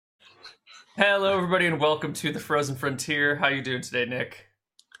Hello, everybody, and welcome to the Frozen Frontier. How you doing today, Nick?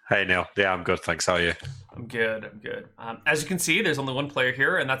 Hey Neil, yeah, I'm good, thanks. How are you? I'm good. I'm good. As you can see, there's only one player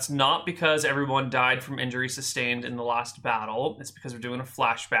here, and that's not because everyone died from injuries sustained in the last battle. It's because we're doing a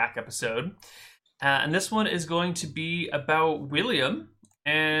flashback episode, and this one is going to be about William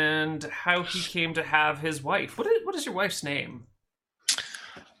and how he came to have his wife. What is your wife's name?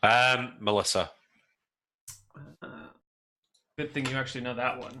 Melissa. Uh, Good thing you actually know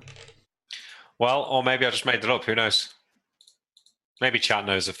that one. Well, or maybe I just made it up. Who knows? Maybe chat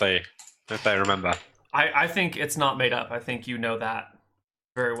knows if they remember. I think it's not made up. I think you know that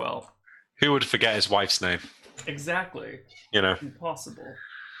very well. Who would forget his wife's name? Exactly. You know. Impossible.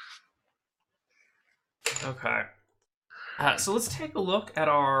 Okay. So let's take a look at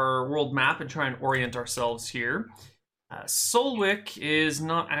our world map and try and orient ourselves here. Solwick is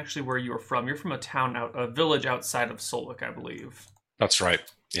not actually where you're from. You're from a village outside of Solwick, I believe. That's right.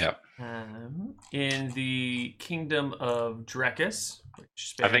 Yeah. In the kingdom of Drekis,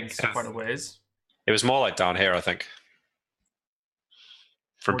 which I spans think quite a ways. it was more like down here, I think.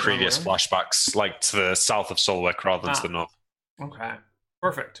 From More down previous where? flashbacks, like to the south of Solwick rather than to the north. Okay.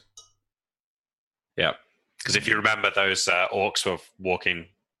 Perfect. Yeah. Because if you remember, those orcs were walking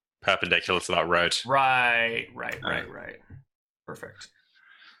perpendicular to that road. Right. Perfect.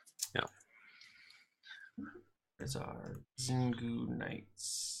 Yeah. There's our Zingu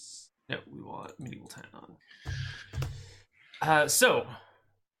Knights. No, we want medieval town. So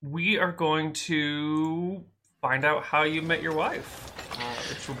we are going to find out how you met your wife,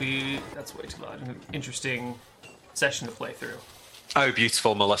 which will be that's way too loud. An interesting session to play through. Oh,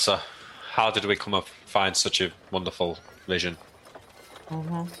 beautiful Melissa. How did we come up find such a wonderful vision?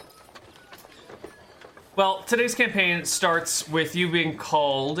 Well, today's campaign starts with you being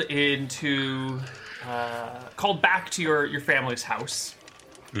called back to your family's house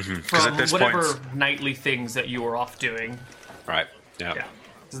from at this whatever point, nightly things that you were off doing. right? Yeah. Yeah.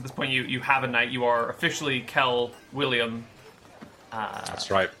 So at this point, you have a knight. You are officially Kel William. That's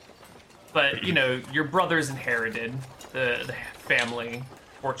right. But, your brothers inherited the family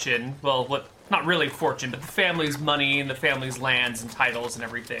fortune. Well, not really fortune, but the family's money and the family's lands and titles and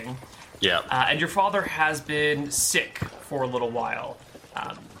everything. Yeah. And your father has been sick for a little while.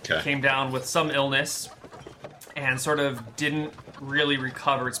 Okay. Came down with some illness and sort of didn't really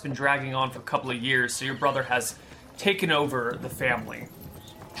recover. It's been dragging on for a couple of years, so your brother has taken over the family.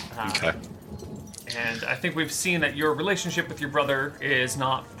 Okay. And I think we've seen that your relationship with your brother is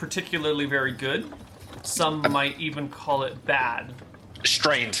not particularly very good. Some might even call it bad.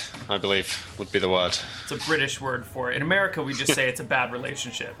 Strained, I believe, would be the word. It's a British word for it. In America, we just say it's a bad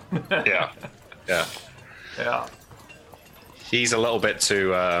relationship. Yeah. Yeah. Yeah. He's a little bit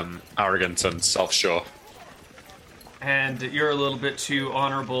too arrogant and self-sure. And you're a little bit too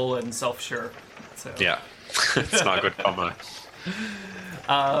honorable and self-sure. So. Yeah. It's not a good combo.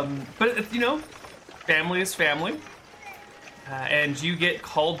 But, family is family. And you get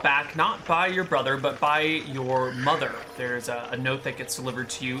called back, not by your brother, but by your mother. There's a note that gets delivered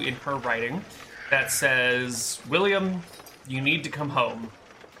to you in her writing that says, William, you need to come home.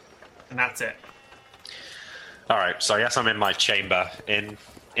 And that's it. All right, so I guess I'm in my chamber in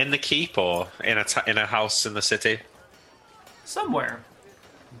the keep or in a house in the city. Somewhere.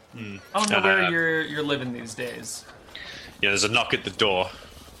 I don't know where you're living these days. Yeah, there's a knock at the door.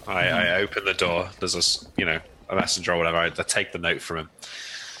 I open the door. There's a messenger or whatever. I take the note from him.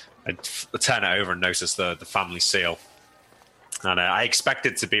 I turn it over and notice the family seal. And I expect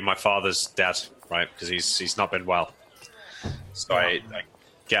it to be my father's dead, right? Because he's not been well. So I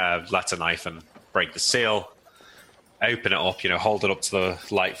get a letter knife and break the seal, open it up, hold it up to the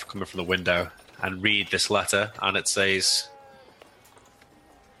light coming from the window, and read this letter. And it says,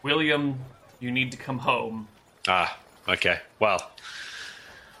 William, you need to come home. Ah, okay. Well,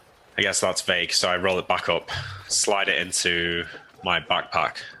 I guess that's vague. So I roll it back up, slide it into my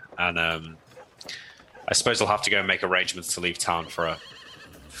backpack, and I suppose I'll have to go and make arrangements to leave town for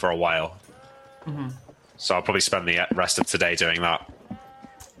a while. Mm-hmm. So I'll probably spend the rest of today doing that.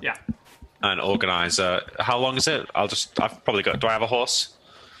 Yeah. And organize. How long is it? I've probably got. Do I have a horse?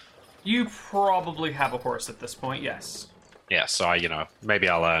 You probably have a horse at this point, yes. Yeah. So maybe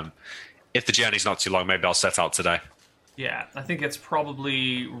I'll. If the journey's not too long, maybe I'll set out today. Yeah, I think it's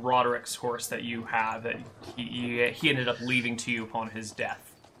probably Roderick's horse that you have that he ended up leaving to you upon his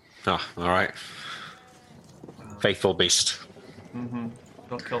death. Oh, all right. Faithful beast. Mm-hmm.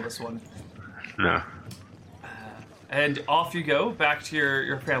 Don't kill this one. No. And off you go, back to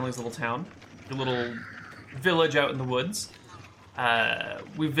your family's little town, your little village out in the woods.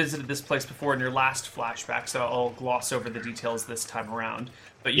 We've visited this place before in your last flashback, so I'll gloss over the details this time around.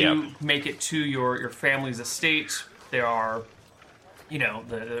 But you make it to your family's estate. There are,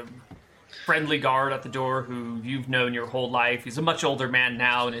 the friendly guard at the door who you've known your whole life. He's a much older man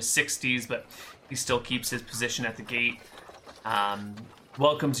now in his 60s, but he still keeps his position at the gate.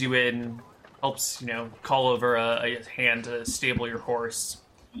 Welcomes you in, helps, call over a hand to stable your horse,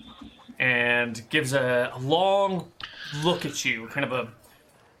 and gives a long look at you, kind of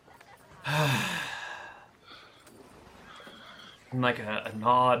like a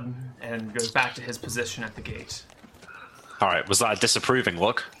nod, and goes back to his position at the gate. All right, was that a disapproving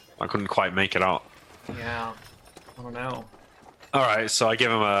look? I couldn't quite make it out. Yeah, I don't know. All right, so I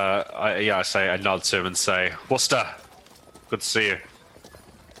give him I nod to him and say, Worcester, good to see you.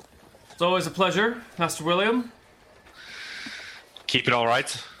 It's always a pleasure, Master William. Keeping all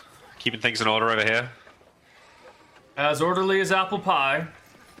right? Keeping things in order over here? As orderly as apple pie.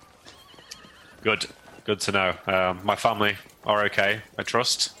 Good to know. My family are okay, I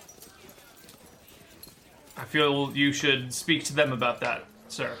trust. I feel you should speak to them about that,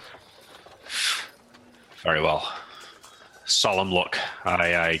 sir. Very well. Solemn look.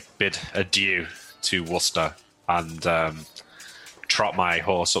 I bid adieu to Worcester and trot my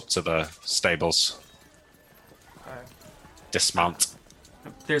horse up to the stables. Dismount.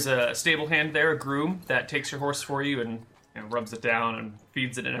 There's a stable hand there, a groom, that takes your horse for you and rubs it down and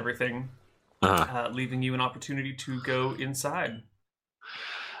feeds it and everything, leaving you an opportunity to go inside.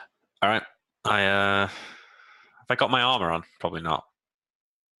 All right. Have I got my armor on? Probably not.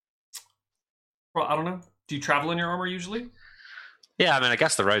 Well, I don't know. Do you travel in your armor usually? Yeah, I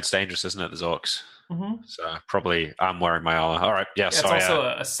guess the road's dangerous, isn't it? There's orcs. Mm-hmm. So probably I'm wearing my armor. All right, yeah. It's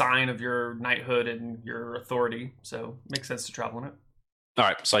also a sign of your knighthood and your authority, so it makes sense to travel in it. All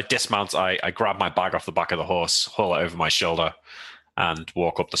right, so I dismount. I grab my bag off the back of the horse, haul it over my shoulder, and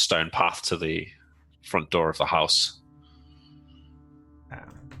walk up the stone path to the front door of the house.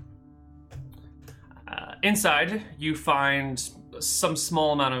 Inside, you find some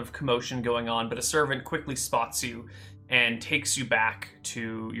small amount of commotion going on, but a servant quickly spots you and takes you back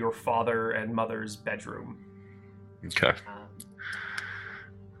to your father and mother's bedroom. Okay.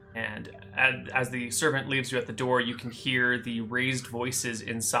 And as the servant leaves you at the door, you can hear the raised voices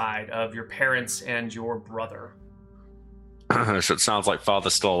inside of your parents and your brother. So it sounds like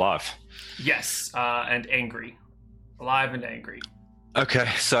father's still alive. Yes, and angry. Alive and angry. Okay,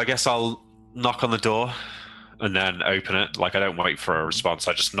 so I guess I'll knock on the door and then open it. Like, I don't wait for a response.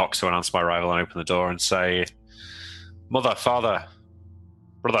 I just knock to announce my arrival and open the door and say, Mother, father,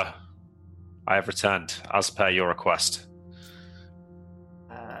 brother, I have returned as per your request.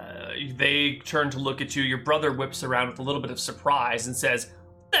 They turn to look at you. Your brother whips around with a little bit of surprise and says,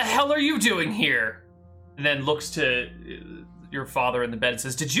 "What the hell are you doing here?" And then looks to your father in the bed and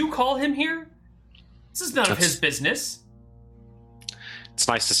says, "Did you call him here? This is none of his business." It's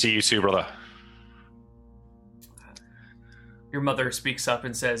nice to see you too, brother. Your mother speaks up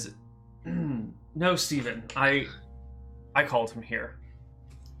and says, "No, Stephen, I called him here."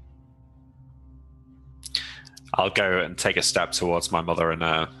 I'll go and take a step towards my mother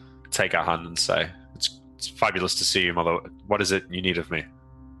and take her hand and say, it's fabulous to see you, mother. What is it you need of me?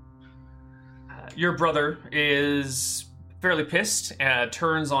 Your brother is fairly pissed,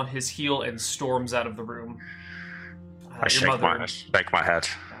 turns on his heel and storms out of the room. I shake my head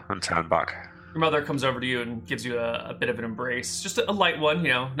and turn back. Your mother comes over to you and gives you a bit of an embrace. Just a light one,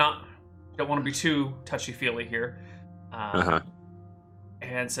 don't want to be too touchy-feely here.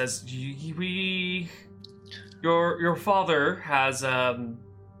 And says, Your father has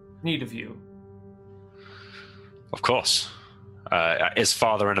need of you. Of course. Is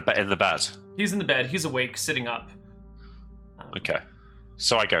father in the bed? He's in the bed. He's awake, sitting up. Okay.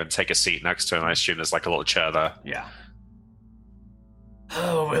 So I go and take a seat next to him. I assume there's like a little chair there. Yeah.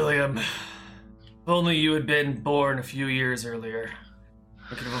 Oh, William. If only you had been born a few years earlier.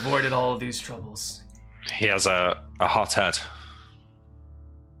 We could have avoided all of these troubles. He has a hot head.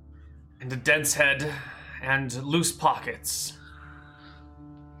 And a dense head. And loose pockets.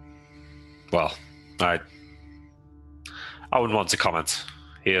 Well, I wouldn't want to comment.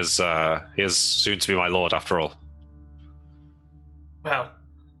 He is soon to be my lord, after all. Well,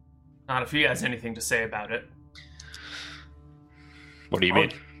 not if he has anything to say about it. What do you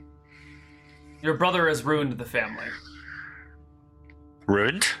mean? Your brother has ruined the family.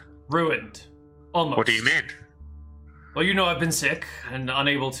 Ruined? Ruined. Almost. What do you mean? Well, I've been sick and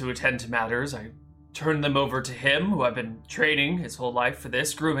unable to attend to matters. I turned them over to him, who I've been training his whole life for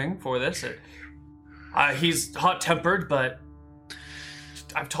this, grooming for this. He's hot-tempered, but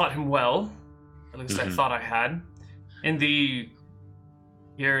I've taught him well. At least I thought I had. In the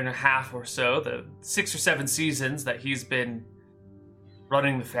year and a half or so, the 6 or 7 seasons that he's been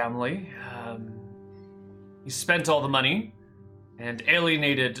running the family, he spent all the money and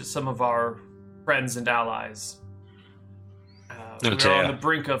alienated some of our friends and allies. We're on the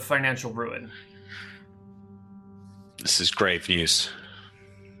brink of financial ruin. This is grave news.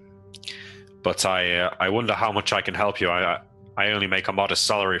 But I wonder how much I can help you. I only make a modest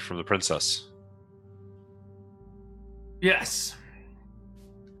salary from the princess. Yes.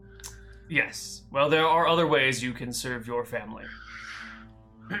 Yes. Well, there are other ways you can serve your family.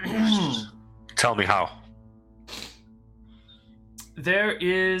 Tell me how. There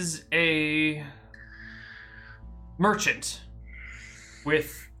is a merchant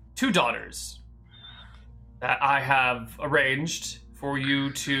with 2 daughters that I have arranged for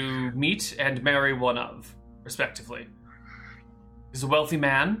you to meet and marry one of, respectively. He's a wealthy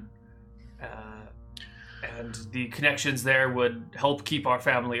man, and the connections there would help keep our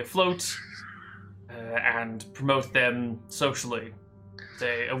family afloat and promote them socially. It's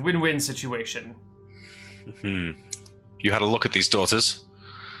a win-win situation. You had a look at these daughters?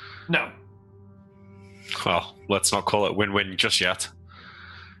 No. Well, let's not call it win-win just yet.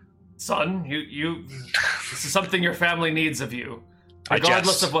 Son, you this is something your family needs of you,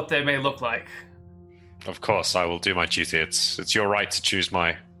 regardless of what they may look like. Of course, I will do my duty. It's your right to choose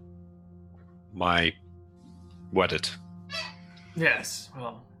my wedded. Yes,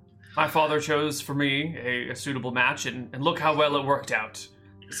 well, my father chose for me a suitable match, and look how well it worked out,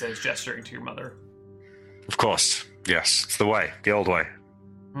 he says, gesturing to your mother. Of course, yes, it's the old way.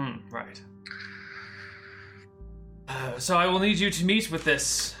 Right. So I will need you to meet with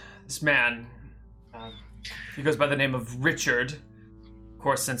this man. He goes by the name of Richard. Of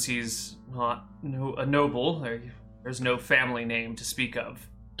course, since he's not a noble, there's no family name to speak of.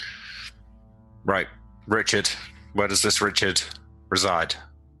 Right. Richard. Where does this Richard reside?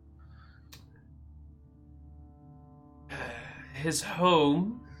 His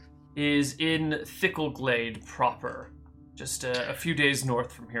home is in Thickleglade proper, just a few days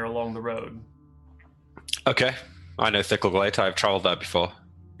north from here along the road. Okay. I know Thickleglade. I've traveled there before.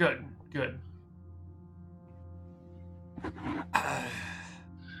 Good.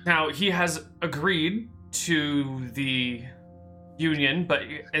 Now, he has agreed to the union, but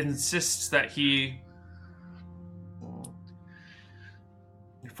insists that Your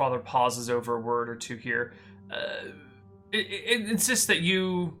father pauses over a word or two here. It insists that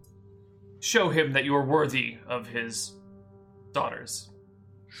you show him that you are worthy of his daughters.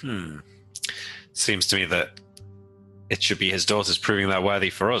 Seems to me that it should be his daughters proving they're worthy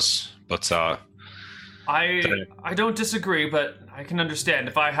for us, but I don't disagree, but I can understand.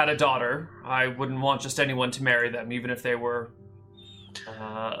 If I had a daughter, I wouldn't want just anyone to marry them, even if they were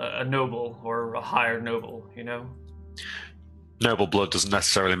a noble or a higher noble, you know? Noble blood doesn't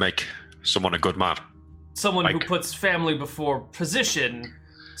necessarily make someone a good man. Someone who puts family before position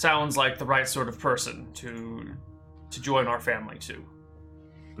sounds like the right sort of person to join our family too.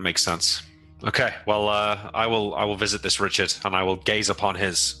 Makes sense. Okay, well, I will visit this Richard, and I will gaze upon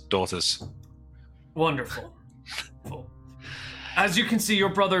his daughters. Wonderful. As you can see,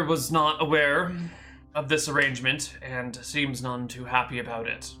 your brother was not aware of this arrangement, and seems none too happy about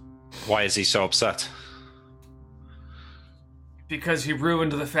it. Why is he so upset? Because he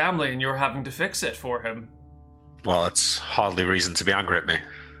ruined the family, and you're having to fix it for him. Well, it's hardly reason to be angry at me,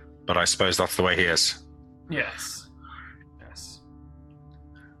 but I suppose that's the way he is. Yes.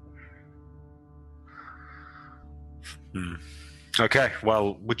 Okay,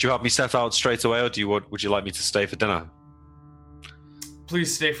 well, would you have me set out straight away, or would you like me to stay for dinner?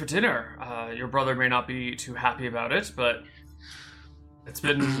 Please stay for dinner. Your brother may not be too happy about it, but it's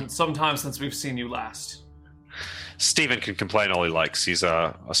been some time since we've seen you last. Stephen can complain all he likes. He's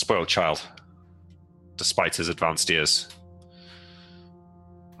a spoiled child, despite his advanced years.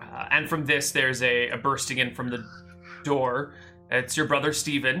 And from this, there's a bursting in from the door. It's your brother,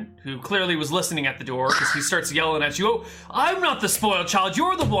 Stephen, who clearly was listening at the door, because he starts yelling at you, "Oh, I'm not the spoiled child.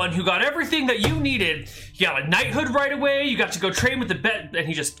 You're the one who got everything that you needed. You got a knighthood right away. You got to go train with the bet." And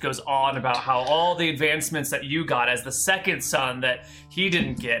he just goes on about how all the advancements that you got as the second son that he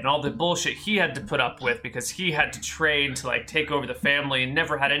didn't get, and all the bullshit he had to put up with because he had to train to, take over the family and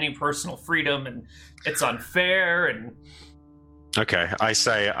never had any personal freedom, and it's unfair, and... Okay,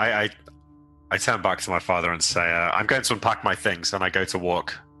 I turn back to my father and say, I'm going to unpack my things, and I go to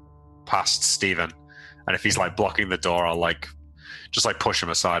walk past Stephen. And if he's blocking the door, I'll just push him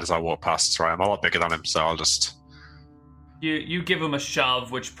aside as I walk past. Right, I'm a lot bigger than him, so I'll just... You give him a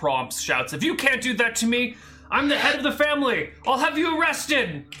shove, which prompts shouts, "If you can't do that to me, I'm the head of the family. I'll have you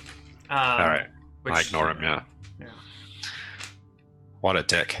arrested." All right, I ignore him. Yeah. What a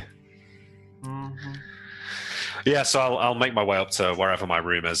dick. Mm-hmm. Yeah, so I'll make my way up to wherever my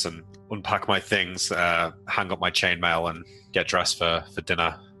room is and unpack my things, hang up my chainmail, and get dressed for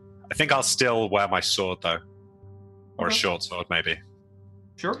dinner. I think I'll still wear my sword, though. Or a short sword, maybe.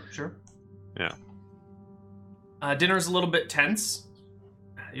 Sure. Yeah. Dinner's a little bit tense.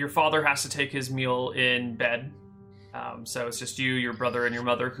 Your father has to take his meal in bed. So it's just you, your brother, and your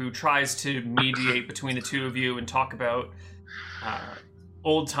mother, who tries to mediate between the two of you and talk about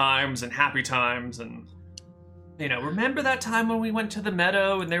old times and happy times and, remember that time when we went to the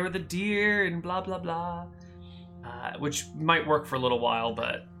meadow and there were the deer and blah, blah, blah. Which might work for a little while,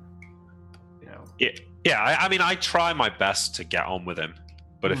 but, Yeah, I mean, I try my best to get on with him.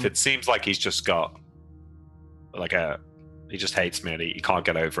 But if it seems like he's just got, he just hates me and he can't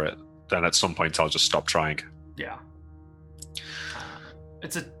get over it, then at some point I'll just stop trying. Yeah.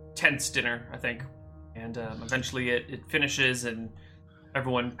 It's a tense dinner, I think. And eventually it finishes and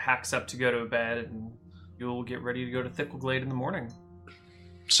everyone packs up to go to bed and you'll get ready to go to Thickleglade in the morning.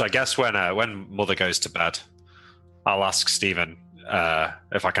 So I guess when Mother goes to bed, I'll ask Stephen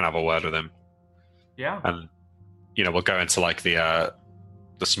if I can have a word with him. Yeah. And, we'll go into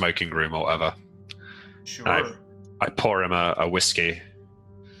the smoking room or whatever. Sure. I pour him a whiskey.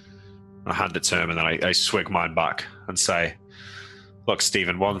 I hand it to him and then I swig mine back and say, look,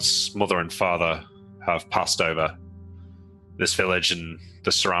 Stephen, once Mother and Father have passed over, this village and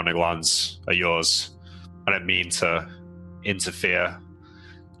the surrounding lands are yours. I don't mean to interfere.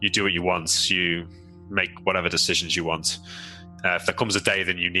 You do what you want. You make whatever decisions you want. If there comes a day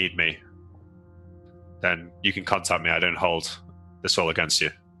that you need me, then you can contact me. I don't hold this all against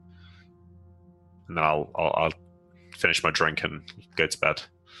you. And then I'll finish my drink and go to bed.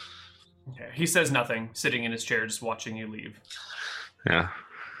 Okay. He says nothing, sitting in his chair, just watching you leave. Yeah.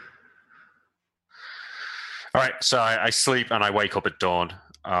 All right. So I sleep and I wake up at dawn.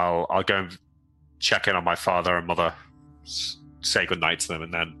 I'll go and check in on my father and mother, say goodnight to them,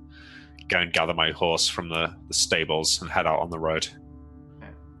 and then go and gather my horse from the stables and head out on the road.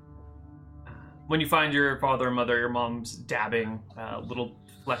 Okay. When you find your father and mother, your mom's dabbing little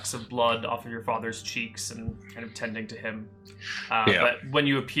flecks of blood off of your father's cheeks and kind of tending to him. But when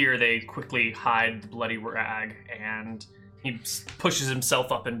you appear, they quickly hide the bloody rag, and he pushes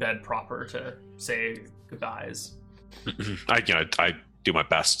himself up in bed proper to say goodbyes. I do my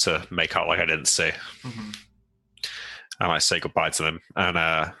best to make out like I didn't see. Mm-hmm. And I say goodbye to them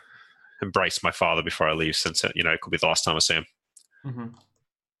and embrace my father before I leave, since it could be the last time I see him. Mm-hmm.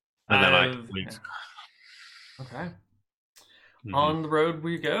 And then I leave. Yeah. Okay. Mm-hmm. On the road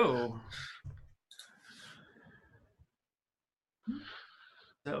we go.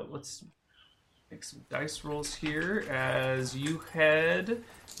 So let's make some dice rolls here as you head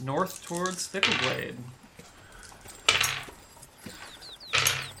north towards Thickleglade.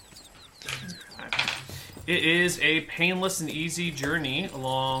 It is a painless and easy journey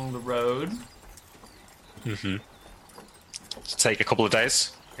along the road. Mm-hmm. Take a couple of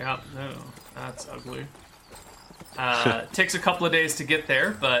days. Yeah, no, that's ugly. Takes a couple of days to get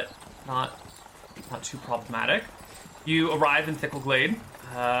there, but not too problematic. You arrive in Thickleglade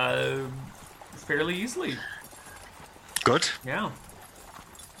fairly easily. Good. Yeah.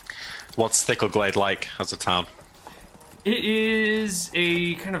 What's Thickleglade like as a town? It is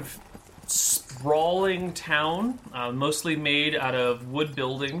a kind of sprawling town, mostly made out of wood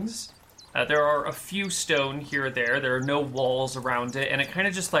buildings. There are a few stone here or there. There are no walls around it, and it kind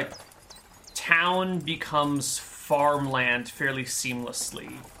of just town becomes farmland fairly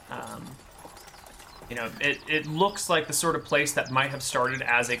seamlessly. It looks like the sort of place that might have started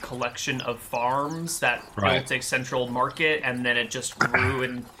as a collection of farms that built a central market, and then it just grew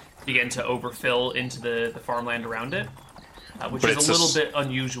and began to overfill into the farmland around it. Which is a little bit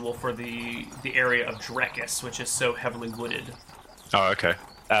unusual for the area of Drekis, which is so heavily wooded. Oh, okay.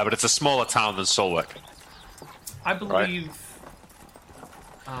 But it's a smaller town than Solwick. I believe...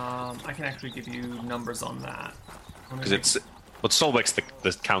 Right? I can actually give you numbers on that. Because Solwick's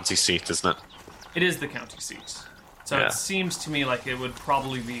the county seat, isn't it? It is the county seat. So it seems to me like it would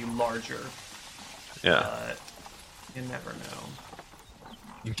probably be larger. Yeah. But you never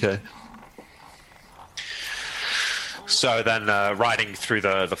know. Okay. So then, riding through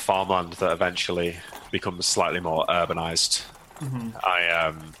the farmland that eventually becomes slightly more urbanized,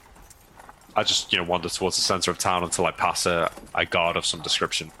 I just wander towards the center of town until I pass a guard of some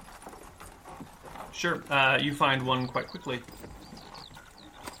description. Sure. You find one quite quickly.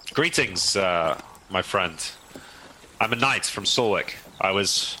 Greetings, my friend. I'm a knight from Solwick. I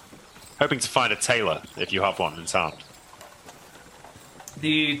was hoping to find a tailor, if you have one in town.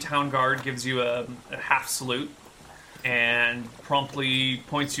 The town guard gives you a half salute. and promptly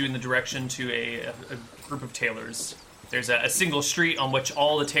points you in the direction to a group of tailors. There's a single street on which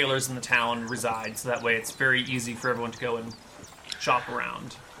all the tailors in the town reside, so that way it's very easy for everyone to go and shop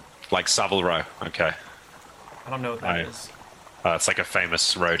around. Like Savile Row, okay. I don't know what that is. It's like a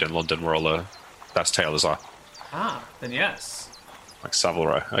famous road in London where all the best tailors are. Ah, then yes. Like Savile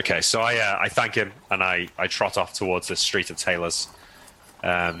Row. Okay, so I thank him, and I trot off towards this street of tailors.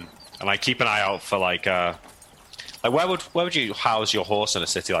 And I keep an eye out for like where would you house your horse in a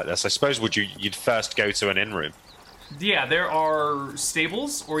city like this? I suppose you'd first go to an inn room. Yeah, there are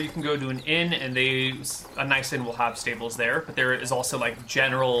stables, or you can go to an inn, and a nice inn will have stables there. But there is also like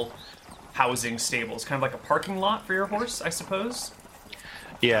general housing stables, kind of like a parking lot for your horse, I suppose.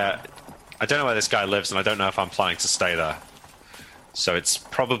 Yeah, I don't know where this guy lives, and I don't know if I'm planning to stay there. So it's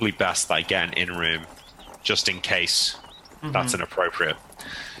probably best that I get an inn room, just in case that's inappropriate.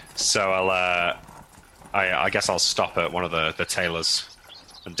 So I guess I'll stop at one of the tailors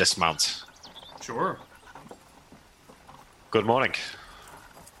and dismount. Sure. Good morning.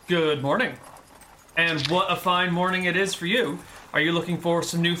 Good morning. And what a fine morning it is for you. Are you looking for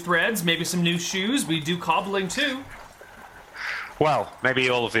some new threads, maybe some new shoes? We do cobbling too. Well, maybe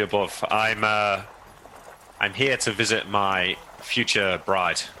all of the above. I'm here to visit my future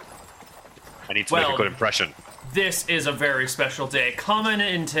bride. I need to make a good impression. This is a very special day. Coming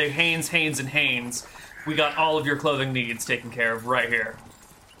into Haynes, Haynes, and Haynes, we got all of your clothing needs taken care of right here.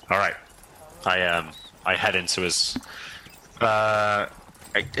 All right. I head into his...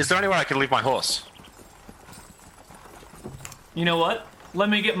 is there anywhere I can leave my horse? You know what? Let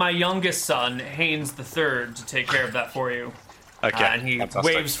me get my youngest son, Haynes III, to take care of that for you. Okay, and he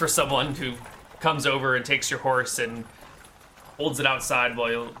fantastic. waves for someone who comes over and takes your horse and holds it outside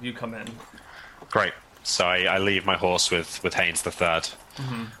while you come in. Great. So I leave my horse with Haynes III,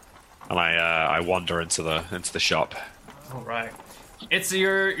 and I wander into the shop. All right. It's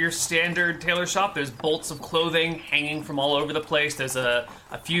your standard tailor shop. There's bolts of clothing hanging from all over the place. There's a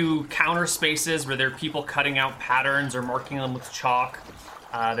few counter spaces where there are people cutting out patterns or marking them with chalk.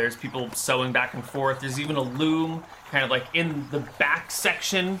 There's people sewing back and forth. There's even a loom kind of like in the back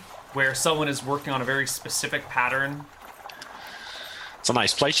section where someone is working on a very specific pattern. It's a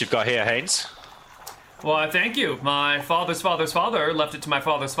nice place you've got here, Haynes. Well, thank you. My father's father's father left it to my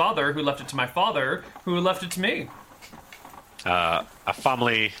father's father, who left it to my father, who left it to me. A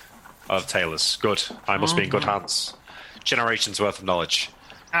family of tailors. Good. I must be in good hands. Generations worth of knowledge.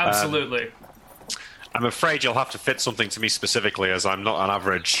 Absolutely. I'm afraid you'll have to fit something to me specifically, as I'm not an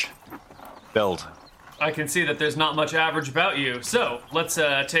average build. I can see that there's not much average about you. So, let's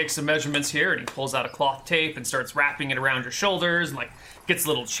take some measurements here. And he pulls out a cloth tape and starts wrapping it around your shoulders and gets a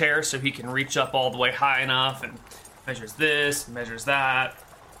little chair so he can reach up all the way high enough and measures this, measures that.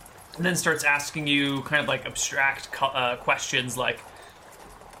 And then starts asking you kind of like abstract questions like,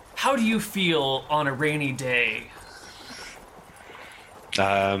 how do you feel on a rainy day?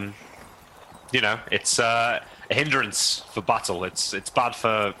 It's a hindrance for battle. It's bad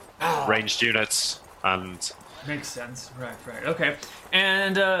for ranged units and... Makes sense. Right. Okay.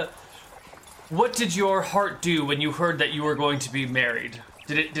 And what did your heart do when you heard that you were going to be married?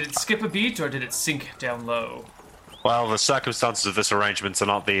 Did it skip a beat or did it sink down low? Well, the circumstances of this arrangement are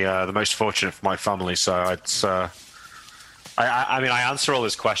not the most fortunate for my family, so it's... I mean, I answer all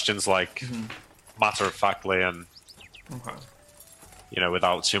his questions matter-of-factly and,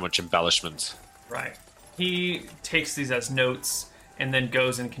 without too much embellishment. Right. He takes these as notes and then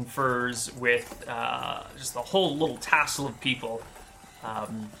goes and confers with just a whole little tassel of people.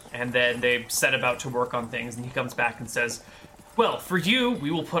 And then they set about to work on things, and he comes back and says, well, for you, we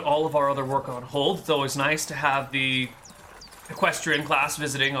will put all of our other work on hold. It's always nice to have the equestrian class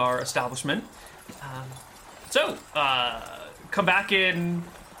visiting our establishment. So, come back in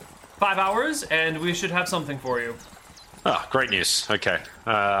 5 hours, and we should have something for you. Ah, great news. Okay.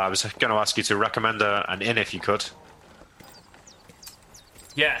 I was going to ask you to recommend an inn if you could.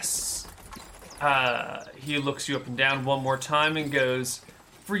 Yes. He looks you up and down one more time and goes,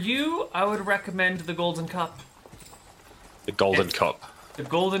 for you, I would recommend the Golden Cup. The Golden Cup. The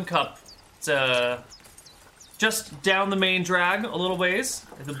Golden Cup. It's just down the main drag a little ways.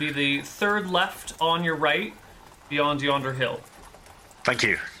 It'll be the third left on your right, beyond yonder hill. Thank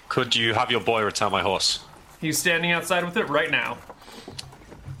you. Could you have your boy return my horse? He's standing outside with it right now.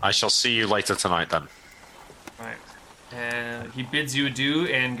 I shall see you later tonight, then. Right. And he bids you adieu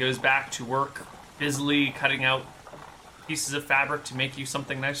and goes back to work, busily cutting out pieces of fabric to make you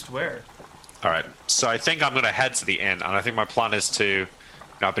something nice to wear. All right. So I think I'm going to head to the inn, and I think my plan is to...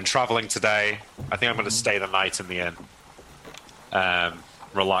 I've been traveling today. I think I'm going to stay the night in the inn.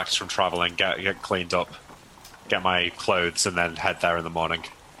 Relax from traveling, get cleaned up. get my clothes, and then head there in the morning.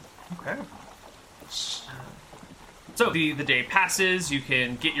 Okay. So the day passes. You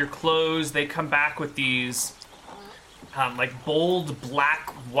can get your clothes. They come back with these like bold black,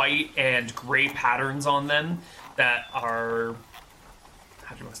 white, and gray patterns on them that are,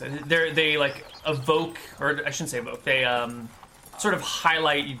 how do you want to say? They like evoke, or I shouldn't say evoke. They sort of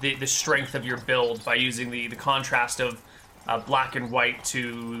highlight the strength of your build by using the contrast of black and white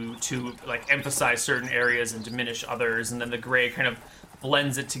to like emphasize certain areas and diminish others, and then the gray kind of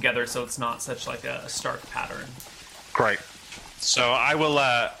blends it together so it's not such like a stark pattern. Great. So I will.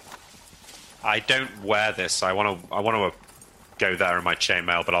 I don't wear this. I want to go there in my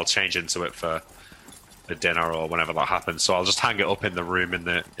chainmail, but I'll change into it for the dinner or whenever that happens. So I'll just hang it up in the room in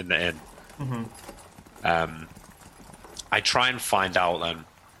the inn. Mm-hmm. I try and find out. Then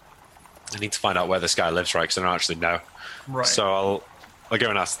I need to find out where this guy lives, right? Because I don't actually know. Right. So I'll go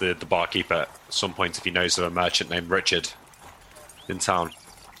and ask the barkeeper at some point if he knows of a merchant named Richard in town.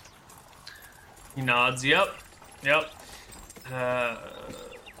 He nods. Yep.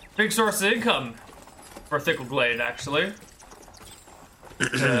 Big source of income for Thickleglade, actually.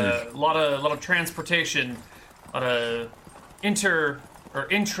 A lot of transportation, a lot of intra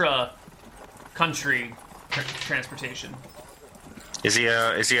country transportation. Is he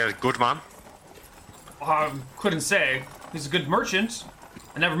a good man? Couldn't say. He's a good merchant.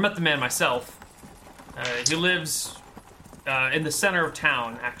 I never met the man myself. He lives in the center of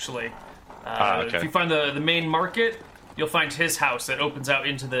town, actually. Okay. If you find the main market, you'll find his house that opens out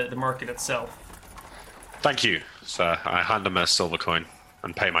into the market itself. Thank you, sir. I hand him a silver coin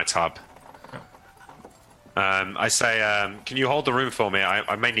and pay my tab. I say, can you hold the room for me?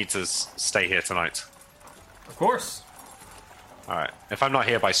 I may need to stay here tonight. Of course. All right. If I'm not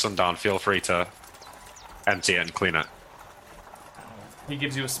here by sundown, feel free to empty it and clean it. He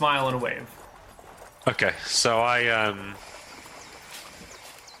gives you a smile and a wave. Okay, so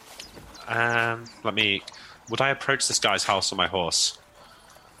would I approach this guy's house on my horse?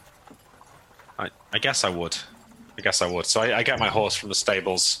 I guess I would. So I get my horse from the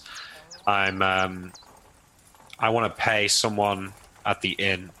stables. I want to pay someone at the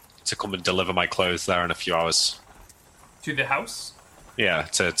inn to come and deliver my clothes there in a few hours. To the house? Yeah,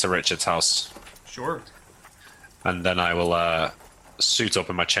 to Richard's house. Sure. And then I will suit up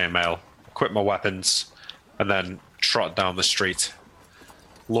in my chainmail, equip my weapons, and then trot down the street,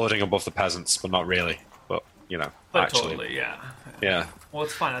 lording above the peasants, but not really. But, But actually. totally, yeah. Yeah. Well,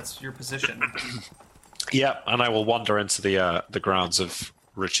 it's fine. That's your position. Yeah, and I will wander into the grounds of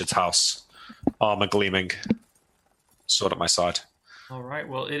Richard's house, armor gleaming, sword at my side. All right.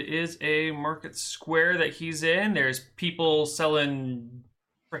 Well, it is a market square that he's in. There's people selling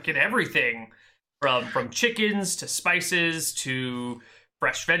frickin' everything, from chickens to spices to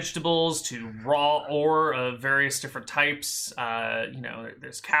fresh vegetables to raw ore of various different types.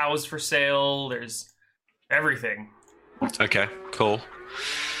 There's cows for sale. There's everything. Okay, cool.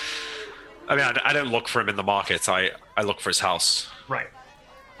 I mean, I don't look for him in the market. I look for his house. Right.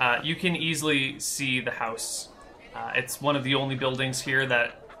 You can easily see the house. It's one of the only buildings here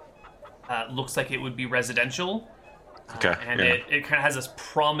that looks like it would be residential. Okay. And it kind of has this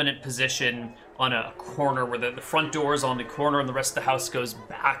prominent position on a corner where the front door is on the corner and the rest of the house goes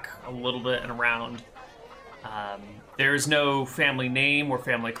back a little bit and around. There's no family name or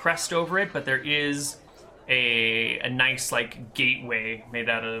family crest over it, but there is a nice like gateway made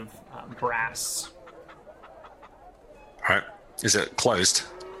out of brass. All right. Is it closed?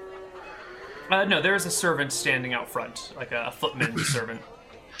 No, there is a servant standing out front, like a footman servant.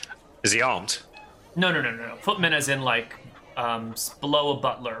 Is he armed? No. Footman as in like below a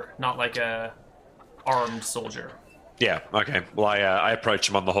butler, not like a armed soldier. Yeah. Okay. Well, I approach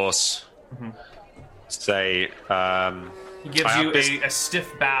him on the horse. Mm-hmm. Say. He gives you a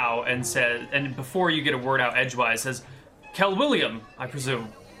stiff bow and says, and before you get a word out edgewise, says, "Kel William, I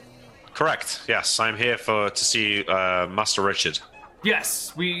presume." Correct. Yes, I'm here to see Master Richard.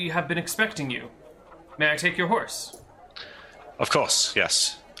 Yes, we have been expecting you. May I take your horse? Of course.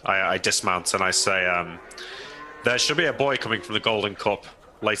 Yes. I dismount and I say, there should be a boy coming from the Golden Cup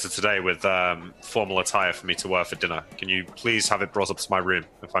later today with formal attire for me to wear for dinner. Can you please have it brought up to my room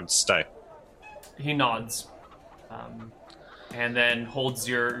if I'm to stay? He nods. And then holds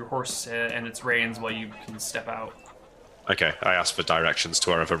your horse and its reins while you can step out. Okay, I ask for directions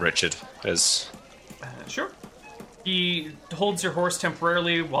to wherever Richard is. Sure. He holds your horse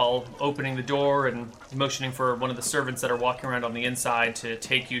temporarily while opening the door and motioning for one of the servants that are walking around on the inside to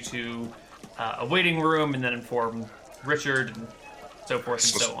take you to a waiting room and then inform Richard and so forth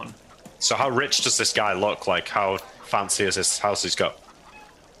and so on. So how rich does this guy look? Like, how fancy is this house he's got?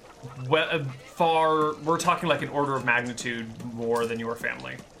 we're talking like an order of magnitude more than your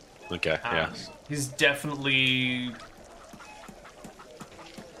family. Okay, yeah. He's definitely...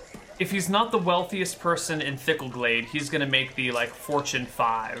 If he's not the wealthiest person in Thickleglade, he's gonna make the, like, Fortune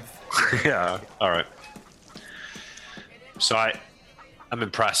 5. Yeah, alright. So I'm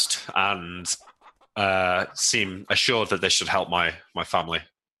impressed and seem assured that this should help my family.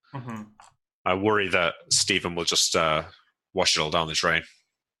 Mm-hmm. I worry that Stephen will just wash it all down the drain.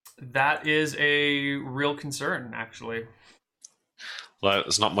 That is a real concern, actually. Well,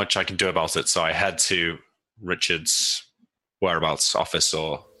 there's not much I can do about it, so I head to Richard's whereabouts office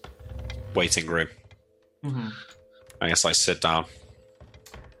or waiting room. Mm-hmm. I guess I sit down.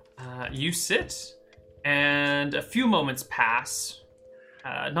 You sit, and a few moments pass.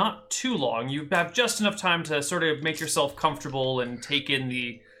 Not too long. You have just enough time to sort of make yourself comfortable and take in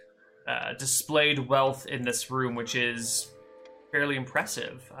the displayed wealth in this room, which is fairly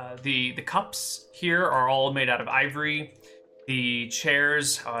impressive. The cups here are all made out of ivory. The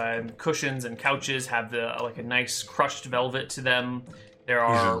chairs and cushions and couches have like a nice crushed velvet to them. There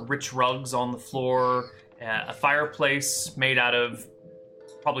are rich rugs on the floor, a fireplace made out of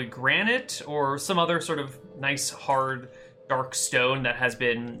probably granite or some other sort of nice, hard, dark stone that has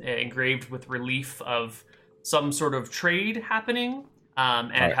been engraved with relief of some sort of trade happening,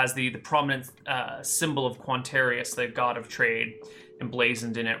 and has the prominent symbol of Quantarius, the god of trade,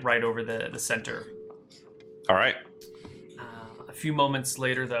 emblazoned in it right over the center. All right. A few moments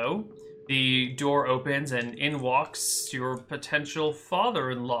later, though, the door opens and in walks your potential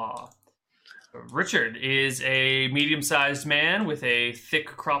father-in-law. Richard is a medium-sized man with a thick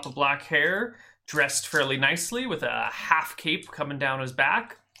crop of black hair, dressed fairly nicely with a half cape coming down his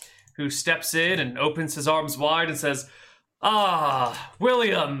back, who steps in and opens his arms wide and says, "Ah,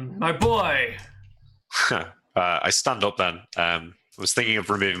 William, my boy." I stand up then. I was thinking of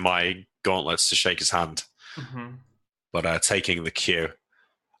removing my gauntlets to shake his hand, but taking the cue,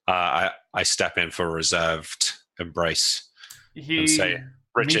 I step in for a reserved embrace and say,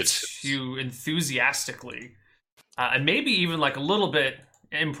 "Richard," meets you enthusiastically, and maybe even like a little bit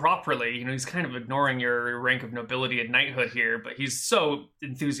improperly. You know, he's kind of ignoring your rank of nobility and knighthood here, but he's so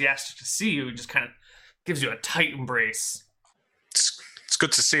enthusiastic to see you, he just kind of gives you a tight embrace. It's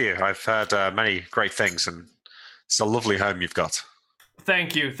good to see you. I've heard many great things, and it's a lovely home you've got.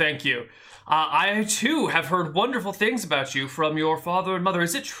 Thank you, thank you. I, too, have heard wonderful things about you from your father and mother.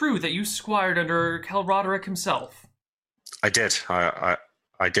 Is it true that you squired under Kel Roderick himself? I did. I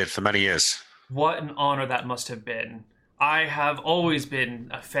did for many years. What an honor that must have been. I have always been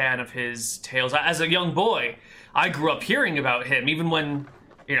a fan of his tales. As a young boy, I grew up hearing about him, even when,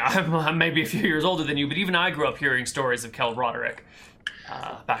 you know, I'm maybe a few years older than you, but even I grew up hearing stories of Kel Roderick.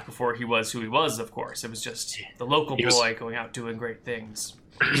 Back before he was who he was, of course. It was just the local boy going out doing great things.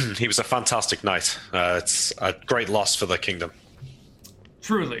 He was a fantastic knight. It's a great loss for the kingdom.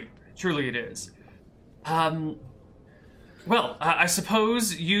 Truly it is. Well, I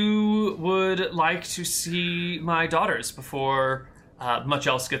suppose you would like to see my daughters before much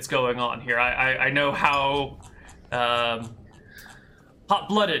else gets going on here. I know how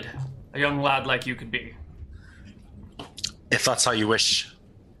hot-blooded a young lad like you could be. If that's how you wish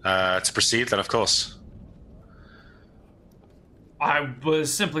to proceed, then of course. I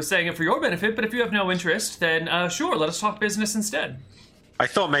was simply saying it for your benefit, but if you have no interest, then sure, let us talk business instead. I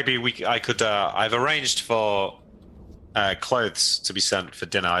thought maybe I could. I've arranged for clothes to be sent for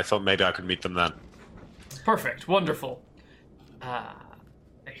dinner. I thought maybe I could meet them then. Perfect, wonderful.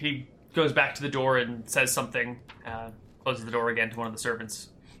 He goes back to the door and says something, closes the door again to one of the servants.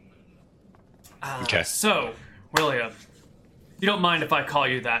 Okay. So, William, you don't mind if I call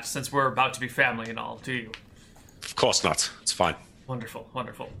you that, since we're about to be family and all, do you? Of course not. It's fine. Wonderful,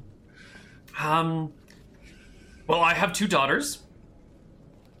 wonderful. Well, I have two daughters.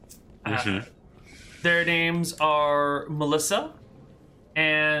 Their names are Melissa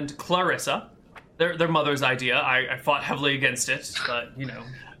and Clarissa. Their mother's idea. I fought heavily against it, but, you know.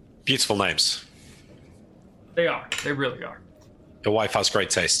 Beautiful names. They are. They really are. Your wife has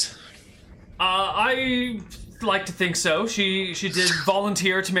great taste. I like to think so. She did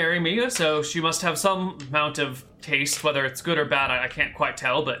volunteer to marry me, so she must have some amount of taste. Whether it's good or bad, I can't quite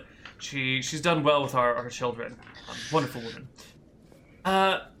tell, but she's done well with our children. Wonderful woman.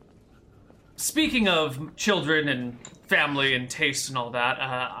 Speaking of children and family and taste and all that,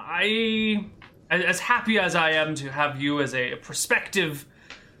 as happy as I am to have you as a prospective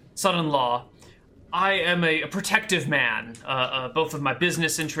son-in-law, I am a protective man, both of my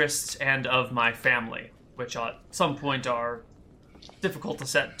business interests and of my family, which at some point are difficult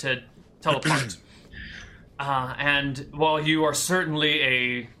to tell apart. And while you are certainly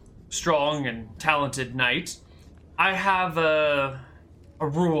a strong and talented knight, I have a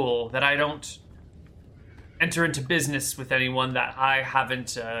rule that I don't enter into business with anyone that I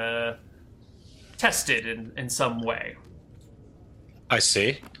haven't tested in some way. I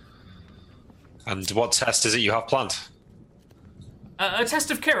see. And what test is it you have planned? A test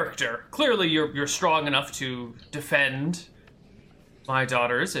of character. Clearly, you're strong enough to defend my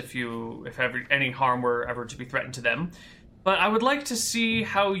daughters if any harm were ever to be threatened to them. But I would like to see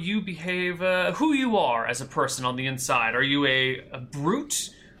how you behave, who you are as a person on the inside. Are you a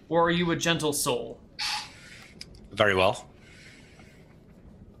brute, or are you a gentle soul? Very well.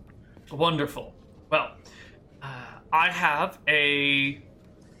 Wonderful. Well, I have a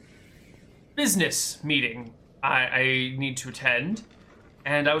business meeting I need to attend,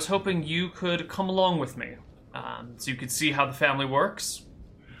 and I was hoping you could come along with me, so you could see how the family works,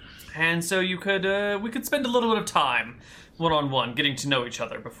 and so you could we could spend a little bit of time one-on-one getting to know each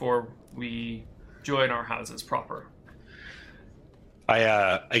other before we join our houses proper.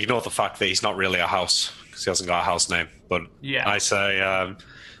 I ignore the fact that he's not really a house because he hasn't got a house name, but Yeah. I say,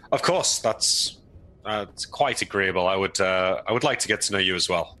 of course, that's quite agreeable. I would like to get to know you as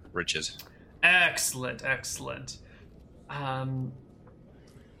well, Richard. Excellent.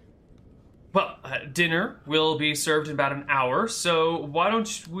 Dinner will be served in about an hour, so why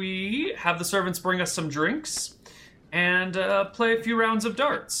don't we have the servants bring us some drinks and play a few rounds of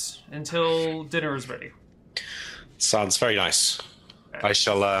darts until dinner is ready. Sounds very nice. I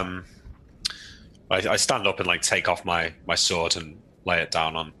shall. I stand up and take off my sword and lay it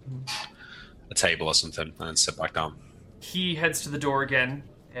down on a table or something, and then sit back down. He heads to the door again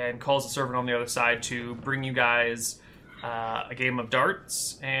and calls the servant on the other side to bring you guys a game of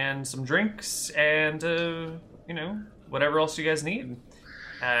darts and some drinks and whatever else you guys need.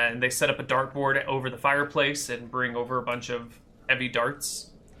 And they set up a dartboard over the fireplace and bring over a bunch of heavy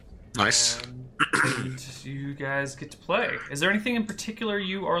darts. Nice. And you guys get to play. Is there anything in particular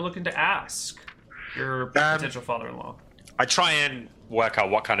you are looking to ask your potential father-in-law? I try and work out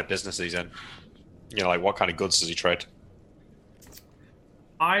what kind of business he's in. What kind of goods does he trade?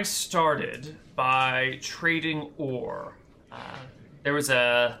 I started by trading ore.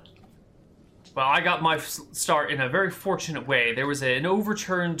 I got my start in a very fortunate way. There was an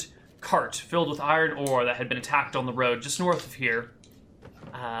overturned cart filled with iron ore that had been attacked on the road just north of here.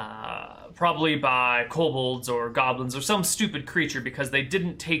 Probably by kobolds or goblins or some stupid creature because they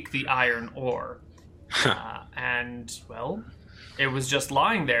didn't take the iron ore. It was just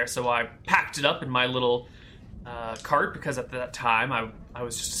lying there, so I packed it up in my little cart because at that time I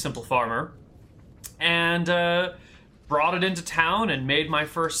was just a simple farmer. And brought it into town and made my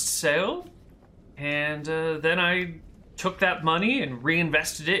first sale. And then I took that money and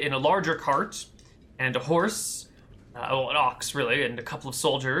reinvested it in a larger cart and a horse, an ox really, and a couple of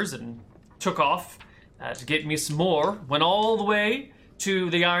soldiers, and took off to get me some more. Went all the way to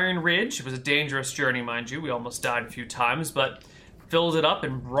the Iron Ridge. It was a dangerous journey, mind you. We almost died a few times, but filled it up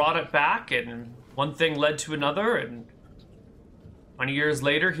and brought it back, and one thing led to another, and 20 years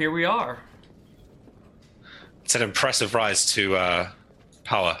later, here we are. It's an impressive rise to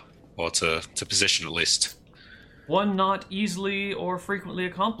power, or to position at least. One not easily or frequently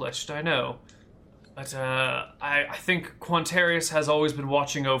accomplished, I know. But I think Quantarius has always been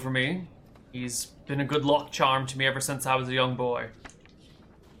watching over me. He's been a good luck charm to me ever since I was a young boy.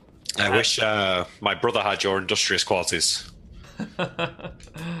 I wish my brother had your industrious qualities.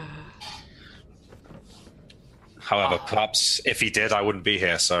 However, perhaps if he did, I wouldn't be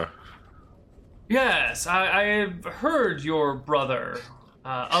here, so... Yes, I have heard of your brother.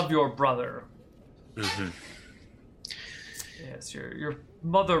 Mm-hmm. Yes, your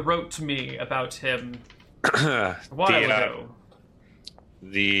mother wrote to me about him a while ago.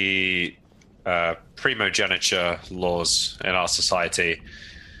 The primogeniture laws in our society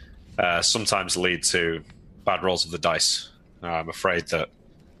sometimes lead to bad rolls of the dice. I'm afraid that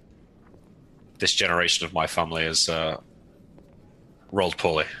this generation of my family has rolled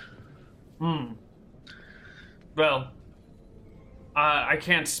poorly. Well, I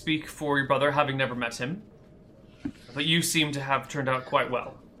can't speak for your brother, having never met him. But you seem to have turned out quite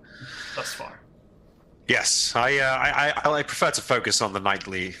well thus far. Yes, I prefer to focus on the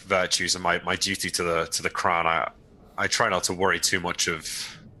knightly virtues and my duty to the crown. I try not to worry too much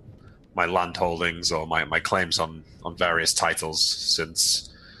of my land holdings or my claims on various titles,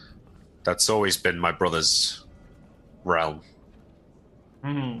 since that's always been my brother's realm.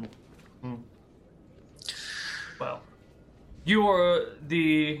 Well,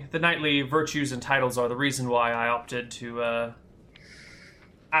 the knightly virtues and titles are the reason why I opted to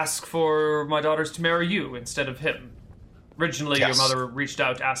ask for my daughters to marry you instead of him. Originally, Yes. your mother reached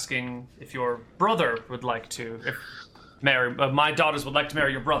out asking if your brother would like to, if marry, my daughters would like to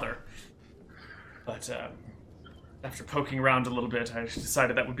marry your brother. But after poking around a little bit, I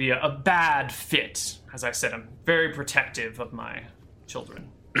decided that would be a bad fit. As I said, I'm very protective of my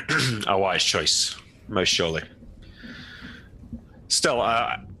children. A wise choice, most surely. Still,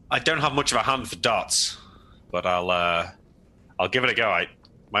 I don't have much of a hand for darts, but I'll give it a go.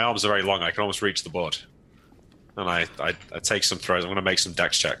 My arms are very long. I can almost reach the board. And I take some throws. I'm going to make some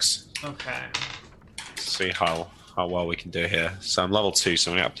dex checks. Okay. See how well we can do here. So I'm level 2,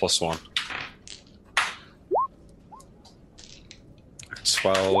 so I'm going to get a +1.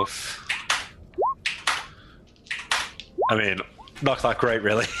 12. I mean, not that great,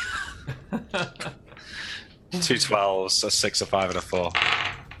 really. 2 12s, a 6, a 5, and a 4.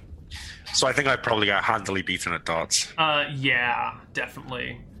 So I think I probably got handily beaten at darts. Yeah,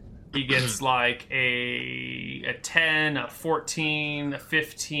 definitely. He gets like a 10, a 14, a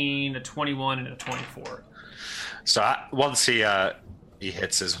 15, a 21, and a 24. So once he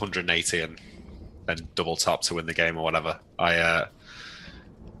hits his 180 and then double tap to win the game or whatever, I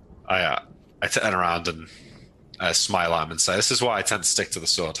turn around and smile at him and say, "This is why I tend to stick to the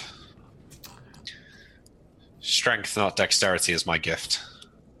sword. Strength, not dexterity, is my gift."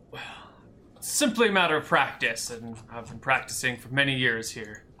 It's simply a matter of practice, and I've been practicing for many years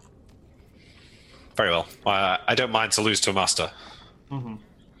here. Very well. I don't mind to lose to a master. Mm-hmm.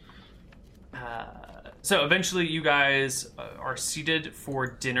 So eventually you guys are seated for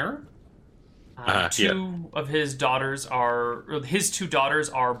dinner. Two of his daughters his 2 daughters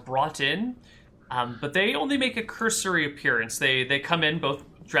are brought in, but they only make a cursory appearance. They come in both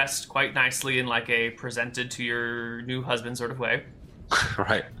dressed quite nicely in like a presented to your new husband sort of way.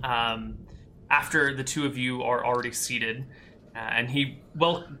 Right. After the 2 of you are already seated, and he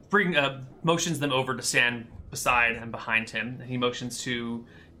motions them over to stand beside and behind him. And he motions to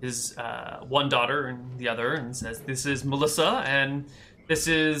his one daughter and the other and says, "This is Melissa and this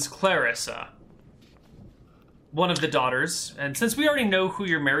is Clarissa." One of the daughters, and since we already know who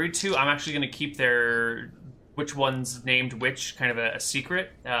you're married to, I'm actually going to keep which one's named which kind of a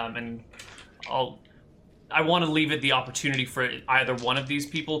secret, and I want to leave it the opportunity for either one of these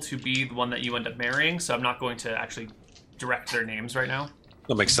people to be the one that you end up marrying, so I'm not going to actually direct their names right now.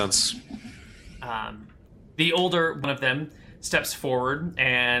 That makes sense. The older one of them steps forward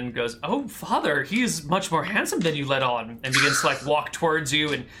and goes, "Oh, father, he's much more handsome than you let on," and begins to like walk towards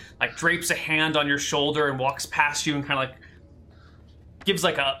you and like drapes a hand on your shoulder and walks past you and kind of like gives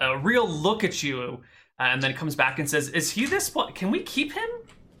like a real look at you, and then comes back and says, "Is he this one? Can we keep him?"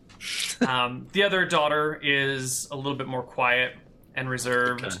 The other daughter is a little bit more quiet and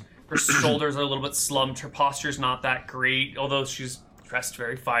reserved. Okay. Her shoulders are a little bit slumped. Her posture's not that great, although she's dressed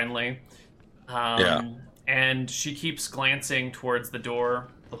very finely. And she keeps glancing towards the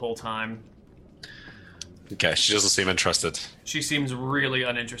door the whole time. Okay, she doesn't seem interested. She seems really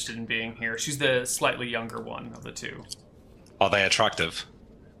uninterested in being here. She's the slightly younger one of the 2. Are they attractive?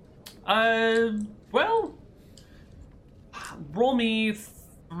 Well, roll me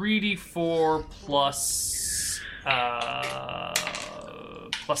 3d4 plus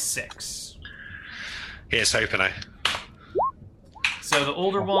 6. Here's hoping, eh? So the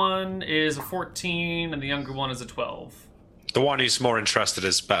older one is a 14, and the younger one is a 12. The one who's more interested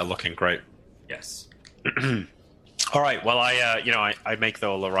is better looking. Great. Yes. All right. Well, I make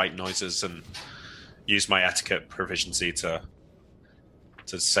all the right noises and use my etiquette proficiency to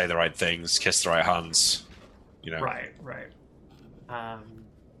say the right things, kiss the right hands. You know. Right.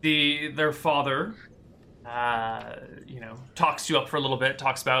 Their father, talks you up for a little bit.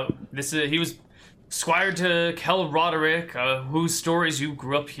 Talks about this. He was squire to Kel Roderick, whose stories you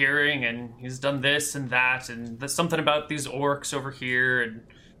grew up hearing, and he's done this and that, and there's something about these orcs over here, and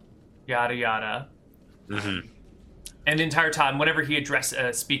yada yada. Mm-hmm. And the entire time, whenever he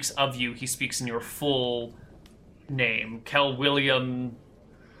speaks of you, he speaks in your full name, Kel William.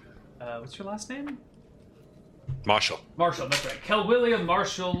 What's your last name? Marshall. Marshall, that's right. Kel William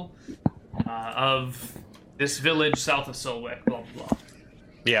Marshall of this village south of Solwick. Blah blah blah.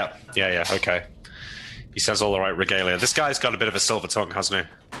 Yeah. Okay. He says all the right regalia. This guy's got a bit of a silver tongue, hasn't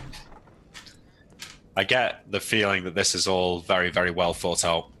he? I get the feeling that this is all very, very well thought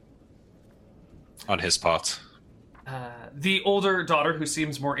out on his part. The older daughter, who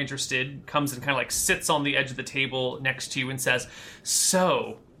seems more interested, comes and kind of like sits on the edge of the table next to you and says,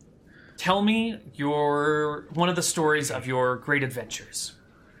 "So, tell me one of the stories of your great adventures."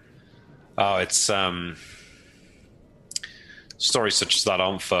 Oh, it's stories such as that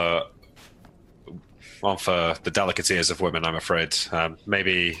aren't for on for the delicate ears of women, I'm afraid.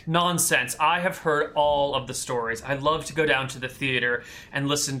 Maybe... Nonsense. I have heard all of the stories. I love to go down to the theater and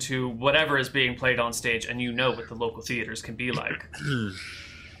listen to whatever is being played on stage, and you know what the local theaters can be like.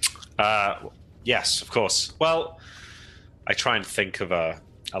 Yes, of course. Well, I try and think of a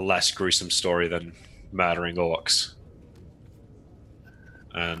less gruesome story than murdering orcs.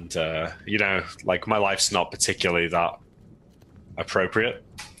 And, like, my life's not particularly that appropriate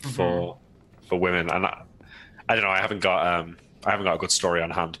for women. And I don't know, I haven't got a good story on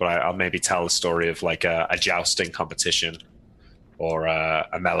hand, but I'll maybe tell a story of, like, a jousting competition or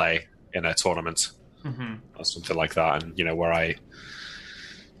a melee in a tournament or something like that. And, where I,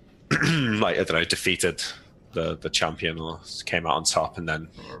 like, I don't know, defeated the champion or came out on top, and then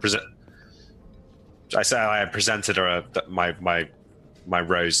I presented her my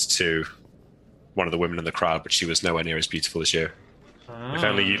rose to one of the women in the crowd, but she was nowhere near as beautiful as you. If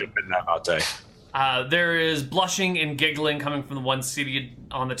only you'd have been there that day. There is blushing and giggling coming from the one seated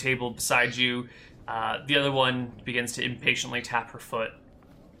on the table beside you. The other one begins to impatiently tap her foot.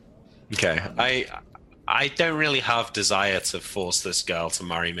 Okay, I don't really have desire to force this girl to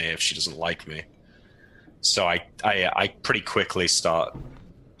marry me if she doesn't like me. So I pretty quickly start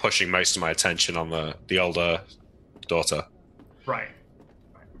pushing most of my attention on the older daughter. Right.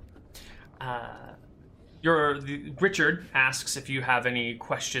 Richard asks if you have any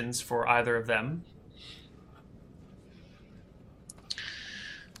questions for either of them.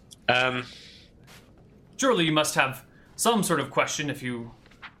 Surely you must have some sort of question. If you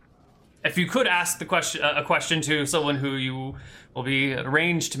could ask a question to someone who you will be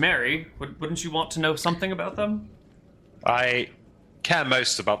arranged to marry, wouldn't you want to know something about them? I care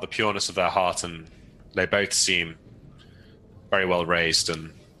most about the pureness of their heart, and they both seem very well raised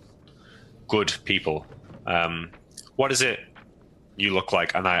and good people. What is it you look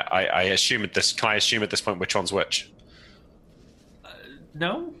like? And I assume at this. Can I assume at this point which one's which?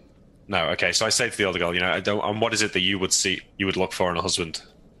 No. No. Okay. So I say to the older girl, and what is it that you would look for in a husband?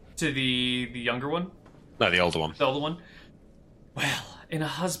 To the younger one? No, the older one. The older one. Well, in a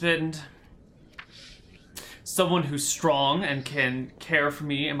husband, someone who's strong and can care for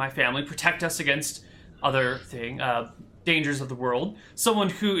me and my family, protect us against other dangers of the world. Someone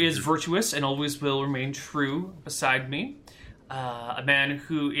who is virtuous and always will remain true beside me. A man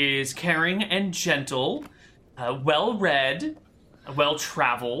who is caring and gentle, well-read,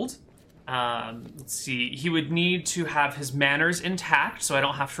 well-traveled. Let's see. He would need to have his manners intact, so I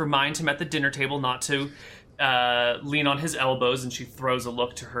don't have to remind him at the dinner table not to lean on his elbows. And she throws a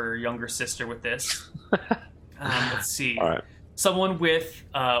look to her younger sister with this. Let's see. All right. Someone with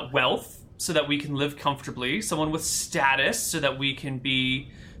wealth, so that we can live comfortably. Someone with status, so that we can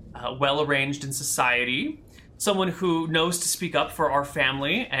be well-arranged in society. Someone who knows to speak up for our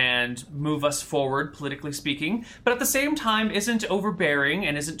family and move us forward, politically speaking, but at the same time isn't overbearing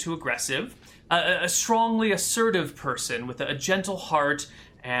and isn't too aggressive. A strongly assertive person with a gentle heart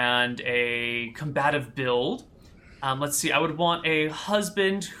and a combative build. Let's see, I would want a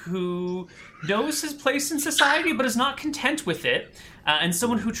husband who knows his place in society but is not content with it, and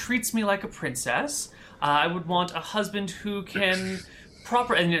someone who treats me like a princess. I would want a husband who can...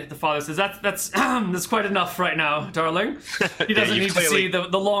 And the father says, that's quite enough right now, darling. He doesn't need to see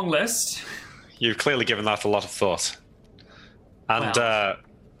the long list. You've clearly given that a lot of thought. And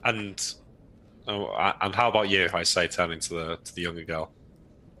how about you? I say, turning to the younger girl.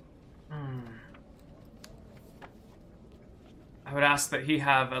 I would ask that he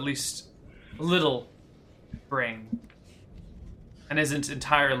have at least a little brain and isn't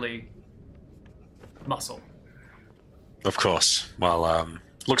entirely muscle. Of course. Well,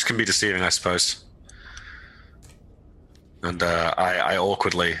 looks can be deceiving, I suppose. And I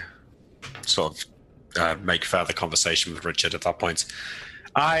awkwardly sort of make further conversation with Richard at that point.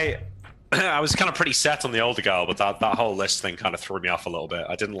 I was kind of pretty set on the older girl, but that whole list thing kind of threw me off a little bit.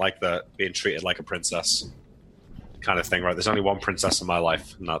 I didn't like the being treated like a princess kind of thing, right? There's only one princess in my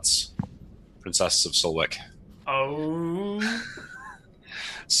life, and that's Princess of Solwick. Oh...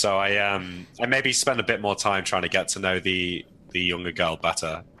 So I maybe spend a bit more time trying to get to know the younger girl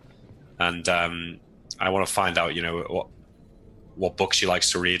better, and I want to find out, what books she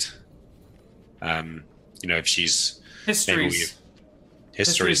likes to read. If she's histories of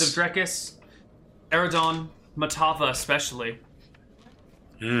Drekis, Eridon, Matava especially.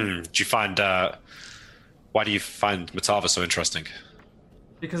 Do you find why do you find Matava so interesting?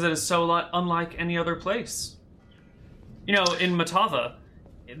 Because it is so unlike any other place. In Matava,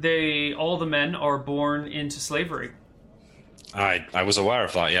 all the men are born into slavery. I was aware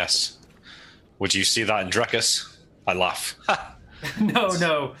of that, yes. Would you see that in Drekis? I laugh.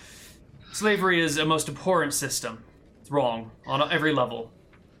 No. Slavery is a most abhorrent system. It's wrong on every level.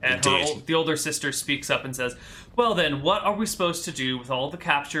 And the older sister speaks up and says, well then, what are we supposed to do with all the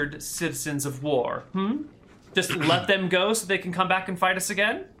captured citizens of war? Just let them go so they can come back and fight us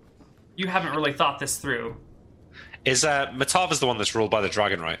again? You haven't really thought this through. Is Matava's the one that's ruled by the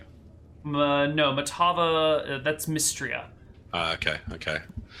dragon, right? No, Matava, that's Mystria. Okay.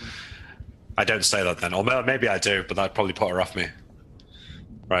 I don't say that then. Or maybe I do, but that'd probably put her off me.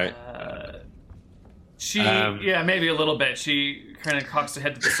 Right? Maybe a little bit. She kind of cocks her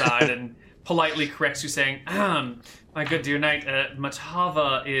head to the side and politely corrects you, saying, my good dear knight,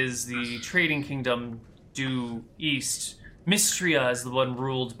 Matava is the trading kingdom due east. Mystria is the one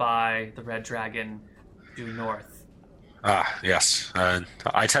ruled by the red dragon due north. Ah, yes.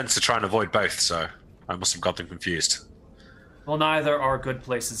 I tend to try and avoid both, so I must have got them confused. Well, neither are good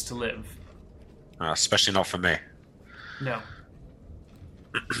places to live. Especially not for me. No.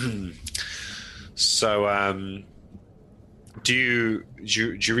 So, do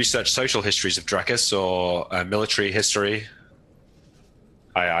you research social histories of Drakus or military history?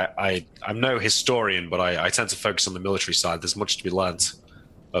 I'm no historian, but I tend to focus on the military side. There's much to be learned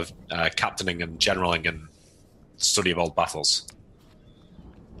of captaining and generaling and study of old battles.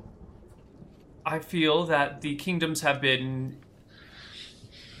 I feel that the kingdoms have been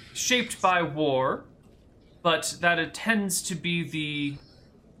shaped by war, but that it tends to be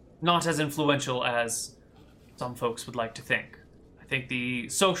not as influential as some folks would like to think. I think the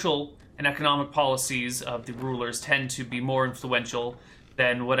social and economic policies of the rulers tend to be more influential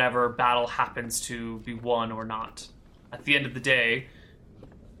than whatever battle happens to be won or not. At the end of the day,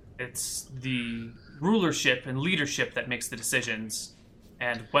 it's the rulership and leadership that makes the decisions,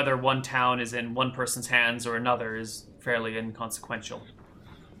 and whether one town is in one person's hands or another is fairly inconsequential.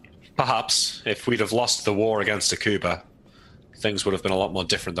 Perhaps, if we'd have lost the war against Akuba, things would have been a lot more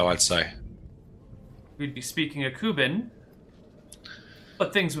different, though, I'd say. We'd be speaking Akuban,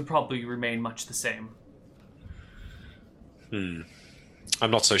 but things would probably remain much the same.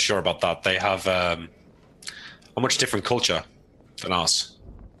 I'm not so sure about that. They have a much different culture than us.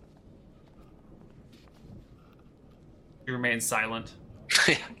 He remains silent.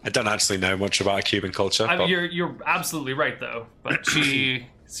 I don't actually know much about Cuban culture. You're absolutely right, though. But she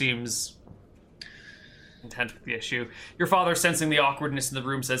seems intent with the issue. Your father, sensing the awkwardness in the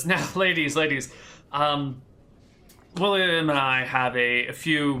room, says, now, ladies, William and I have a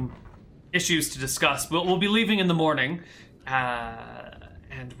few issues to discuss. We'll be leaving in the morning,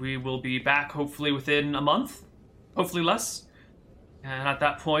 and we will be back hopefully within a month, hopefully less. And at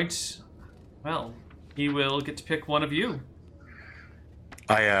that point, well, he will get to pick one of you.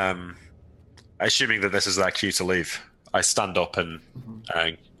 Assuming that this is their cue to leave, I stand up and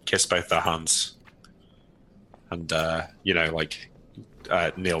kiss both their hands, and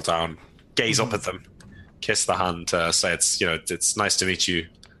kneel down, gaze up at them, kiss the hand, say it's nice to meet you,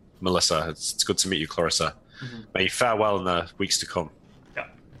 Melissa. It's good to meet you, Clarissa. May you fare well in the weeks to come. Yeah,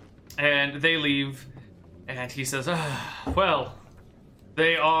 and they leave, and he says, well,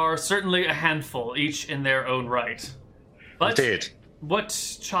 they are certainly a handful, each in their own right. But indeed. What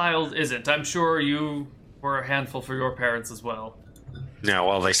child isn't? I'm sure you were a handful for your parents as well. Yeah,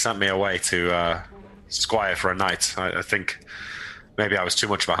 well, they sent me away to Squire for a night. I think maybe I was too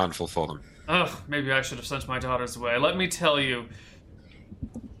much of a handful for them. Maybe I should have sent my daughters away. Let me tell you,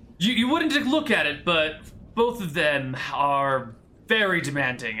 you wouldn't look at it, but both of them are very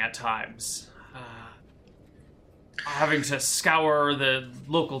demanding at times. Having to scour the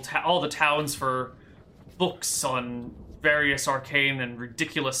local all the towns for books on various arcane and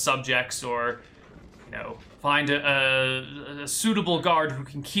ridiculous subjects, or find a suitable guard who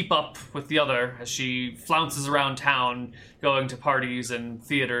can keep up with the other as she flounces around town, going to parties and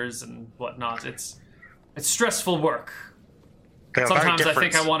theaters and whatnot. It's stressful work. Sometimes I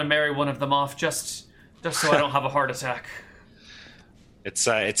think I want to marry one of them off just so I don't have a heart attack. It's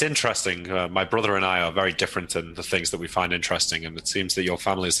interesting. My brother and I are very different in the things that we find interesting, and it seems that your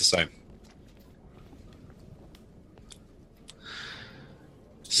family is the same.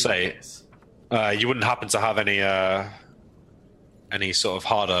 Say, you wouldn't happen to have any sort of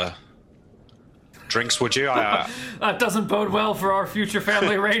harder drinks, would you? That doesn't bode well for our future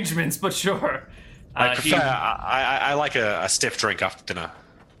family arrangements, but sure. I like a stiff drink after dinner.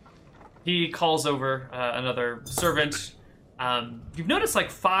 He calls over another servant. You've noticed like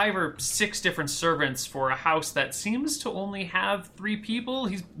 5 or 6 different servants for a house that seems to only have 3 people.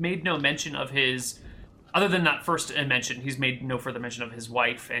 He's made no mention of his... Other than that first mention, he's made no further mention of his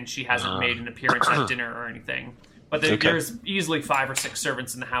wife, and she hasn't made an appearance at dinner or anything. But there's easily 5 or 6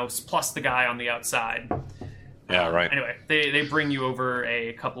 servants in the house, plus the guy on the outside. Yeah, right. Anyway, they bring you over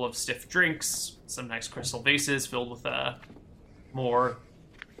a couple of stiff drinks, some nice crystal vases filled with more,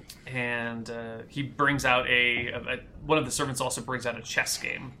 and he brings out one of the servants also brings out a chess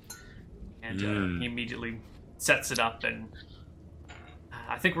game, and he immediately sets it up. And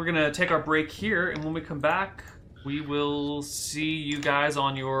I think we're gonna take our break here, and when we come back, we will see you guys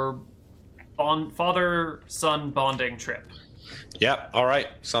on your father-son bonding trip. Yep. All right.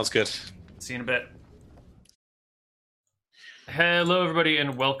 Sounds good. See you in a bit. Hello, everybody,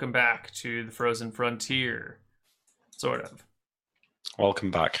 and welcome back to the Frozen Frontier. Sort of.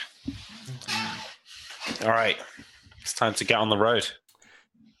 Welcome back. All right. It's time to get on the road.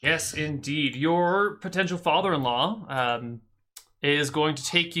 Yes, indeed. Your potential father-in-law is going to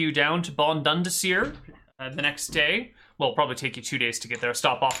take you down to Bondundasir the next day. Well, it'll probably take you 2 days to get there.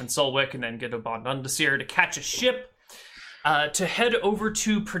 Stop off in Solwick and then get to Bondundasir to catch a ship to head over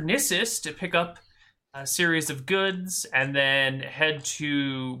to Pernissus to pick up a series of goods, and then head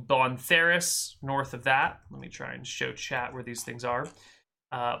to Bontheris north of that. Let me try and show chat where these things are.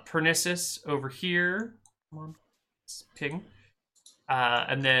 Pernissus over here. Come on, ping.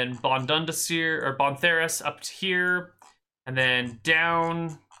 And then Bondundasir or Bontheris up to here, and then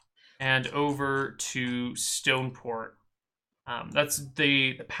down and over to Stoneport. That's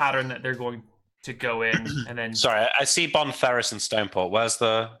the pattern that they're going to go in, and then. Sorry, I see Bontheris and Stoneport. Where's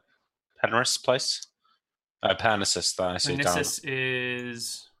the Penrith place? Pernissus, that I see down. Pernissus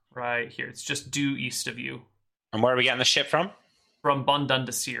is right here. It's just due east of you. And where are we getting the ship from? From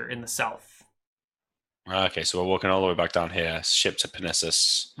Bondundasir in the south. Okay, so we're walking all the way back down here. Ship to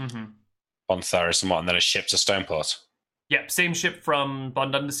Pernissus, Bontheris, and what? And then a ship to Stoneport. Yep, same ship from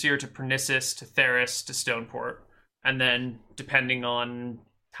Bondundasir to Pernissus to Theris to Stoneport. And then, depending on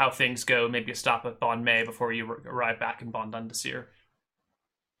how things go, maybe a stop at Bon May before you arrive back in Bondundasir.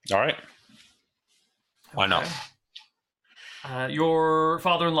 All right. Why not? Your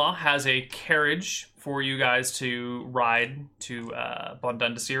father-in-law has a carriage for you guys to ride to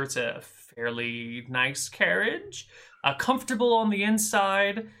Bondundasir. It's a fairly nice carriage, comfortable on the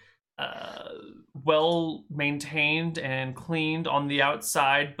inside, well maintained and cleaned on the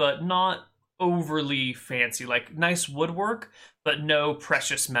outside, but not overly fancy. Like nice woodwork, but no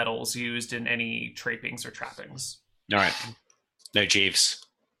precious metals used in any trappings or trappings. All right. No Jeeves.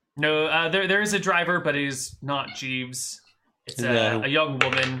 No, there is a driver, but he's not Jeeves. It's a young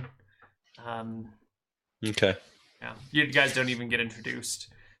woman. Okay. Yeah, you guys don't even get introduced.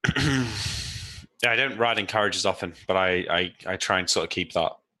 Yeah, I don't ride in carriages often, but I try and sort of keep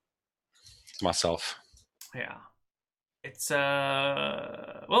that to myself. Yeah. It's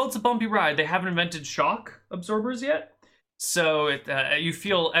it's a bumpy ride. They haven't invented shock absorbers yet. So you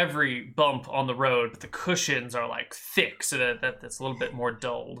feel every bump on the road, but the cushions are like thick, so that's a little bit more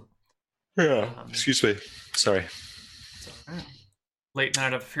dulled. Yeah. Excuse me. Sorry. All right. Late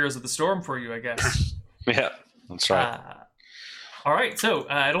night of Heroes of the Storm for you, I guess. Yeah, that's right. All right, so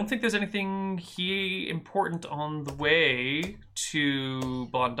I don't think there's anything important on the way to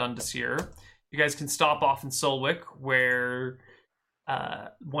Bondundasir. You guys can stop off in Solwick, where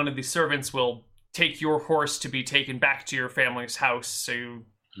one of the servants will take your horse to be taken back to your family's house, so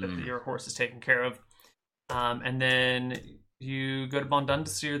that your horse is taken care of. And then you go to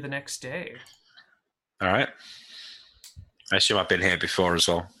Bondundasir the next day. All right. I assume I've been here before as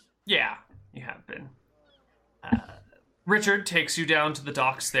well. Yeah, you have been. Richard takes you down to the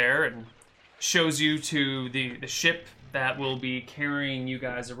docks there and shows you to the ship that will be carrying you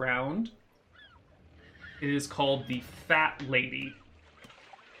guys around. It is called the Fat Lady.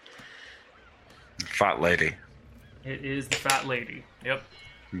 Fat Lady. It is the Fat Lady. Yep.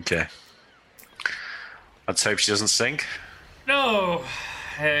 Okay. Let's hope she doesn't sink. No,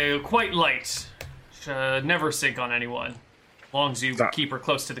 quite light. Never sink on anyone, as long as you keep her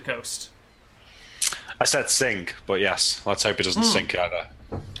close to the coast. I said sink, but yes, let's hope it doesn't sink either.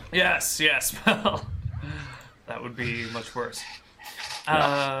 Yes. Well, that would be much worse.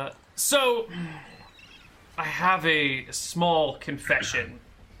 So, I have a small confession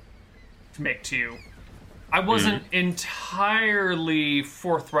to make to you. I wasn't entirely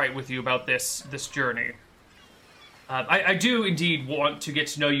forthright with you about this journey. I do indeed want to get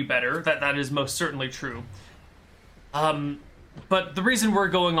to know you better. That is most certainly true. But the reason we're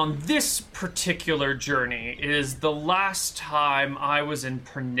going on this particular journey is the last time I was in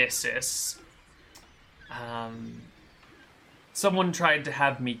Pernissus, someone tried to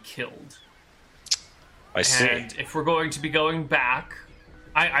have me killed. I see. And if we're going to be going back,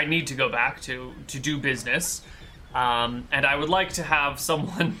 I need to go back to do business. And I would like to have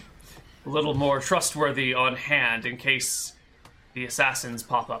someone a little more trustworthy on hand in case the assassins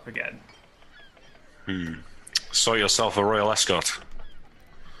pop up again. Sort yourself a royal escort.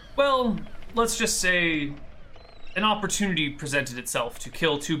 Well, let's just say an opportunity presented itself to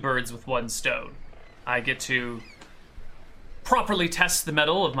kill two birds with one stone. I get to properly test the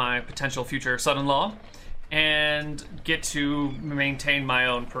mettle of my potential future son-in-law and get to maintain my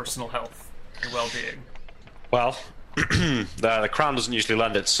own personal health and well-being. Well, the crown doesn't usually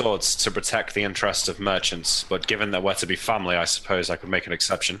lend its swords to protect the interests of merchants, but given that we're to be family, I suppose I could make an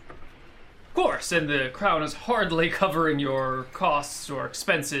exception. Of course, and the crown is hardly covering your costs or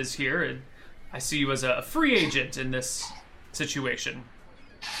expenses here, and I see you as a free agent in this situation.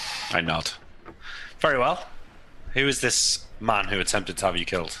 I nod. Very well. Who is this man who attempted to have you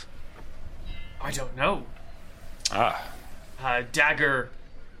killed? I don't know. Ah. A dagger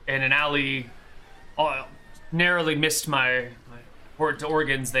in an alley narrowly missed my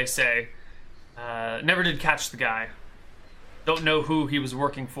organs, they say. Never did catch the guy. Don't know who he was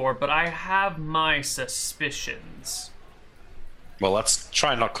working for, but I have my suspicions. Well, let's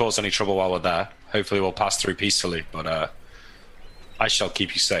try and not cause any trouble while we're there. Hopefully we'll pass through peacefully, but I shall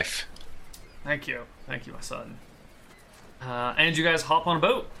keep you safe. Thank you. Thank you, my son. And you guys hop on a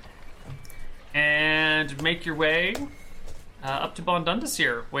boat and make your way up to Bondundus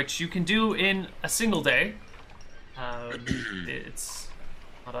here, which you can do in a single day. It's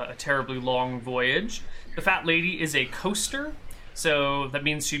not a terribly long voyage. The fat lady is a coaster, so that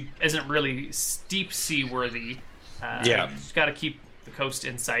means she isn't really steep sea worthy. You've got to keep the coast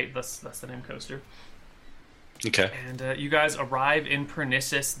in sight. That's the name, coaster. Okay. And you guys arrive in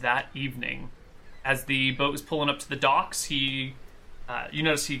Pernissus that evening. As the boat is pulling up to the docks, you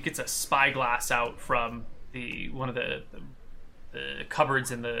notice he gets a spyglass out from one of the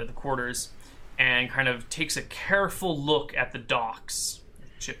cupboards in the quarters, and kind of takes a careful look at the docks.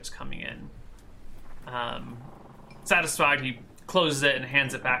 The ship is coming in. Satisfied, he closes it and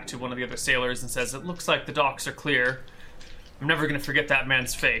hands it back to one of the other sailors and says, "It looks like the docks are clear. I'm never going to forget that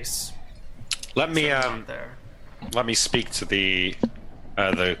man's face." Let me speak to the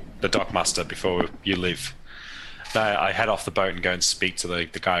dockmaster before you leave. I head off the boat and go and speak to the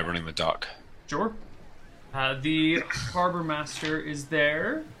guy running the dock. Sure. The harbor master is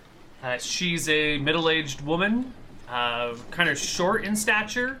there. She's a middle-aged woman, kind of short in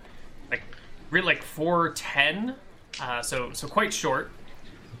stature, like 4'10", so quite short.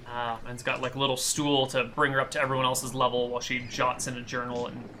 And it's got like a little stool to bring her up to everyone else's level while she jots in a journal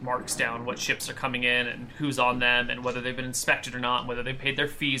and marks down what ships are coming in and who's on them and whether they've been inspected or not, and whether they paid their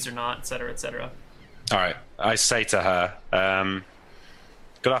fees or not, etc., etc. All right. I say to her,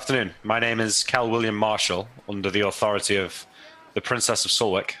 good afternoon. My name is Cal William Marshall, under the authority of the Princess of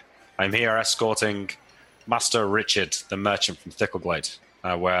Sulwick. I'm here escorting Master Richard, the merchant from Thickleglade.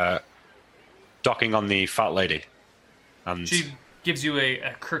 We're docking on the Fat Lady. And she gives you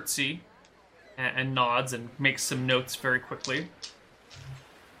a curtsy and nods and makes some notes very quickly.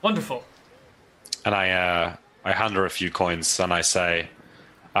 Wonderful. And I hand her a few coins and I say,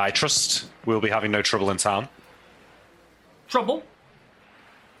 I trust we'll be having no trouble in town. Trouble?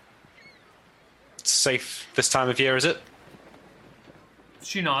 It's safe this time of year, is it?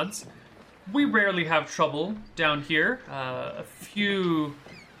 She nods. We rarely have trouble down here. A few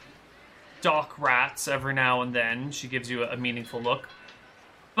dock rats every now and then. She gives you a meaningful look.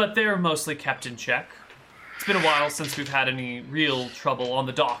 But they're mostly kept in check. It's been a while since we've had any real trouble on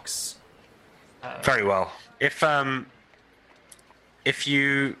the docks. Very well. If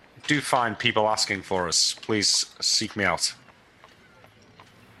you do find people asking for us, please seek me out.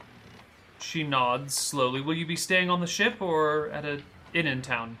 She nods slowly. Will you be staying on the ship or at an inn in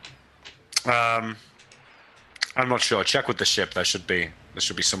town? I'm not sure. Check with the ship. There should be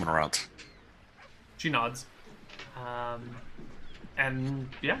someone around. She nods. And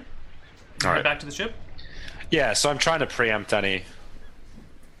yeah. All right. Back to the ship? Yeah, so I'm trying to preempt any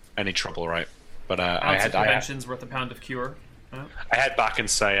trouble, right? But prevention's worth a pound of cure. Yeah. I head back and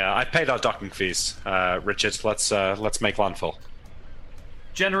say, I paid our docking fees. Richard, let's make landfall.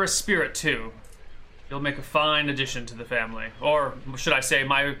 Generous spirit, too. You'll make a fine addition to the family. Or, should I say,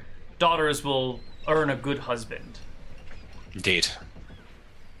 my daughters will earn a good husband. Indeed.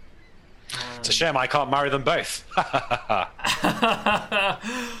 It's a shame I can't marry them both.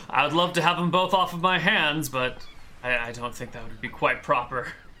 I'd love to have them both off of my hands, but I don't think that would be quite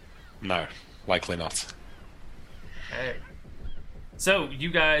proper. No, likely not. Okay. So, you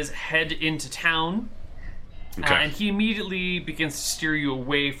guys head into town, Okay. and he immediately begins to steer you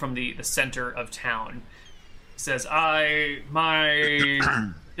away from the center of town. He says, my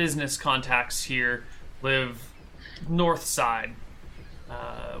business contacts here live north side.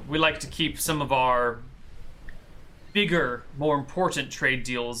 We like to keep some of our bigger, more important trade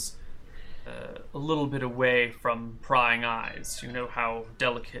deals a little bit away from prying eyes. You know how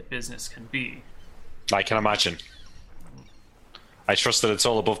delicate business can be. I can imagine. I trust that it's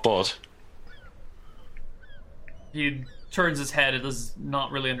all above board. He turns his head and does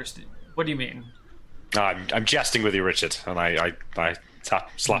not really understand. What do you mean? I'm jesting with you, Richard, and I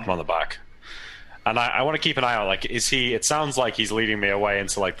slap him on the back. And I want to keep an eye out. Like, is he? It sounds like he's leading me away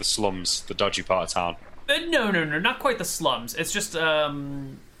into like the slums, the dodgy part of town. No, not quite the slums. It's just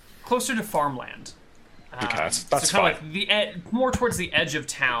closer to farmland. Okay, that's so fine. Like more towards the edge of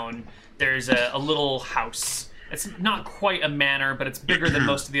town. There's a little house. It's not quite a manor, but it's bigger than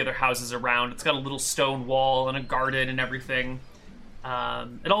most of the other houses around. It's got a little stone wall and a garden and everything.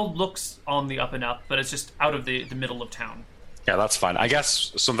 It all looks on the up and up, but it's just out of the middle of town. Yeah, that's fine. I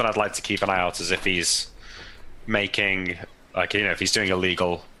guess something I'd like to keep an eye out is if he's making, like, if he's doing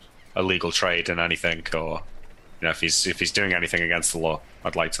illegal trade in anything, or if he's doing anything against the law.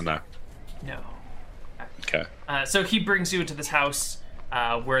 I'd like to know. No. Okay. So he brings you into this house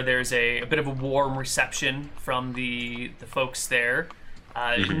where there's a bit of a warm reception from the folks there.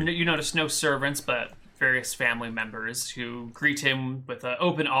 You notice no servants, but various family members who greet him with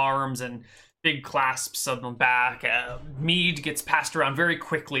open arms and big clasps on the back. Mead gets passed around very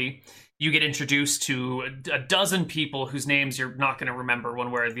quickly. You get introduced to a dozen people whose names you're not going to remember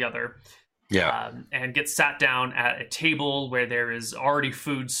one way or the other. Yeah. And get sat down at a table where there is already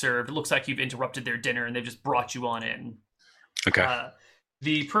food served. It looks like you've interrupted their dinner and they've just brought you on in. Okay.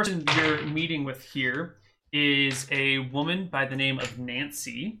 The person you're meeting with here is a woman by the name of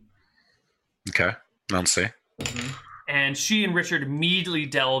Nancy. Okay. Nancy. Mm-hmm. And she and Richard immediately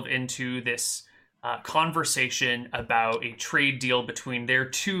delve into this conversation about a trade deal between their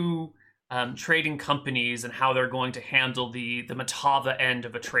two trading companies and how they're going to handle the Matava end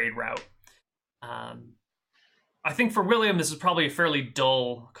of a trade route. I think for William, this is probably a fairly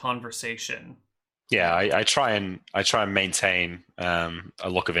dull conversation. Yeah, I try and maintain a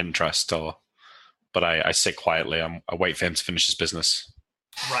look of interest, but I sit quietly. I wait for him to finish his business.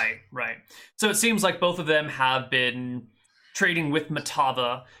 Right. So it seems like both of them have been trading with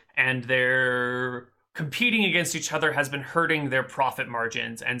Matava, and their competing against each other has been hurting their profit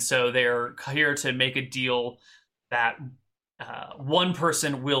margins, and so they're here to make a deal that one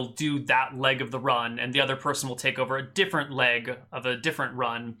person will do that leg of the run, and the other person will take over a different leg of a different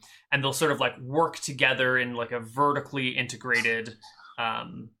run, and they'll sort of like work together in like a vertically integrated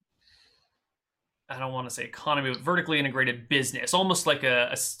I don't want to say economy, but vertically integrated business, almost like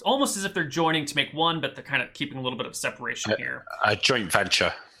almost as if they're joining to make one, but they're kind of keeping a little bit of separation here. A joint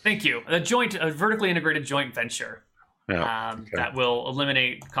venture. Thank you. A vertically integrated joint venture that will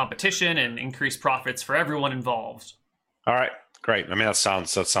eliminate competition and increase profits for everyone involved. All right, great. I mean, that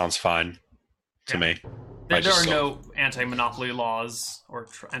sounds fine to me. There are no anti-monopoly laws or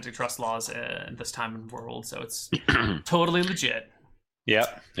antitrust laws at this time in the world, so it's totally legit. Yeah.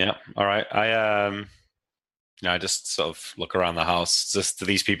 All right. I just sort of look around the house. Do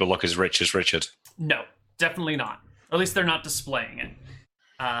these people look as rich as Richard? No, definitely not. At least they're not displaying it.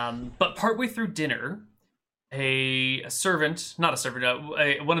 But partway through dinner, one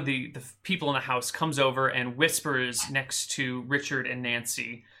of the people in the house comes over and whispers next to Richard and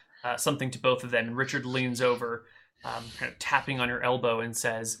Nancy something to both of them. And Richard leans over, kind of tapping on her elbow, and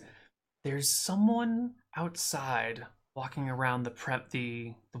says, "There's someone outside walking around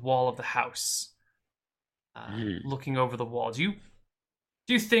the wall of the house, looking over the wall. Do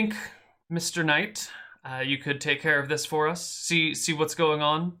you think, Mr. Knight, you could take care of this for us? See what's going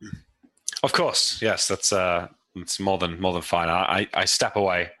on?" Of course, yes. That's more than fine. I step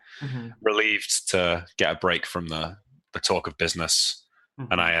away, relieved to get a break from the talk of business,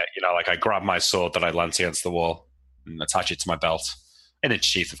 and I grab my sword that I leant against the wall and attach it to my belt in its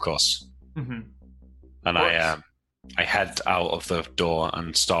sheath, of course. And I head out of the door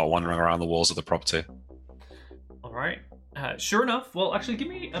and start wandering around the walls of the property. All right. Sure enough. Well, actually, give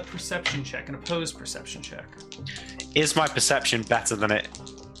me a perception check, an opposed perception check. Is my perception better than it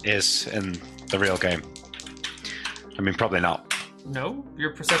is in the real game? I mean, probably not. No,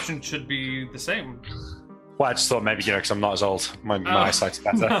 your perception should be the same. Well, I just thought maybe, because I'm not as old, my eyesight's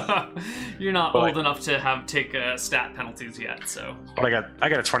better. You're not old enough to take stat penalties yet, so. But I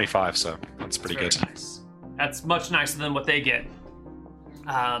get a 25, so that's pretty good. Nice. That's much nicer than what they get.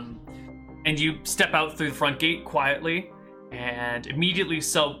 And you step out through the front gate quietly, and immediately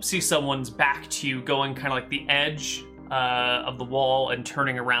see someone's back to you, going kind of like the edge of the wall and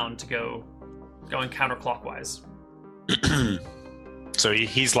turning around to going counterclockwise. So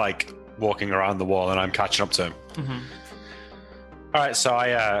he's like walking around the wall, and I'm catching up to him. All right, so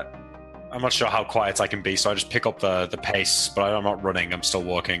I'm not sure how quiet I can be, so I just pick up the pace, but I'm not running. I'm still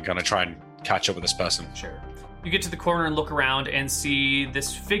walking, and I try and catch up with this person. Sure. You get to the corner and look around and see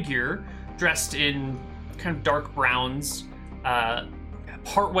this figure dressed in kind of dark browns,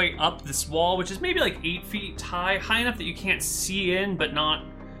 partway up this wall, which is maybe like 8 feet high enough that you can't see in, but not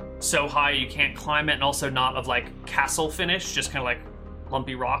so high you can't climb it, and also not of like castle finish, just kind of like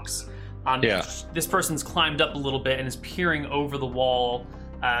lumpy rocks. This person's climbed up a little bit and is peering over the wall,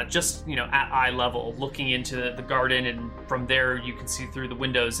 just at eye level, looking into the garden, and from there you can see through the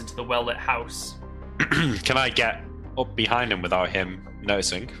windows into the well-lit house. Can I get up behind him without him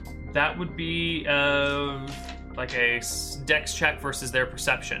noticing? That would be like a dex check versus their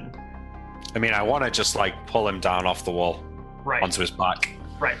perception. I mean, I want to just like pull him down off the wall, right onto his back.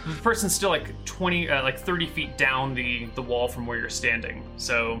 Right. The person's still like 30 feet down the wall from where you're standing.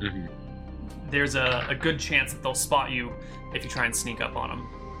 So there's a good chance that they'll spot you if you try and sneak up on them.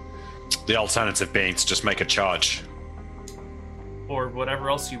 The alternative being to just make a charge. Or whatever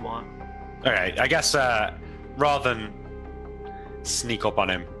else you want. Okay, I guess rather than sneak up on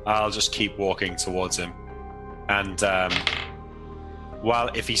him, I'll just keep walking towards him. And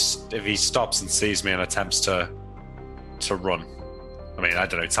if he stops and sees me and attempts to run, I mean, I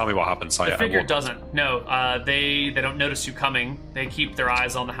don't know. Tell me what happens. The figure doesn't. No, they don't notice you coming. They keep their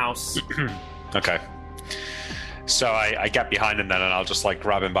eyes on the house. Okay. So I get behind him then, and I'll just like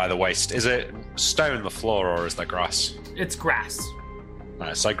grab him by the waist. Is it stone the floor, or is there grass? It's grass.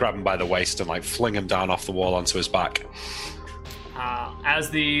 Right, so I grab him by the waist and like fling him down off the wall onto his back.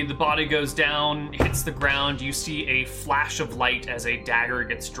 As the body goes down, hits the ground, you see a flash of light as a dagger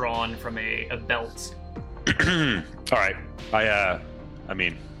gets drawn from a belt. All right. I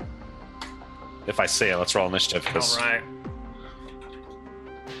mean, if I see it, let's roll initiative. All right.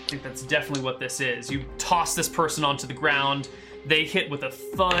 I think that's definitely what this is. You toss this person onto the ground. They hit with a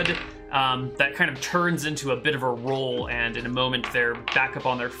thud that kind of turns into a bit of a roll, and in a moment they're back up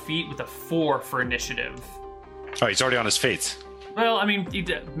on their feet with a 4 for initiative. Oh, he's already on his feet. Well, I mean, he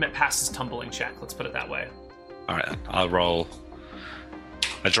passed his tumbling check. Let's put it that way. All right, then. I'll roll.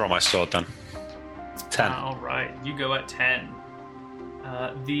 I draw my sword then. 10. All right, you go at 10.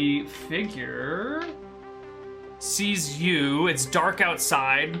 The figure sees you. It's dark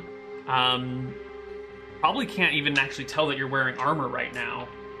outside. Probably can't even actually tell that you're wearing armor right now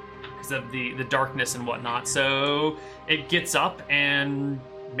because of the darkness and whatnot. So it gets up and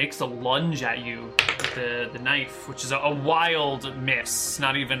makes a lunge at you with the knife, which is a wild miss.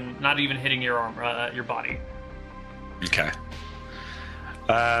 Not even hitting your arm, your body. Okay.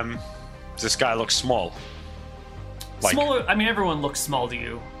 Does this guy look small? Smaller. I mean, everyone looks small to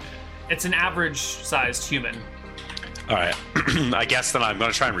you. It's an average-sized human. All right. I guess then I'm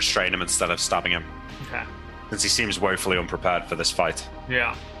going to try and restrain him instead of stabbing him. Okay. Since he seems woefully unprepared for this fight.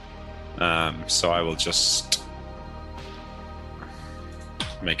 Yeah. So I will just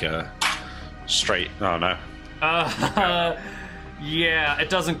make a straight. Oh no. Yeah, it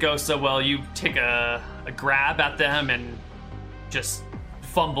doesn't go so well. You take a grab at them and just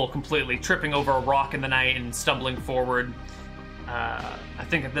fumble completely, tripping over a rock in the night and stumbling forward. I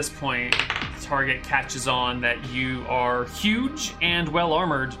think at this point, the target catches on that you are huge and well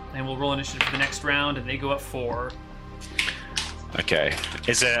armored, and will roll initiative for the next round, and they go up 4. Okay.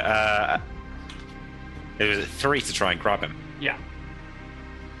 Is it 3 to try and grab him? Yeah.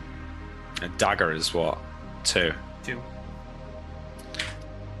 A dagger is what? 2. 2.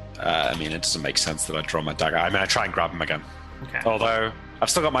 I mean, it doesn't make sense that I draw my dagger. I mean, I try and grab him again. Okay. Although I've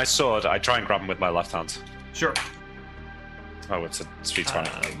still got my sword, I try and grab him with my left hand. Sure. Oh, it's a speed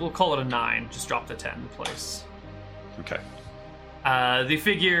 20. We'll call it a 9. Just drop the 10 in place. Okay. The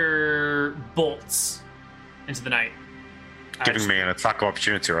figure bolts into the night. Giving me an attack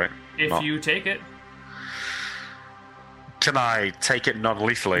opportunity, right? If you take it. Can I take it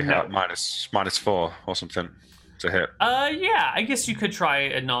non-lethally No. at minus 4 or something to hit? Yeah, I guess you could try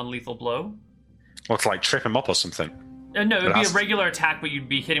a non-lethal blow. Or to like trip him up or something? No, it would be a regular attack, but you'd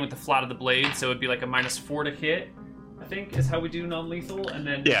be hitting with the flat of the blade, so it'd be like a -4 to hit, I think, is how we do non-lethal, and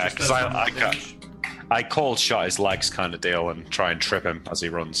then... Yeah, because I cold shot his legs kind of deal and try and trip him as he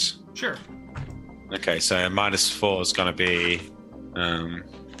runs. Sure. Okay, so -4 is going to be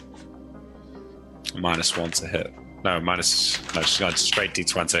 -1 to hit. No, just going straight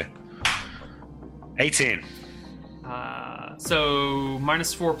D20. 18. So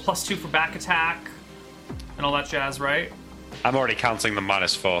 -4 +2 for back attack and all that jazz, right? I'm already counting the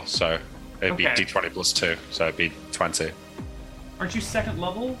 -4, so it'd be D20 +2, so it'd be 20. Aren't you second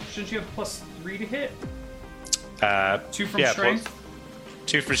level? Shouldn't you have +3 to hit? 2 from yeah, strength?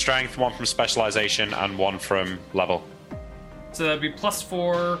 2 from strength, 1 from specialization, and 1 from level. So that'd be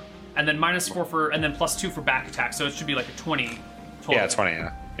 +4, and then -4 and then +2 for back attack, so it should be like a 20 total. Yeah, 20,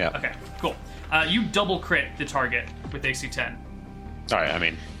 yeah. Yeah. Okay, cool. You double crit the target with AC 10. Alright, I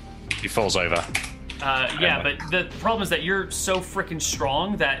mean, he falls over. Yeah, but the problem is that you're so freaking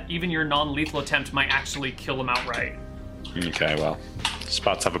strong that even your non-lethal attempt might actually kill him outright. Okay, well, it's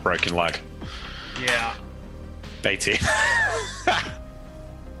about to have a broken leg. Yeah. Beatty.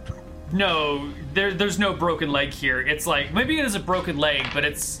 No, there's no broken leg here. It's like, maybe it is a broken leg, but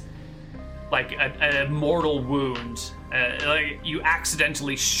it's like a mortal wound. Like you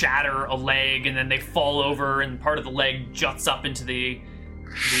accidentally shatter a leg and then they fall over and part of the leg juts up into the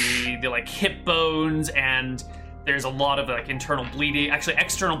like hip bones, and there's a lot of like internal bleeding, actually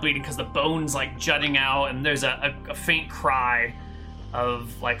external bleeding, because the bone's like jutting out, and there's a faint cry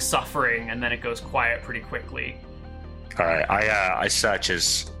of like suffering, and then it goes quiet pretty quickly. All right, I search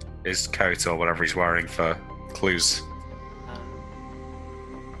his coat or whatever he's wearing for clues.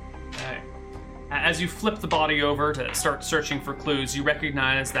 Okay. As you flip the body over to start searching for clues, you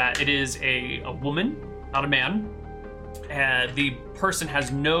recognize that it is a woman, not a man. The person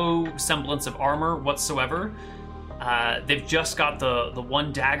has no semblance of armor whatsoever. They've just got the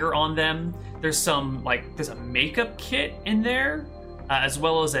one dagger on them. There's a makeup kit in there, as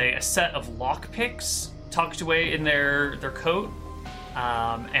well as a set of lockpicks tucked away in their coat,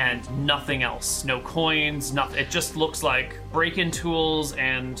 and nothing else. No coins, nothing. It just looks like break-in tools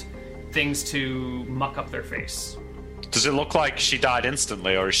and things to muck up their face. Does it look like she died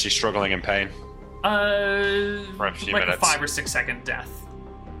instantly, or is she struggling in pain? For a few minutes. A 5 or 6 second death.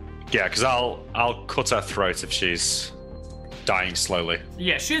 Yeah, because I'll cut her throat if she's dying slowly.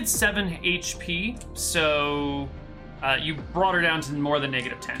 Yeah, she had 7 HP, so you brought her down to more than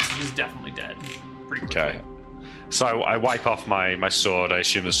 -10, so she's definitely dead. Pretty quickly. Okay. So I wipe off my sword. I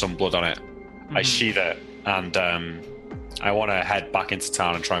assume there's some blood on it. Mm-hmm. I sheath it, and I want to head back into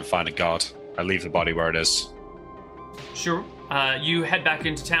town and try and find a guard. I leave the body where it is. Sure. You head back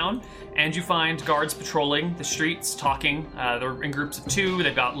into town, and you find guards patrolling the streets, talking. They're in groups of 2.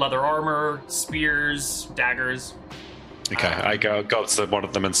 They've got leather armor, spears, daggers. Okay, I go up to one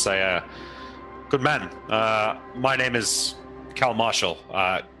of them and say, "Good men, my name is Cal Marshall.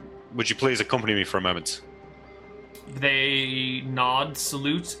 Would you please accompany me for a moment?" They nod,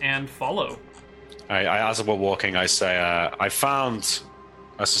 salute, and follow. As we're walking, I say, "I found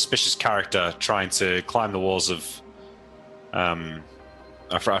a suspicious character trying to climb the walls of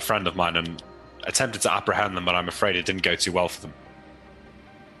a friend of mine, and attempted to apprehend them, but I'm afraid it didn't go too well for them."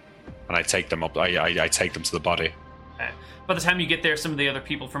 And I take them up. I take them to the body. Okay. By the time you get there, some of the other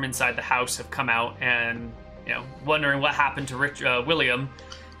people from inside the house have come out and, wondering what happened to William.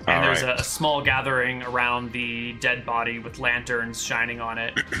 And there's a small gathering around the dead body with lanterns shining on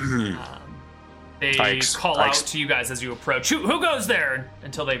it. They call out to you guys as you approach. Who goes there?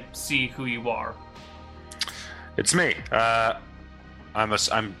 Until they see who you are. It's me. I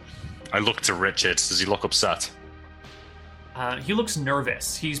look to Richard. Does he look upset? He looks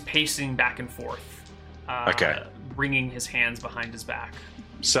nervous. He's pacing back and forth. Okay. Wringing his hands behind his back.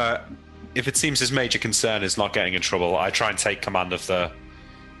 So, if it seems his major concern is not getting in trouble, I try and take command of the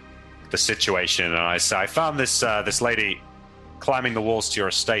situation, and I say, "I found this lady climbing the walls to your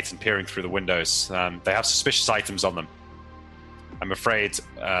estate and peering through the windows. They have suspicious items on them. I'm afraid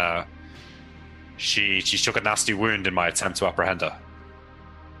she took a nasty wound in my attempt to apprehend her."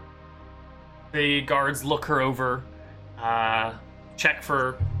 The guards look her over, check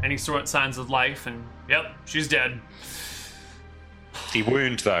for any sort of signs of life, and yep, she's dead. The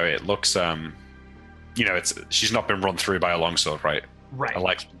wound, though, it looks, she's not been run through by a longsword, right? Right. Her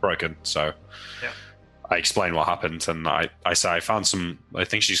leg's broken, so yeah. I explain what happened, and I say I found I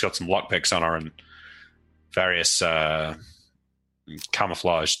think she's got some lockpicks on her and various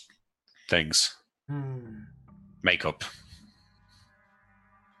camouflage things. Makeup.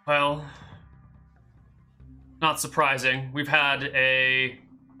 Well, not surprising. We've had a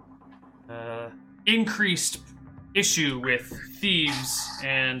increased issue with thieves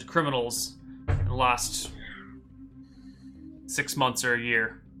and criminals in the last 6 months or a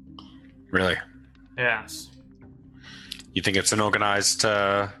year. Really? Yes. You think it's an organized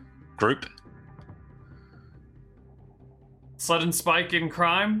group? Sudden spike in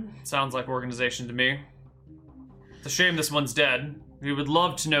crime? Sounds like organization to me. It's a shame this one's dead. We would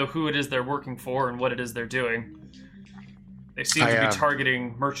love to know who it is they're working for and what it is they're doing. They seem to be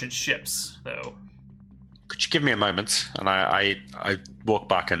targeting merchant ships, though. Could you give me a moment? And I walk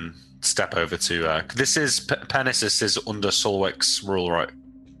back and step over to... Penissus is under Solwick's rule, right?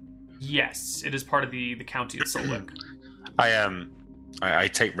 Yes, it is part of the county of Solwick. I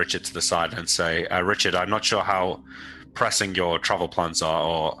take Richard to the side and say, Richard, I'm not sure how pressing your travel plans are,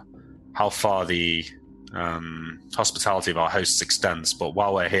 or how far the hospitality of our hosts extends, but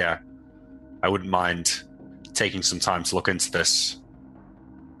while we're here, I wouldn't mind taking some time to look into this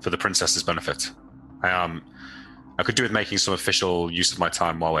for the princess's benefit. I could do with making some official use of my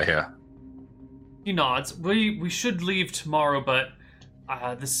time while we're here. He nods. We should leave tomorrow, but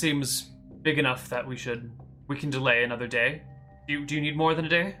this seems big enough that we can delay another day. Do you need more than a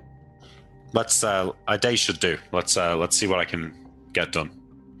day? Let's a day should do. Let's see what I can get done.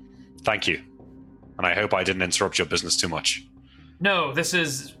 Thank you. And I hope I didn't interrupt your business too much. No, this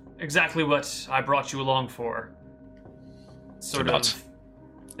is exactly what I brought you along for. Sort of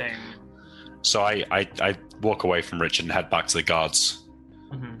thing. So I walk away from Richard and head back to the guards.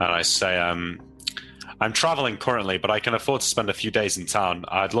 Mm-hmm. And I say, I'm traveling currently, but I can afford to spend a few days in town.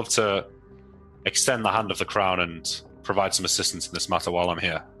 I'd love to extend the hand of the crown and provide some assistance in this matter while I'm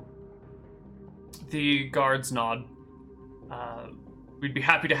here. The guards nod. We'd be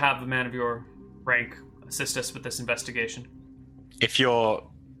happy to have a man of your rank assist us with this investigation. If your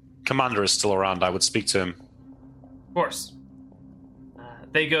commander is still around, I would speak to him. Of course.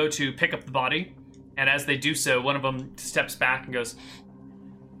 They go to pick up the body, and as they do so, one of them steps back and goes,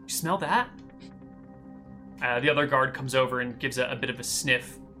 "You smell that?" The other guard comes over and gives a bit of a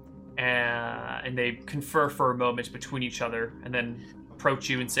sniff, and they confer for a moment between each other, and then approach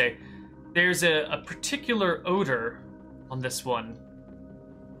you and say, "There's a particular odor on this one.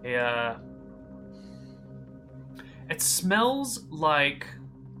 It smells like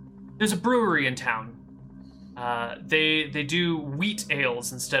there's a brewery in town. They do wheat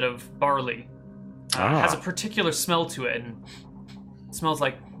ales instead of barley. It has a particular smell to it, and it smells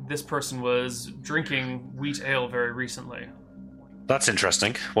like this person was drinking wheat ale very recently." That's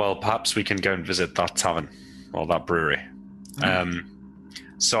interesting. Well, perhaps we can go and visit that tavern or that brewery. Mm-hmm.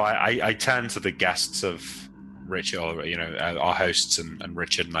 So I turn to the guests of Richard, or our hosts and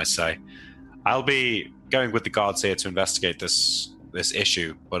Richard, and I say, "I'll be going with the guards here to investigate this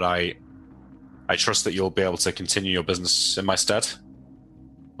issue, but I trust that you'll be able to continue your business in my stead,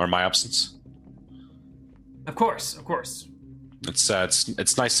 or in my absence." Of course.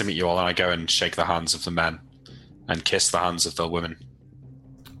 It's nice to meet you all, and I go and shake the hands of the men and kiss the hands of the women.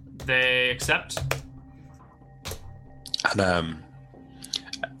 They accept. And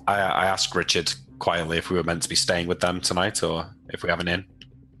I ask Richard quietly if we were meant to be staying with them tonight, or if we have an inn.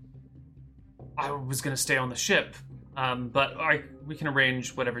 I was going to stay on the ship, but we can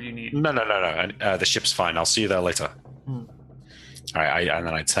arrange whatever you need. No. The ship's fine. I'll see you there later. All right, and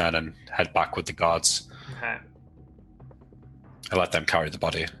then I turn and head back with the guards. Okay. I let them carry the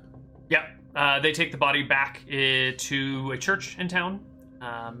body. Yeah, they take the body back to a church in town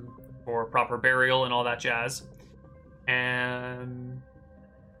for proper burial and all that jazz. And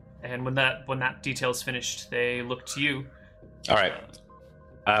when that detail's finished, they look to you. All right.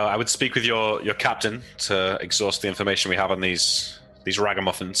 I would speak with your captain to exhaust the information we have on these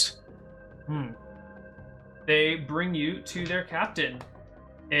ragamuffins. They bring you to their captain,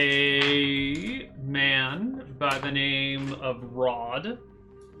 a man by the name of Rod.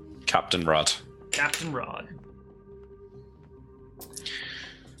 Captain Rod. Captain Rod.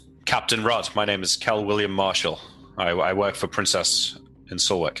 Captain Rod, my name is Kel William Marshall. I work for Princess in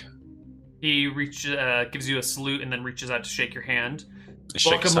Sulwick. He gives you a salute and then reaches out to shake your hand.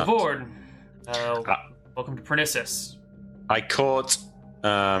 Welcome aboard. Welcome to Pernissus. I caught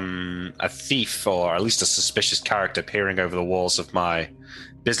a thief, or at least a suspicious character, peering over the walls of my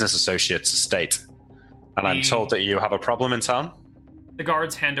business associate's estate. And I'm told that you have a problem in town? The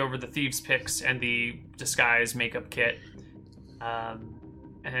guards hand over the thieves' picks and the disguise makeup kit.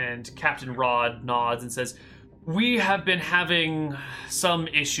 And Captain Rod nods and says, "We have been having some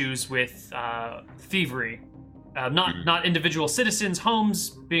issues with thievery. Not individual citizens'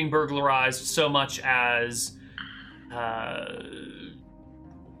 homes being burglarized so much as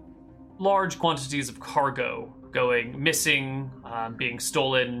large quantities of cargo going missing, being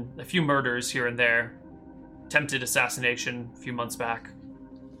stolen, a few murders here and there, attempted assassination a few months back."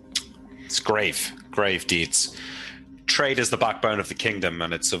 It's grave deeds. Trade is the backbone of the kingdom,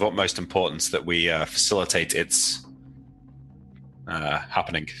 and it's of utmost importance that we facilitate its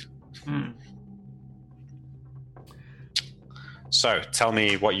happening. So, tell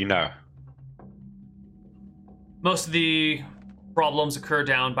me what you know. Most of the problems occur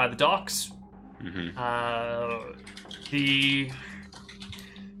down by the docks. Mm-hmm. We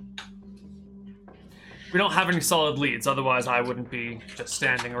don't have any solid leads, otherwise I wouldn't be just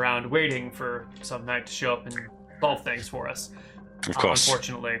standing around waiting for some knight to show up and solve things for us. Of course.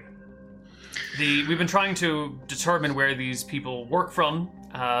 Unfortunately. We've been trying to determine where these people work from,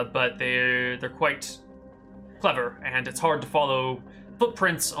 but they're quite clever, and it's hard to follow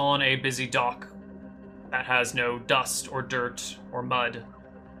footprints on a busy dock that has no dust or dirt or mud.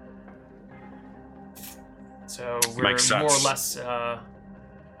 So we're Makes sense. more or less out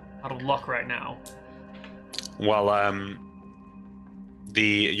of luck right now. Well,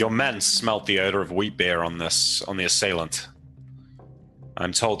 your men smelt the odor of wheat beer on the assailant.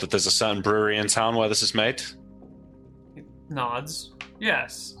 I'm told that there's a certain brewery in town where this is made. Nods.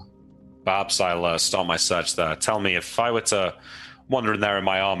 Yes. Perhaps I'll start my search there. Tell me, if I were to wander in there in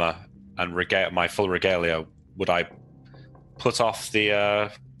my armor and my full regalia, would I put off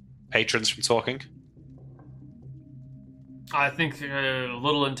the patrons from talking? I think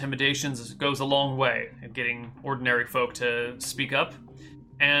little intimidations goes a long way in getting ordinary folk to speak up.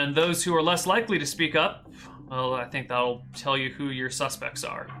 And those who are less likely to speak up, well, I think that'll tell you who your suspects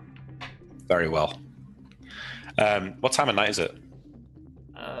are. Very well. What time of night is it?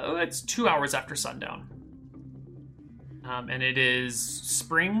 It's 2 hours after sundown. And it is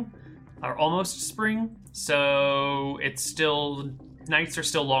spring, or almost spring, so nights are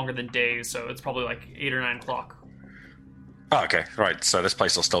still longer than days, so it's probably like 8 or 9 o'clock. Oh, okay, right. So this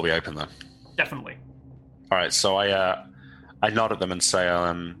place will still be open then. Definitely. All right. So I nod at them and say,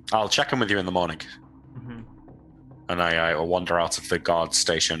 "I'll check in with you in the morning." Mm-hmm. And I wander out of the guard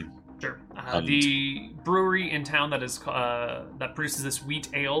station. Sure. The brewery in town that produces this wheat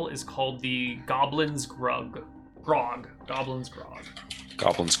ale is called the Goblin's Grog. Goblin's Grog.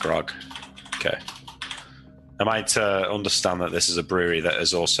 Goblin's Grog. Okay. Am I to understand that this is a brewery that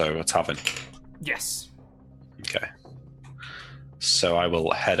is also a tavern? Yes. Okay. So I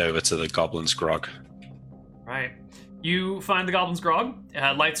will head over to the Goblin's Grog. Right. You find the Goblin's Grog.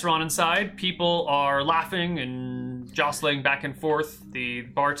 Lights are on inside. People are laughing and jostling back and forth. The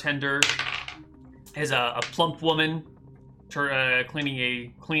bartender is a plump woman cleaning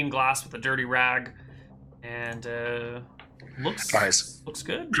a clean glass with a dirty rag. And looks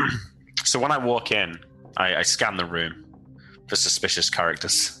good. So when I walk in, I scan the room for suspicious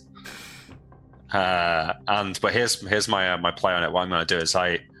characters. But here's my play on it. What I'm going to do is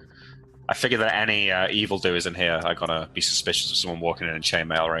I figure that any evildoers in here are going to be suspicious of someone walking in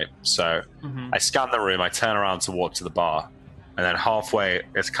chainmail, right? So I scan the room, I turn around to walk to the bar, and then halfway,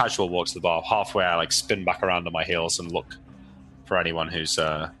 it's a casual walk to the bar, halfway I spin back around on my heels and look for anyone who's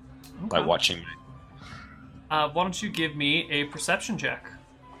watching me. Why don't you give me a perception check?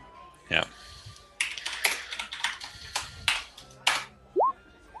 Yeah.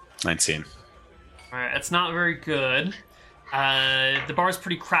 19. All right, that's not very good. The bar is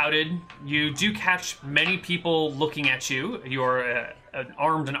pretty crowded. You do catch many people looking at you. You're an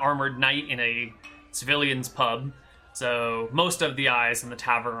armed and armored knight in a civilian's pub, so most of the eyes in the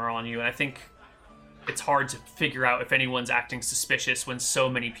tavern are on you, and I think it's hard to figure out if anyone's acting suspicious when so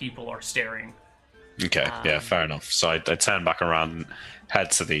many people are staring. Okay, yeah, fair enough. So I turn back around and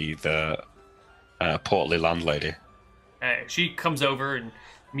head to the portly landlady. She comes over and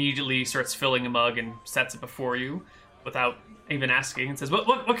immediately starts filling a mug and sets it before you without even asking, and says,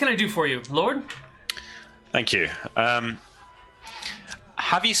 What can I do for you, Lord? Thank you. Have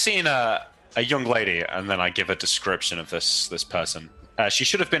you seen a young lady? And then I give a description of this person. She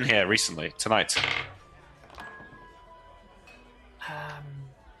should have been here recently, tonight.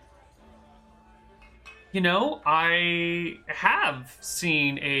 I have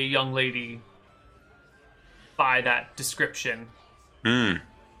seen a young lady by that description.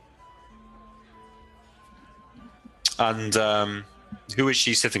 And who is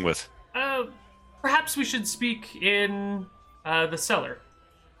she sitting with? Perhaps we should speak in the cellar.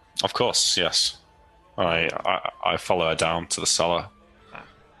 Of course, yes. I follow her down to the cellar.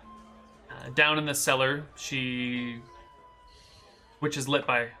 Down in the cellar, which is lit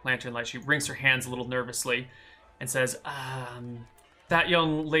by lantern light, she wrings her hands a little nervously and says, that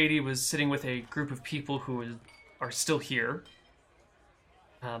young lady was sitting with a group of people who are still here.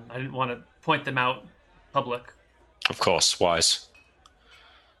 I didn't want to point them out public. Of course, wise.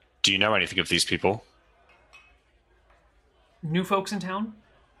 Do you know anything of these people? New folks in town.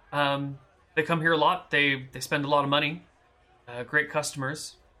 They come here a lot. They spend a lot of money. Great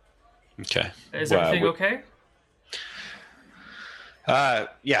customers. Okay. Is everything okay?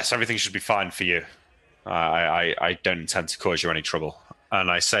 Yes, everything should be fine for you. I don't intend to cause you any trouble.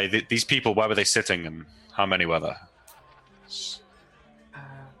 And I say, these people, where were they sitting and how many were there?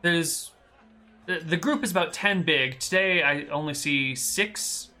 The group is about 10 big. Today I only see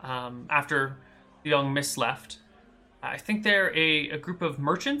 6 after the young miss left. I think they're a group of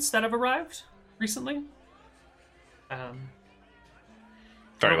merchants that have arrived recently.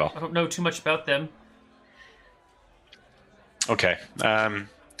 Very well. I don't know too much about them. Okay.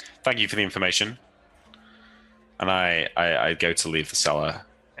 Thank you for the information. And I go to leave the cellar.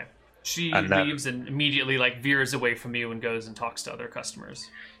 Okay. She And leaves and immediately like veers away from you and goes and talks to other customers.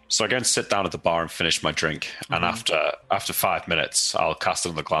 so I go and sit down at the bar and finish my drink. And after 5 minutes, I'll cast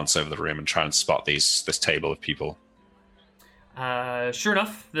another glance over the room and try and spot this table of people. Sure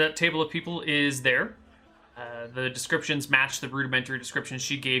enough, that table of people is there. The descriptions match the rudimentary descriptions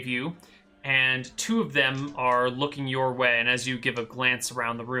she gave you, and two of them are looking your way. And as you give a glance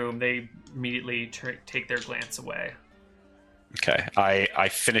around the room, they immediately take their glance away. Okay, I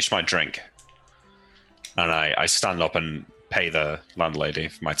finish my drink, and I stand up and pay the landlady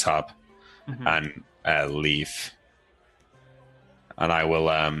for my tab, and leave. And I will,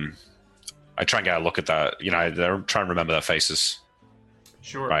 I try and get a look at that. They're trying to remember their faces.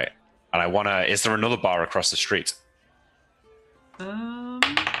 Sure. Right. And I want to... Is there another bar across the street?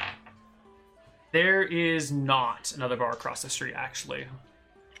 There is not another bar across the street, actually.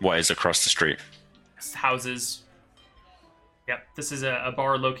 What is across the street? It's houses. Yep, this is a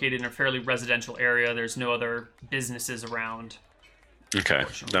bar located in a fairly residential area. There's no other businesses around. Okay,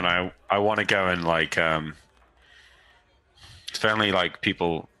 then I want to go and apparently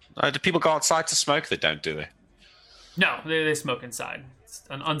people... do people go outside to smoke? They don't, do they? No, they smoke inside. It's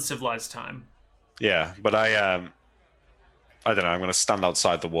an uncivilized time. Yeah, but I don't know, I'm going to stand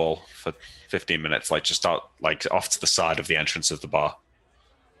outside the wall for 15 minutes, just out, off to the side of the entrance of the bar.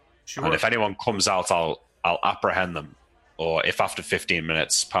 Sure. And if anyone comes out, I'll apprehend them. Or if after 15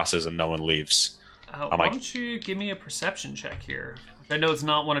 minutes passes and no one leaves... why don't you give me a perception check here? I know it's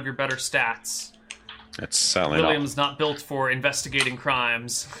not one of your better stats. It's certainly William's not built for investigating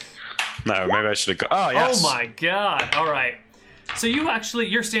crimes. No, maybe I should have gone... Oh, yes! Oh my god, alright. So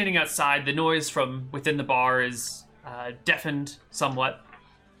you're standing outside. The noise from within the bar is deafened somewhat.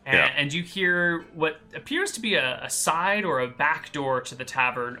 And you hear what appears to be a side or a back door to the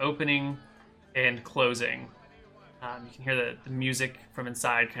tavern opening and closing. You can hear the music from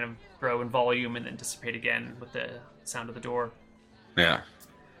inside kind of grow in volume and then dissipate again with the sound of the door. Yeah.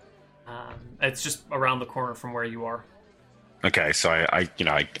 It's just around the corner from where you are. Okay, so I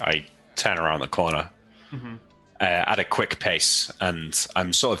turn around the corner at a quick pace, and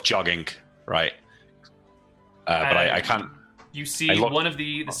I'm sort of jogging, right? But I can't... You see one of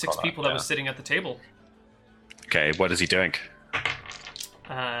the six people that was sitting at the table. Okay, what is he doing?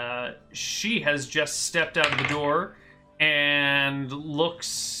 She has just stepped out of the door and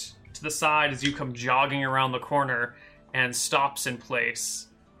looks to the side as you come jogging around the corner and stops in place.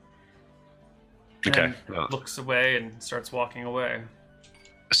 Okay. Looks away and starts walking away.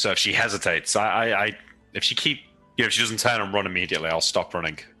 So if she hesitates, if she doesn't turn and run immediately, I'll stop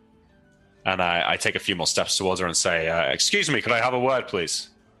running. And I take a few more steps towards her and say, excuse me, could I have a word,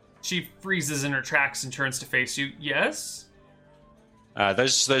 please? She freezes in her tracks and turns to face you. Yes?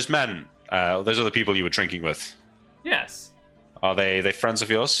 Those men, those are the people you were drinking with. Yes. Are they friends of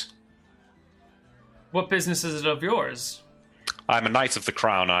yours? What business is it of yours? I'm a knight of the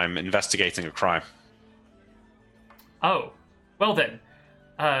crown. I'm investigating a crime. Oh. Well then.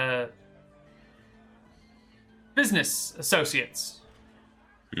 Business associates.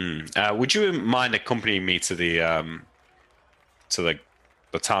 Would you mind accompanying me to the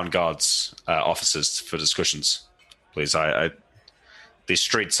town guard's offices for discussions, please? These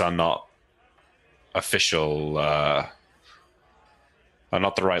streets are not official, are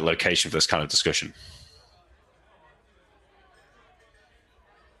not the right location for this kind of discussion.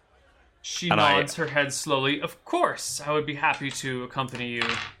 She nods her head slowly. Of course, I would be happy to accompany you.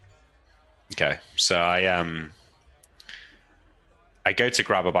 Okay, so I go to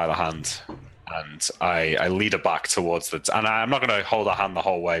grab her by the hand, and I lead her back towards and I'm not going to hold her hand the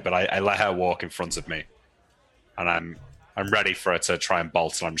whole way, but I let her walk in front of me, and I'm ready for her to try and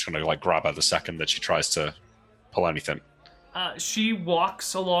bolt, and I'm just going to grab her the second that she tries to pull anything. She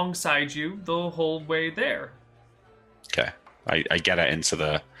walks alongside you the whole way there. Okay, I get her into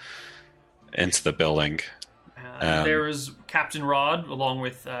the building. There is Captain Rod along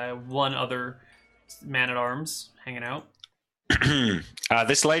with one other man-at-arms hanging out.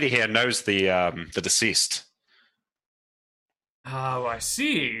 This lady here knows the deceased. Oh, I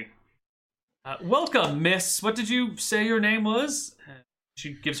see. Welcome, miss. What did you say your name was?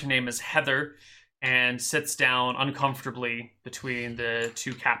 She gives her name as Heather and sits down uncomfortably between the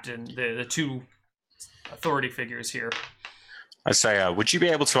two authority figures here. I say, would you be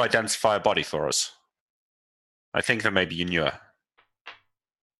able to identify a body for us? I think that maybe you knew her.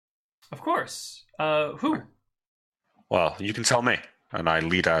 Of course. Who? Well, you can tell me. And I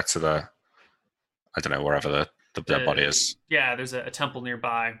lead her to I don't know, wherever the dead body is. Yeah, there's a temple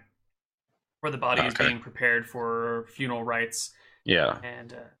nearby where the body is being prepared for funeral rites. Yeah.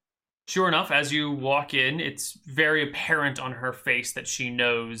 And sure enough, as you walk in, it's very apparent on her face that she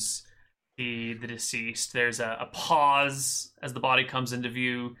knows the deceased. There's a pause as the body comes into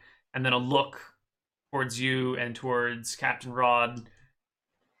view, and then a look towards you and towards Captain Rod.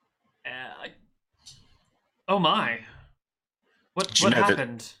 Oh my! What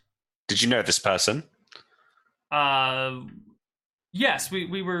happened? Did you know this person? Yes,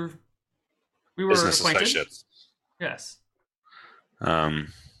 we were Business acquainted. Associates. Yes.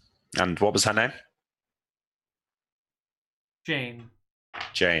 And what was her name? Jane.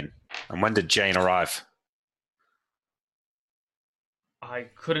 Jane. And when did Jane arrive? I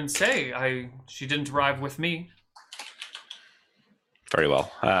couldn't say. She didn't arrive with me. Very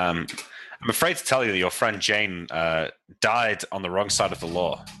well. I'm afraid to tell you that your friend Jane died on the wrong side of the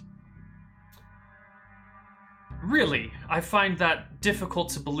law. Really? I find that difficult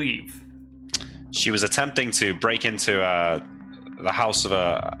to believe. She was attempting to break into the house of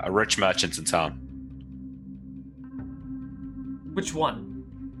a rich merchant in town. Which one?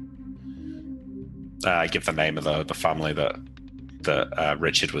 I give the name of the family that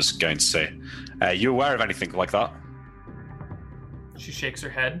Richard was going to see. You aware of anything like that? She shakes her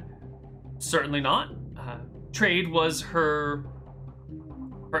head. Certainly not. Trade was her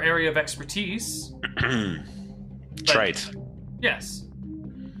area of expertise. Trade. Yes.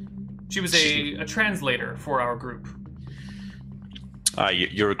 She was a translator for our group.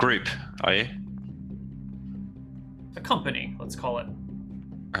 You're a group, are you? A company, let's call it.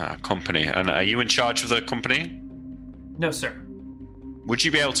 Company. And are you in charge of the company? No, sir. Would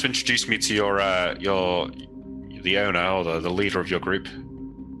you be able to introduce me to the owner or the leader of your group?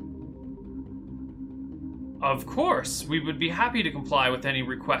 Of course. We would be happy to comply with any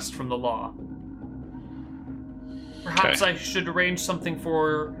request from the law. Perhaps I should arrange something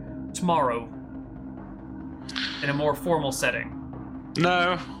for tomorrow in a more formal setting.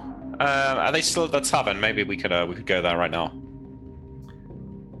 No. Are they still at the tavern? Maybe we could go there right now.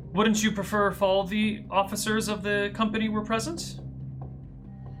 Wouldn't you prefer if all the officers of the company were present?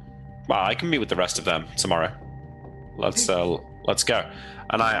 Well, I can meet with the rest of them tomorrow. Let's go.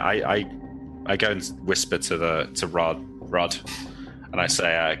 And I go and whisper to Rod, and I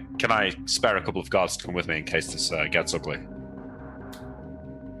say, can I spare a couple of guards to come with me in case this gets ugly?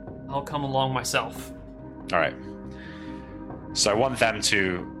 I'll come along myself. All right. So I want them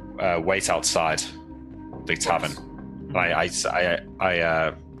to wait outside the tavern. And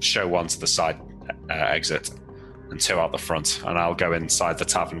I show one to the side exit and two out the front, and I'll go inside the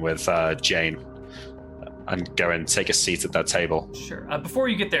tavern with Jane and go and take a seat at their table. Sure. Before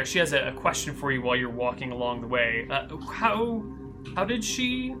you get there, she has a question for you while you're walking along the way. How did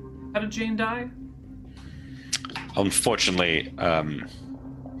Jane die? Unfortunately,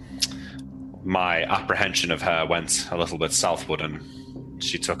 my apprehension of her went a little bit southward, and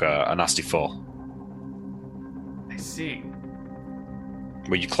she took a nasty fall. I see.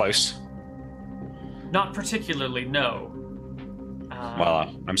 Were you close? Not particularly, no.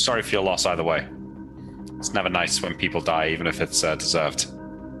 Well, I'm sorry for your loss either way. It's never nice when people die, even if it's deserved.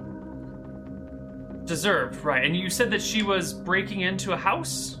 Deserved, right. And you said that she was breaking into a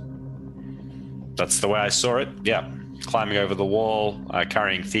house? That's the way I saw it, yeah. Climbing over the wall,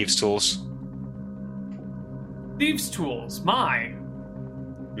 carrying thieves' tools. Thieves' tools? My.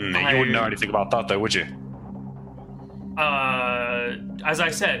 You wouldn't know anything about that, though, would you? As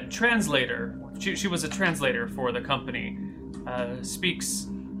I said, translator. She was a translator for the company. Speaks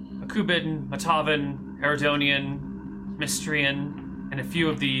Akubin, Matavan, Herodonian, Mystrian, and a few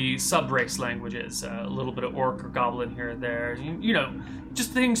of the sub-race languages. A little bit of Orc or Goblin here and there. You know,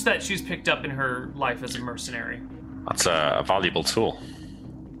 just things that she's picked up in her life as a mercenary. That's a valuable tool.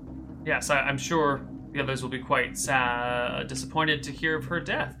 Yes, I'm sure the others will be quite disappointed to hear of her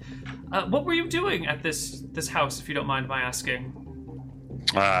death. What were you doing at this house, if you don't mind my asking?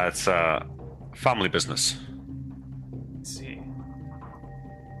 It's a family business. Let's see.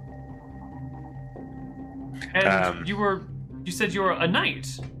 And you said you were a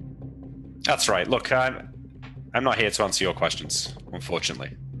knight. That's right. Look, I'm not here to answer your questions,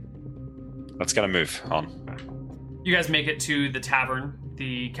 unfortunately. Let's get a move on. You guys make it to the tavern.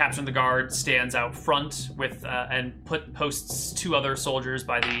 The captain of the guard stands out front with and posts two other soldiers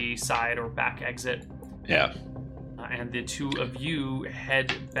by the side or back exit. Yeah. And the two of you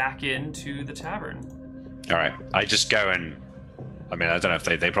head back into the tavern. All right. I just go and, I mean, I don't know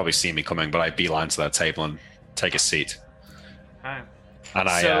if they probably see me coming, but I beeline to that table and take a seat. Okay. And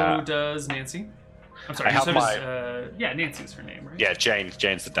so does Nancy. I'm sorry. I have yeah, Nancy's her name, right? Yeah,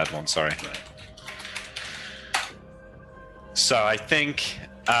 Jane's the dead one. Sorry. Right. So I think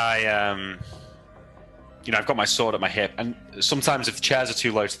I've got my sword at my hip, and sometimes if the chairs are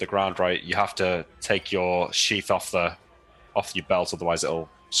too low to the ground, right, you have to take your sheath off the off your belt, otherwise it'll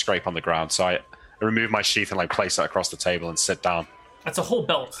scrape on the ground. So I remove my sheath and like place it across the table and sit down. That's a whole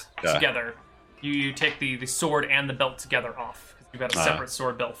belt Yeah. together. You take the sword and the belt together off. You've got a separate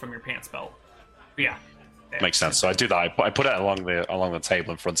sword belt from your pants belt. But yeah. Makes sense. So I do that. I put it along the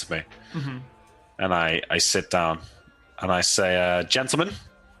table in front of me, and I sit down, and I say, "Gentlemen,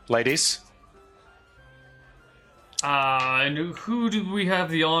 ladies." And who do we have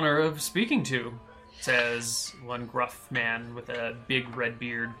the honor of speaking to? Says one gruff man with a big red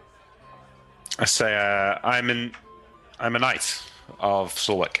beard. I say, I'm a knight of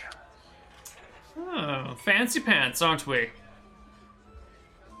Solek. Oh, fancy pants, aren't we?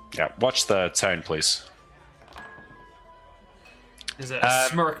 Yeah, watch the tone, please. There's a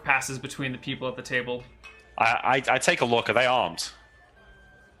smirk passes between the people at the table. I take a look. Are they armed?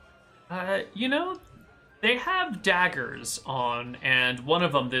 They have daggers on, and one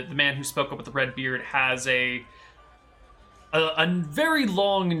of them, the man who spoke up with the red beard, has a very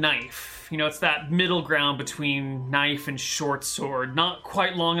long knife. You know, it's that middle ground between knife and short sword. Not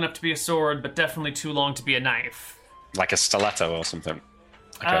quite long enough to be a sword, but definitely too long to be a knife. Like a stiletto or something?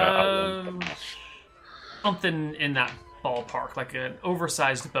 Something in that ballpark, like an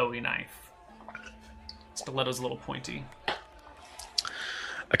oversized Bowie knife. Stiletto's a little pointy.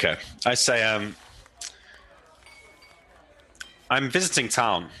 Okay. I say, I'm visiting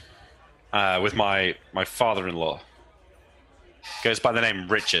town with my father-in-law. Goes by the name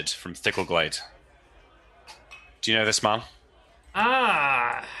Richard from Thickleglade. Do you know this man?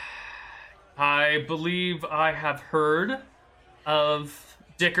 I believe I have heard of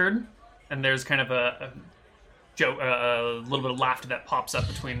Dickard, and there's kind of a joke, a little bit of laughter that pops up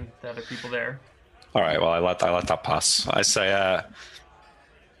between the other people there. All right, well, I let that pass. I say,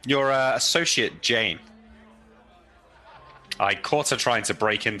 your associate Jane. I caught her trying to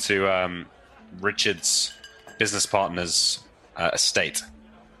break into Richard's business partner's estate.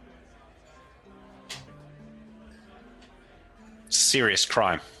 Serious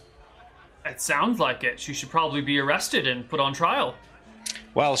crime. It sounds like it. She should probably be arrested and put on trial.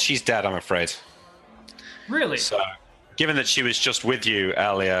 Well, she's dead, I'm afraid. Really? So, given that she was just with you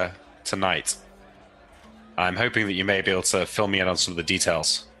earlier tonight, I'm hoping that you may be able to fill me in on some of the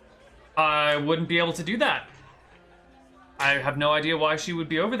details. I wouldn't be able to do that. I have no idea why she would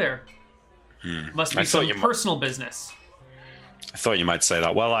be over there. Must be some personal business. I thought you might say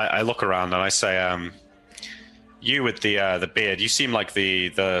that. Well, I look around and I say, you with the beard, you seem like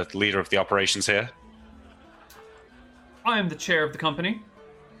the leader of the operations here. I am the chair of the company.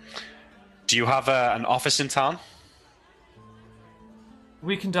 Do you have an office in town?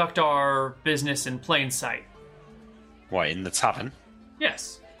 We conduct our business in plain sight. What, in the tavern?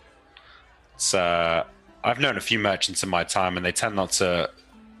 Yes. It's, I've known a few merchants in my time, and they tend not to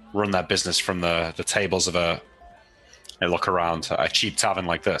run their business from the tables of a look around, a cheap tavern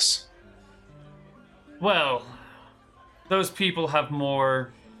like this. Well, those people have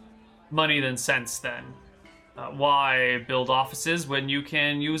more money than sense then. Why build offices when you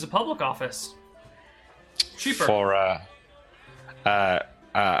can use a public office? Cheaper. For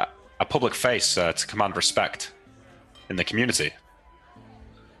a public face to command respect in the community.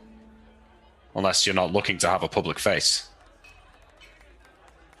 Unless you're not looking to have a public face.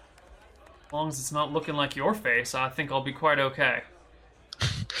 As long as it's not looking like your face, I think I'll be quite okay.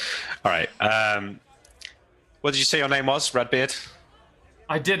 All right. What did you say your name was, Redbeard?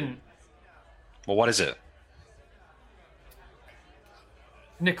 I didn't. Well, what is it?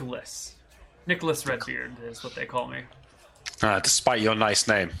 Nicholas. Nicholas Redbeard is what they call me. Despite your nice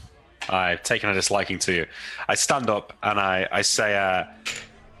name, I've taken a disliking to you. I stand up and I say,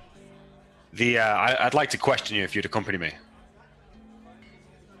 I'd like to question you if you'd accompany me.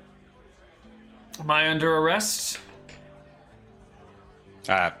 Am I under arrest?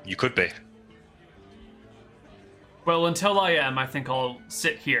 You could be. Well, until I am, I think I'll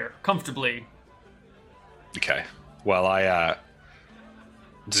sit here, comfortably. Okay. Well,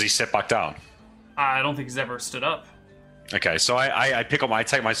 does he sit back down? I don't think he's ever stood up. Okay, so I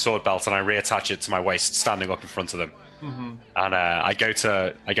take my sword belt and I reattach it to my waist, standing up in front of them. Mm-hmm. And I go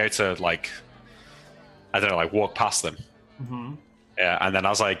to like, I don't know, like walk past them. Mm-hmm. Yeah, and then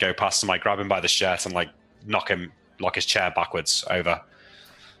as I go past him, I grab him by the shirt and like knock his chair backwards over.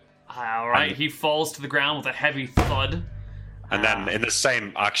 All right, he falls to the ground with a heavy thud. And then in the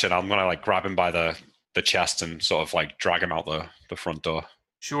same action, I'm gonna like grab him by the chest and sort of like drag him out the front door.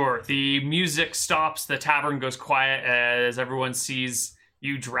 Sure. The music stops, the tavern goes quiet as everyone sees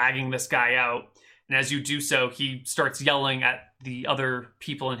you dragging this guy out. And as you do so, he starts yelling at the other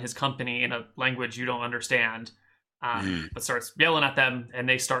people in his company in a language you don't understand. But starts yelling at them, and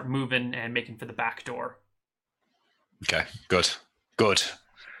they start moving and making for the back door. Okay, good, good.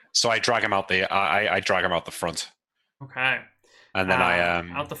 So I drag him out I drag him out the front, Okay. and then I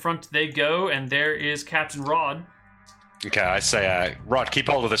Out the front they go, and there is Captain Rod. Okay, I say, Rod, keep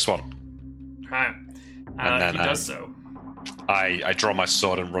hold of this one. Okay. And then he does so. I draw my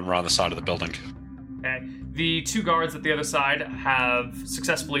sword and run around the side of the building. Okay. The two guards at the other side have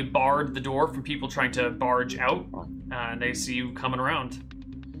successfully barred the door from people trying to barge out, and they see you coming around.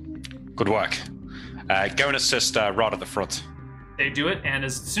 Good work. Go and assist Rod at the front. They do it, and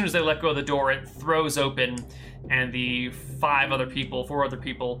as soon as they let go of the door, it throws open, and the four other people,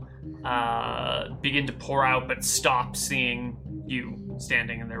 begin to pour out, but stop seeing you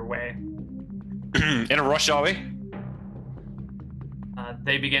standing in their way. In a rush, are we?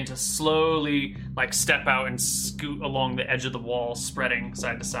 They begin to slowly, step out and scoot along the edge of the wall, spreading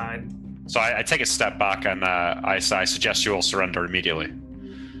side to side. So I take a step back, and I suggest you all surrender immediately.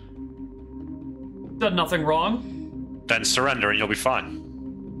 Done nothing wrong. Then surrender, and you'll be fine.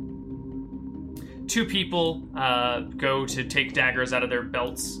 Two people go to take daggers out of their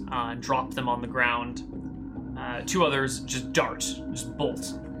belts and drop them on the ground. Two others just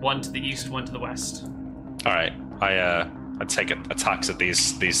bolt. One to the east, one to the west. All right, I take attacks at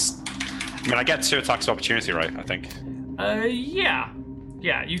these. I mean, I get 2 attacks of opportunity, right? I think. Yeah.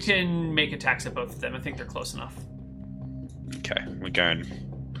 You can make attacks at both of them. I think they're close enough. Okay, we're going.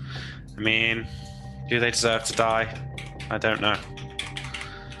 I mean, do they deserve to die? I don't know.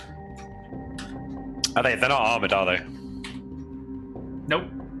 They're not armored, are they? Nope.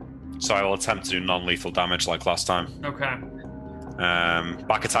 So I will attempt to do non-lethal damage like last time. Okay.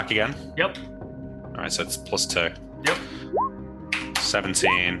 Back attack again. Yep. All right, so it's +2. Yep.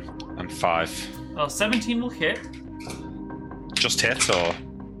 17 and 5. 17 will hit. Just hit, or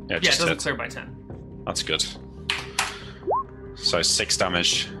Yeah, it doesn't clear by 10. That's good. So 6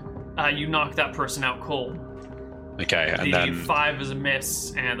 damage. You knock that person out cold. Okay, and the then 5 is a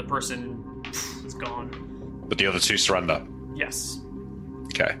miss, and the person is gone. But the other 2 surrender. Yes.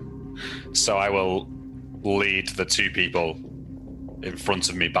 Okay, so I will lead the 2 people in front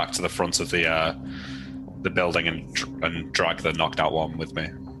of me back to the front of the building and drag the knocked out one with me.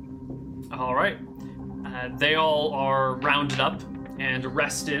 All right. They all are rounded up and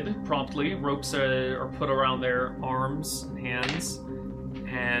arrested promptly. Ropes are put around their arms and hands.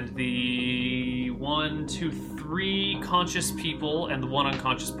 And the 1, 2, 3 conscious people and the 1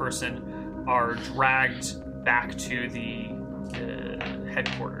 unconscious person are dragged back to the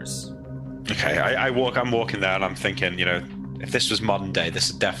headquarters. Okay, I'm walking there and I'm thinking, if this was modern day,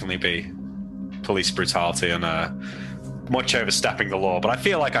 this would definitely be police brutality and much overstepping the law, but I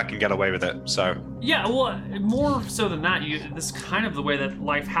feel like I can get away with it, so... Yeah, well, more so than that, this is kind of the way that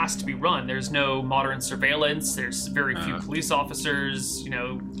life has to be run. There's no modern surveillance, there's very few police officers,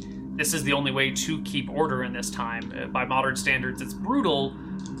 this is the only way to keep order in this time. By modern standards, it's brutal,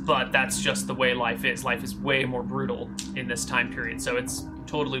 but that's just the way life is. Life is way more brutal in this time period, so it's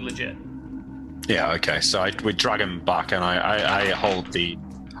totally legit. Yeah, okay, so we drag him back, and I hold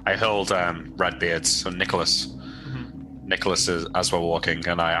Redbeard, so Nicholas. Nicholas is, as we're walking,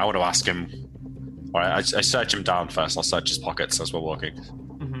 and I want to ask him. All right, I search him down first. I'll search his pockets as we're walking.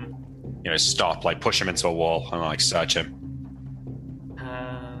 Stop, push him into a wall, and search him.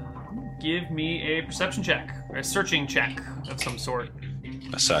 Give me a perception check, or a searching check of some sort.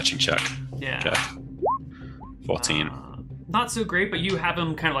 A searching check. Yeah. Okay. 14. Not so great, but you have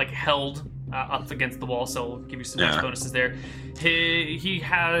him kind of held up against the wall, so I'll give you some nice bonuses there. He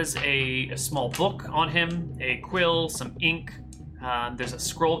has a small book on him, a quill, some ink. There's a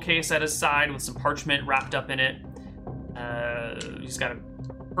scroll case at his side with some parchment wrapped up in it. He's got a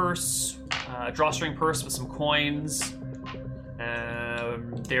purse, a drawstring purse with some coins.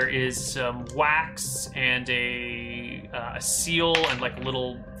 There is some wax and a seal and a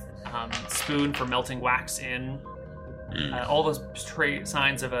little spoon for melting wax in. All those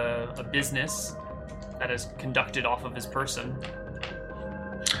signs of a business that is conducted off of his person.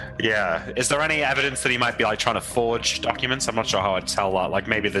 Yeah. Is there any evidence that he might be trying to forge documents? I'm not sure how I'd tell that.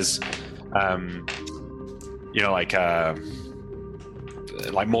 Maybe there's,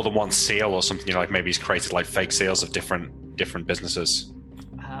 more than one seal or something. Maybe he's created fake seals of different businesses.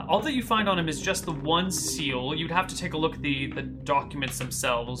 All that you find on him is just the one seal. You'd have to take a look at the documents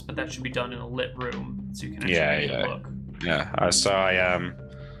themselves, but that should be done in a lit room, so you can actually look. Yeah, so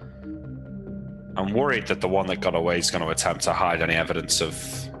I'm worried that the one that got away is going to attempt to hide any evidence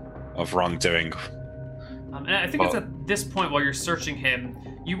of wrongdoing. And I think it's at this point while you're searching him,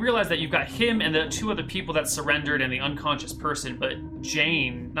 you realize that you've got him and the 2 other people that surrendered and the unconscious person, but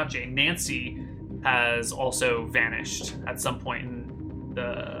Nancy has also vanished at some point in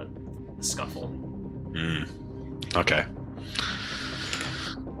the scuffle. Okay.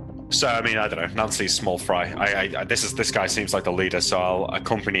 So, I mean, I don't know. Nancy's small fry. This guy seems like the leader, so I'll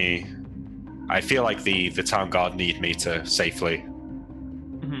accompany. I feel like the town guard need me to safely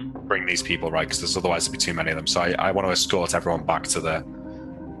bring these people, right? Because otherwise there'd be too many of them. So I want to escort everyone back to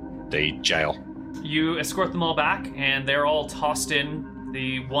the jail. You escort them all back, and they're all tossed in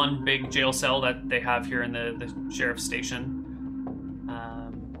the one big jail cell that they have here in the sheriff's station.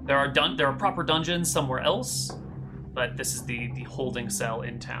 There are proper dungeons somewhere else, but this is the holding cell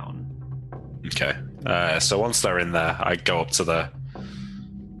in town. Okay. So once they're in there, I go up to the.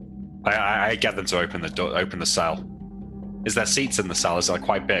 I get them to open the door, open the cell. Is there seats in the cell? Is it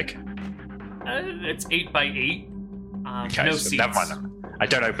quite big? It's 8 by 8. Okay, no so seats. never mind. I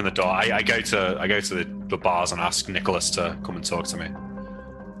don't open the door. I go to the bars and ask Nicholas to come and talk to me.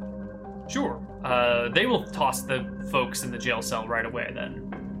 Sure. They will toss the folks in the jail cell right away then.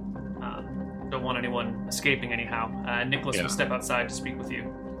 Don't want anyone escaping anyhow. Nicholas will step outside to speak with you.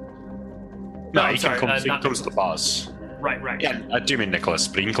 No, he can come to the bars. Right. Yeah, I do mean Nicholas,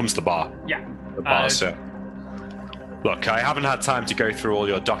 but he can come to the bar. Yeah. The bars, yeah. Look, I haven't had time to go through all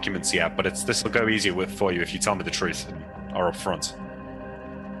your documents yet, but this will go easier for you if you tell me the truth and are up front.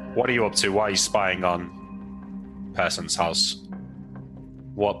 What are you up to? Why are you spying on Pearson's house?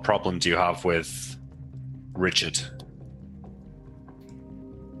 What problem do you have with Richard?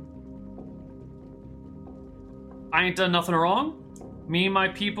 I ain't done nothing wrong. Me and my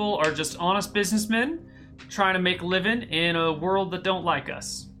people are just honest businessmen trying to make a living in a world that don't like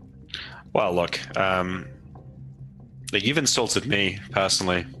us. Well, look, you've insulted me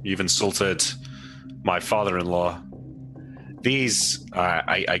personally. You've insulted my father-in-law. These,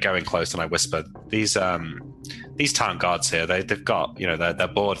 I go in close and I whisper. These town guards here, they've got, they're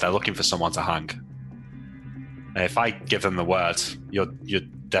bored. They're looking for someone to hang. If I give them the word, you're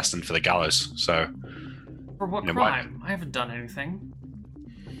destined for the gallows. So. For what crime? I haven't done anything.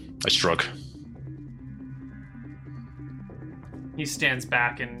 I shrug. He stands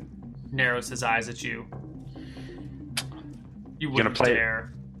back and narrows his eyes at you. You wouldn't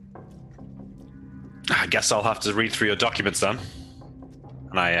dare. I guess I'll have to read through your documents then.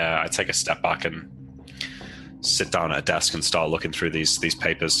 And I take a step back and sit down at a desk and start looking through these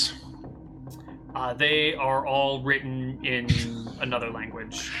papers. They are all written in another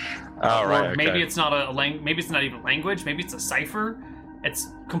language. Oh, right. Okay. Maybe it's not maybe it's not even a language. Maybe it's a cipher. It's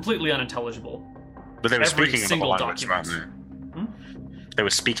completely unintelligible. But they were speaking another language, weren't they? They were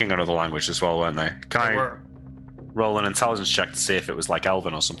speaking another language as well, weren't they? Can I roll an intelligence check to see if it was like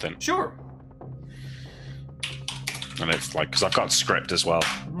Elven or something? Sure. And it's like, because I've got script as well.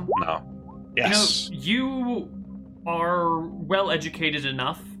 No. Yes. You are well educated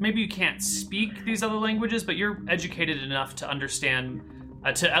enough. Maybe you can't speak these other languages, but you're educated enough to understand,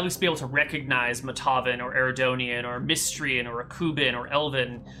 to at least be able to recognize Matavan or Eridonian or Mystrian or Akuban or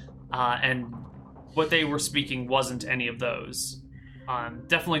Elven, and what they were speaking wasn't any of those.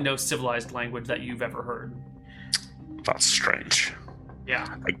 Definitely no civilized language that you've ever heard. That's strange.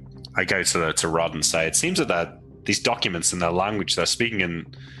 Yeah. I go to Rod and say, it seems that these documents in their language they're speaking in,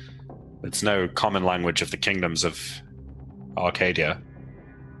 it's no common language of the kingdoms of Arcadia.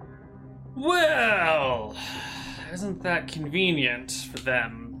 Well, isn't that convenient for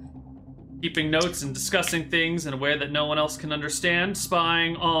them? Keeping notes and discussing things in a way that no one else can understand,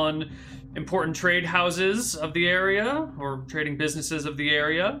 spying on important trade houses of the area, or trading businesses of the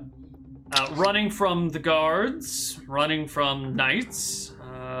area, running from the guards, running from knights.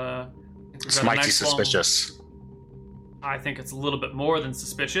 It's mighty suspicious. I think it's a little bit more than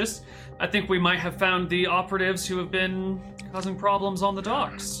suspicious. I think we might have found the operatives who have been causing problems on the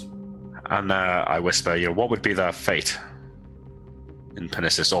docks. And I whisper, what would be their fate in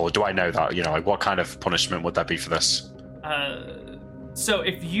Penissus? Or do I know that? What kind of punishment would there be for this? So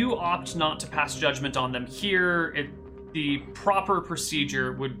if you opt not to pass judgment on them here, the proper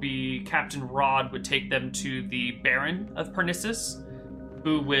procedure would be Captain Rod would take them to the Baron of Pernissus,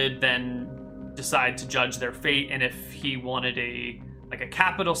 who would then decide to judge their fate, and if he wanted a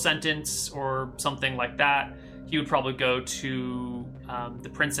capital sentence or something like that, he would probably go to the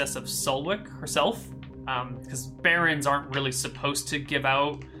Princess of Sulwick herself, because barons aren't really supposed to give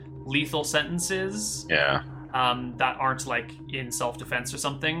out lethal sentences. Yeah. That aren't in self-defense or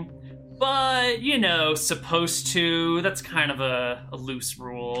something. But, supposed to, that's kind of a loose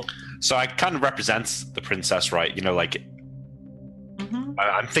rule. So I kind of represent the princess, right?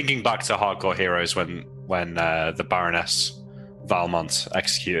 I'm thinking back to Hardcore Heroes when the Baroness Valmont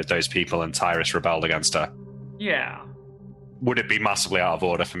executed those people and Tyrus rebelled against her. Yeah. Would it be massively out of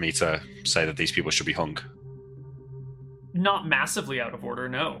order for me to say that these people should be hung? Not massively out of order,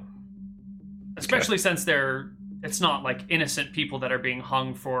 no. Especially since they're it's not like innocent people that are being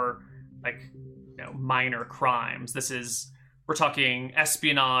hung for like minor crimes. We're talking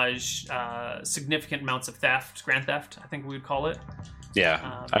espionage, significant amounts of theft, grand theft, I think we would call it.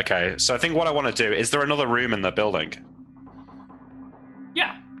 Yeah. Okay. So I think what I want to do is there another room in the building?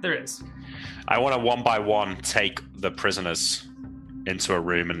 Yeah, there is. I want to one by one take the prisoners into a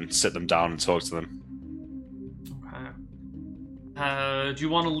room and sit them down and talk to them. Okay. Do you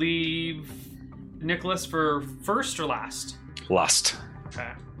want to leave Nicholas for first or last? Last.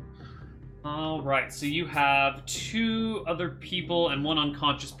 Okay. All right. So you have 2 other people and 1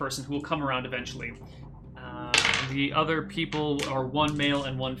 unconscious person who will come around eventually. The other people are 1 male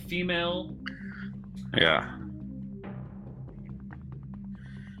and 1 female. Yeah.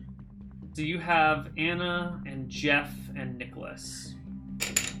 So you have Anna and Jeff and Nicholas.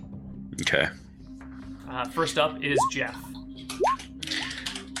 Okay. First up is Jeff.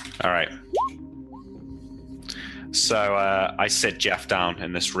 All right. So I sit Jeff down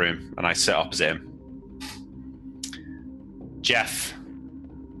in this room, and I sit opposite him. Jeff.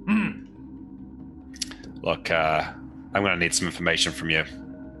 Look, I'm going to need some information from you.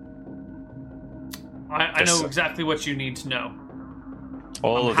 I know exactly what you need to know.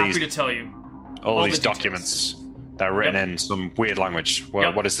 I'm happy to tell you. All of these documents, they're written in some weird language.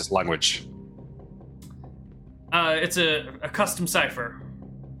 What is this language? It's a custom cipher.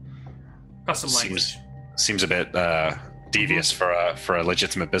 Custom language. Seems a bit devious for a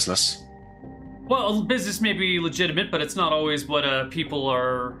legitimate business. Well, business may be legitimate, but it's not always what people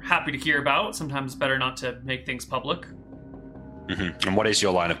are happy to hear about. Sometimes it's better not to make things public. Mm-hmm. And what is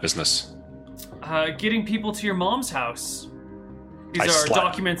your line of business? Getting people to your mom's house. These are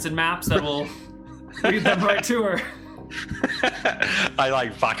documents and maps that will lead them right to her.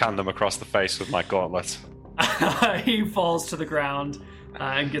 I backhand them across the face with my gauntlet. He falls to the ground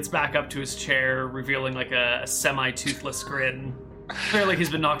and gets back up to his chair, revealing a semi-toothless grin. Clearly he's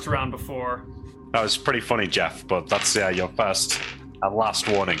been knocked around before. That was pretty funny, Jeff, but that's your first and last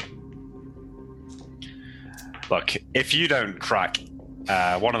warning. Look, if you don't crack,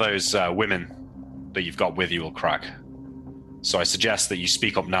 one of those women that you've got with you will crack. So I suggest that you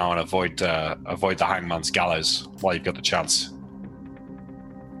speak up now and avoid the hangman's gallows while you've got the chance.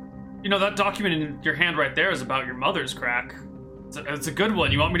 That document in your hand right there is about your mother's crack. It's a good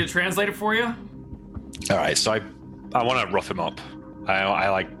one. You want me to translate it for you? All right, so I want to rough him up.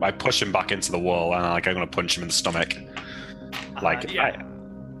 I push him back into the wall, and I'm going to punch him in the stomach.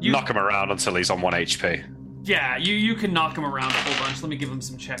 Knock him around until he's on 1 HP. Yeah, you can knock him around a whole bunch. Let me give him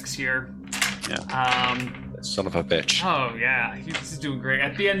some checks here. Yeah. Son of a bitch. Oh, yeah. He's doing great.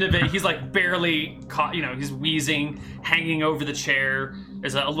 At the end of it, he's barely caught, he's wheezing, hanging over the chair.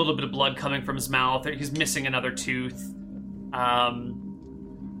 There's a little bit of blood coming from his mouth. He's missing another tooth.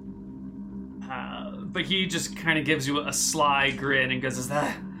 But he just kind of gives you a sly grin and goes, Is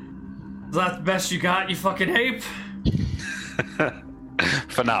that the best you got, you fucking ape?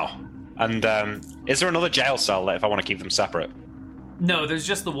 For now. And is there another jail cell if I want to keep them separate? No, there's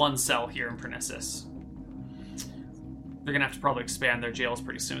just the 1 cell here in Pernissus. They're going to have to probably expand their jails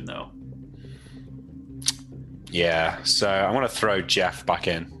pretty soon, though. Yeah, so I'm going to throw Jeff back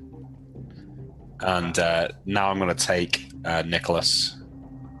in. And now I'm going to take Nicholas,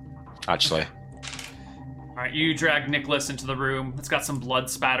 actually. All right, you drag Nicholas into the room. It's got some blood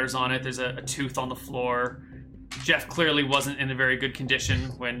spatters on it. There's a tooth on the floor. Jeff clearly wasn't in a very good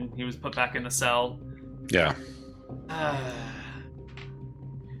condition when he was put back in the cell. Yeah.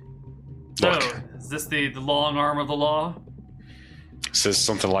 So, is this the long arm of the law? Says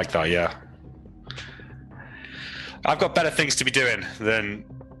something like that, yeah. I've got better things to be doing than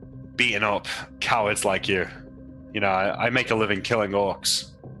beating up cowards like you. I make a living killing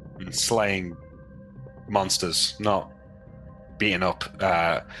orcs and slaying monsters, not beating up,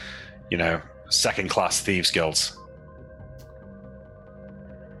 second-class thieves guilds.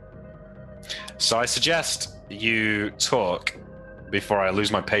 So I suggest you talk before I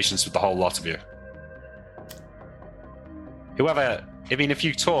lose my patience with the whole lot of you. If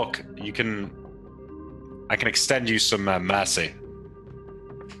you talk, I can extend you some mercy.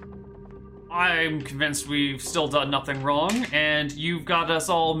 I'm convinced we've still done nothing wrong, and you've got us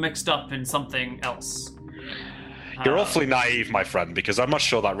all mixed up in something else. You're awfully naive, my friend, because I'm not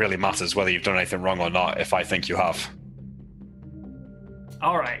sure that really matters whether you've done anything wrong or not, if I think you have.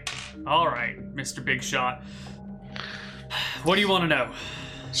 All right, Mr. Big Shot. What do you want to know?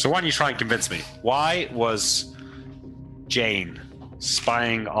 So why don't you try and convince me? Why was Jane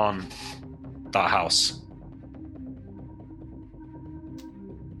spying on that house?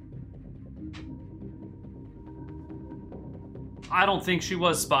 I don't think she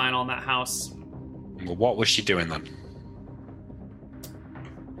was spying on that house. Well, what was she doing then?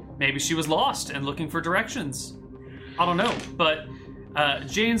 Maybe she was lost and looking for directions. I don't know, but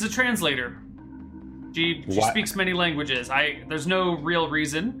Jane's a translator. She speaks many languages. There's no real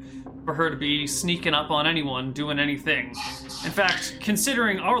reason for her to be sneaking up on anyone doing anything. In fact,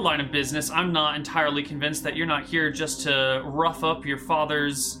 considering our line of business, I'm not entirely convinced that you're not here just to rough up your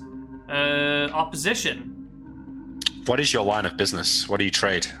father's opposition. What is your line of business? What do you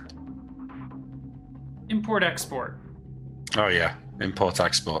trade? Import-export. Oh yeah,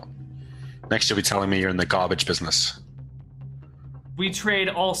 import-export. Next you'll be telling me you're in the garbage business. We trade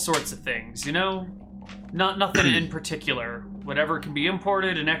all sorts of things, you know? Nothing in particular. Whatever can be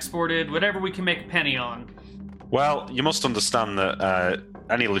imported and exported, whatever we can make a penny on. Well, you must understand that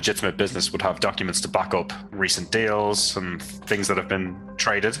any legitimate business would have documents to back up recent deals and things that have been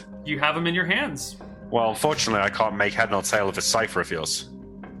traded. You have them in your hands. Well, unfortunately, I can't make head nor tail of a cipher of yours.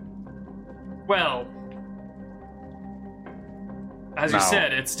 Well, as you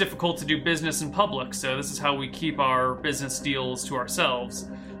said, it's difficult to do business in public, so this is how we keep our business deals to ourselves.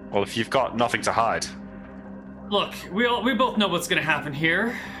 Well, if you've got nothing to hide... Look, we both know what's gonna happen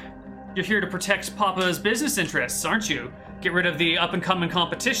here. You're here to protect Papa's business interests, aren't you? Get rid of the up-and-coming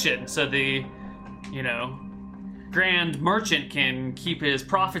competition so the, grand merchant can keep his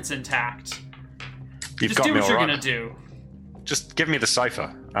profits intact. You've Just got do me what you're all right. gonna do. Just give me the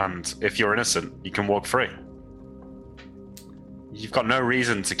cipher, and if you're innocent, you can walk free. You've got no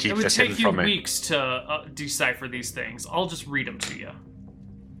reason to keep this hidden from me. It would take you weeks to decipher these things. I'll just read them to you.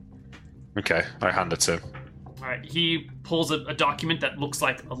 Okay, I hand it to him. All right, he pulls a document that looks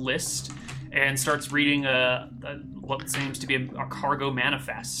like a list and starts reading what seems to be a cargo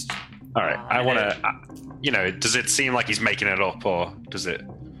manifest. All right, I want to, does it seem like he's making it up, or does it...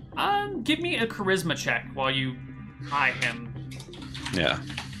 Give me a charisma check while you eye him. Yeah.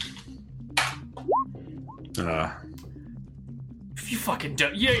 You fucking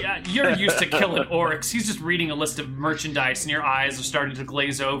don't. Yeah, you're used to killing orcs. He's just reading a list of merchandise, and your eyes are starting to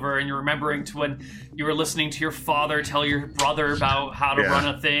glaze over, and you're remembering to when you were listening to your father tell your brother about how to run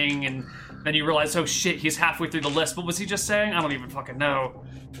a thing, and then you realize, oh shit, he's halfway through the list. What was he just saying? I don't even fucking know.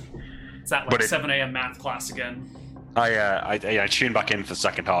 It's that 7 a.m. math class again. I tune back in for the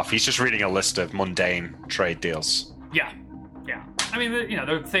second half. He's just reading a list of mundane trade deals. Yeah. I mean,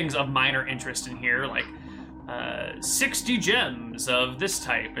 there are things of minor interest in here, like 60 gems of this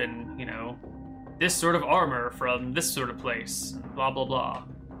type, and this sort of armor from this sort of place. Blah blah blah.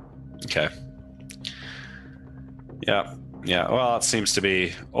 Okay. Yeah. Well, it seems to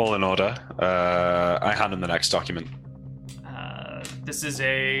be all in order. I hand him the next document. This is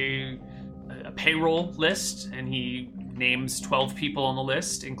a payroll list, and he names 12 people on the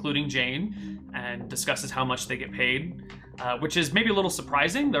list, including Jane, and discusses how much they get paid, which is maybe a little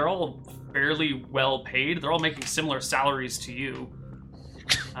surprising. They're all fairly well paid. They're all making similar salaries to you.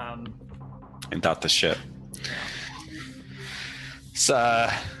 Ain't that the shit? It's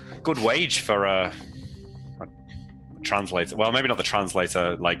a good wage for a translator. Well, maybe not the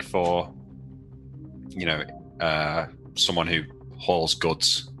translator, like for someone who hauls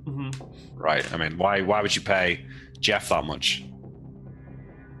goods. Mm-hmm. Right. I mean, why would you pay Jeff that much?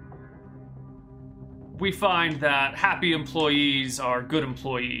 We find that happy employees are good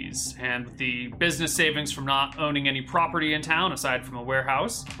employees, and with the business savings from not owning any property in town aside from a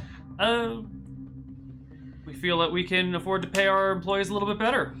warehouse, we feel that we can afford to pay our employees a little bit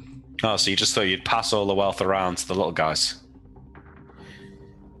better. Oh, so you just thought you'd pass all the wealth around to the little guys?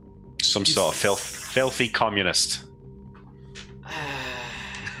 Some sort of filthy communist.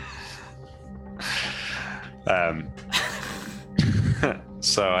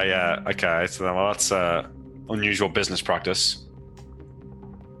 So okay. So that's unusual business practice.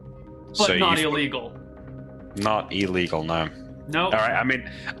 But so not illegal. Not illegal, no. No. All right. I mean,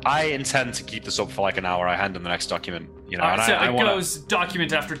 I intend to keep this up for like an hour. I hand him the next document. It goes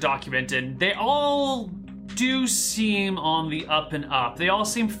document after document, and they all do seem on the up and up. They all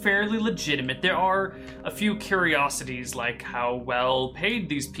seem fairly legitimate. There are a few curiosities, like how well paid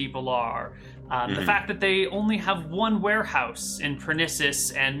these people are. The fact that they only have one warehouse in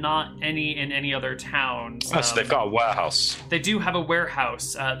Pernissus and not any in any other towns. So they've got a warehouse. They do have a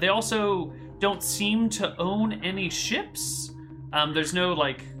warehouse. They also don't seem to own any ships. There's no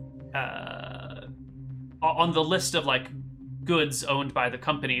on the list of goods owned by the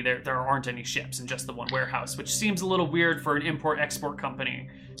company. There aren't any ships in just the one warehouse, which seems a little weird for an import-export company.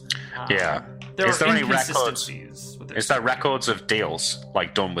 Yeah. There Is are there any inconsistencies with Is there records of deals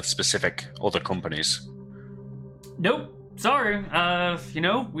done with specific other companies? Nope. Sorry.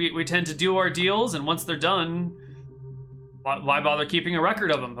 We tend to do our deals, and once they're done, why bother keeping a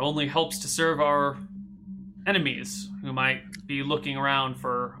record of them? It only helps to serve our enemies who might be looking around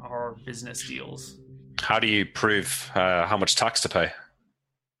for our business deals. How do you prove how much tax to pay?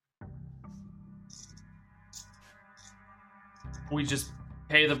 We just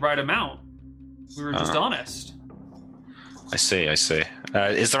pay the right amount. We were just honest. I see. Is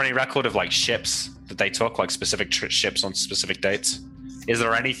there any record of like ships that they took, like specific ships on specific dates? Is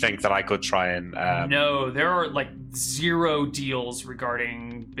there anything that I could try and? No, there are like zero documents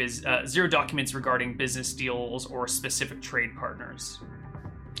regarding business deals or specific trade partners.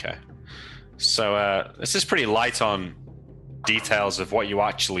 Okay, so this is pretty light on details of what you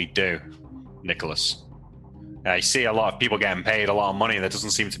actually do, Nicholas. I see a lot of people getting paid a lot of money that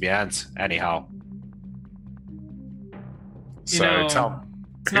doesn't seem to be earned anyhow. It's not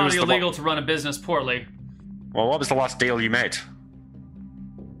illegal to run a business poorly. Well, what was the last deal you made?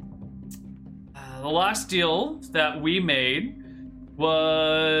 The last deal that we made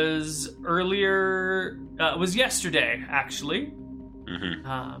was was yesterday, actually.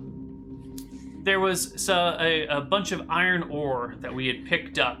 Mm-hmm. There was a bunch of iron ore that we had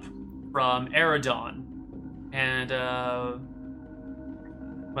picked up from Eridon. And,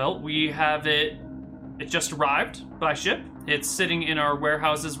 we have it. It just arrived by ship. It's sitting in our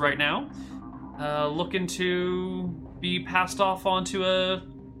warehouses right now, looking to be passed off onto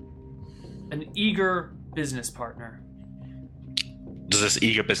an eager business partner. Does this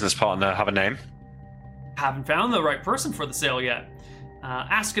eager business partner have a name? Haven't found the right person for the sale yet.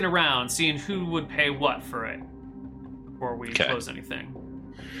 Asking around, seeing who would pay what for it before we close anything.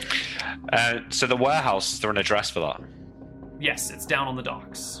 So the warehouse, is there an address for that? Yes, it's down on the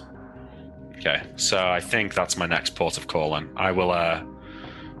docks. Okay, so I think that's my next port of call, and I will, do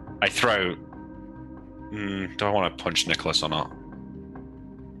I want to punch Nicholas or not?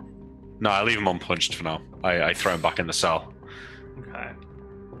 No, I leave him unpunched for now. I throw him back in the cell. Okay.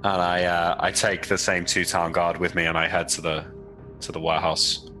 And I take the same 2 town guard with me, and I head to the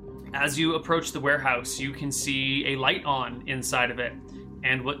warehouse. As you approach the warehouse, you can see a light on inside of it,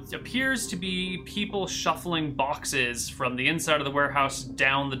 and what appears to be people shuffling boxes from the inside of the warehouse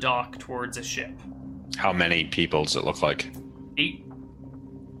down the dock towards a ship. How many people does it look like? 8.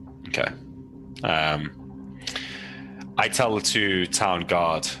 Okay. I tell the 2 town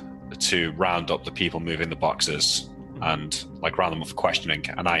guard to round up the people moving the boxes and round them up for questioning,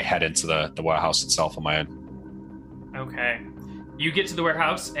 and I head into the warehouse itself on my own. Okay. You get to the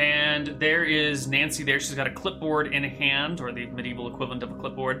warehouse, and there is Nancy there. She's got a clipboard in hand, or the medieval equivalent of a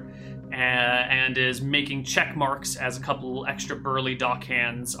clipboard, and is making check marks as a couple extra burly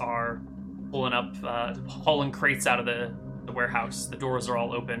dockhands are hauling crates out of the warehouse. The doors are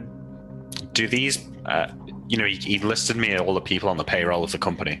all open. Do these, he listed me all the people on the payroll of the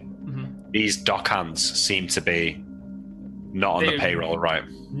company. Mm-hmm. These dockhands seem to be not on the payroll, right?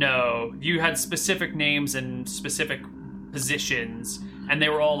 No, you had specific names and specific positions, and they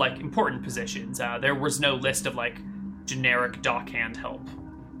were all important positions. There was no list of generic dockhand help.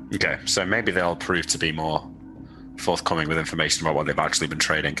 Okay, so maybe they'll prove to be more forthcoming with information about what they've actually been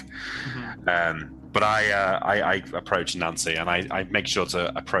trading. Mm-hmm. But I approach Nancy, and I make sure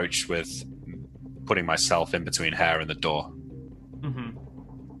to approach with putting myself in between her and the door. Mm-hmm.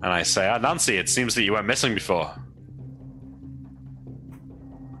 And I say, Nancy, it seems that you went missing before.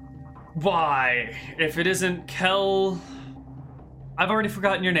 Why? If it isn't Kel... I've already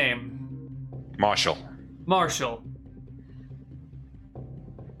forgotten your name. Marshall.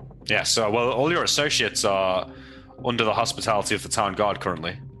 Yeah, so, all your associates are under the hospitality of the town guard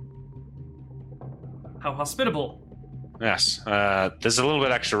currently. How hospitable. Yes. There's a little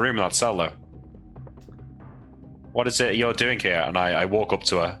bit extra room in that cell, though. What is it you're doing here? And I walk up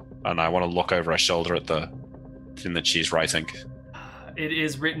to her, and I want to look over her shoulder at the thing that she's writing. It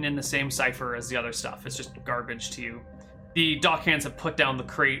is written in the same cipher as the other stuff. It's just garbage to you. The dockhands have put down the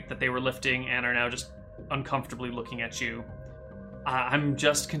crate that they were lifting and are now just uncomfortably looking at you. I'm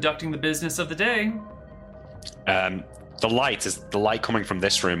just conducting the business of the day. Is the light coming from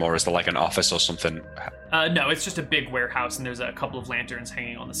this room, or is there an office or something? No, it's just a big warehouse, and there's a couple of lanterns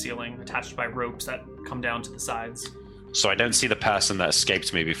hanging on the ceiling, attached by ropes that come down to the sides. So I don't see the person that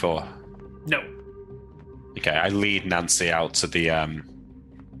escaped me before? No. Okay, I lead Nancy out to the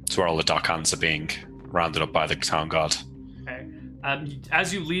to where all the dockhands are being rounded up by the town guard. Okay.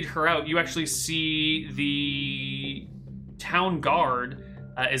 As you lead her out, you actually see the town guard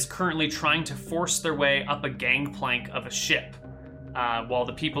is currently trying to force their way up a gangplank of a ship, while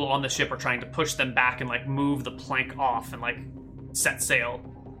the people on the ship are trying to push them back and move the plank off and set sail.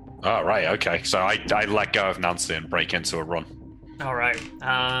 Oh, right, okay. So I let go of Nancy and break into a run. All right.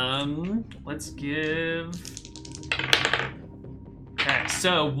 Let's give Okay,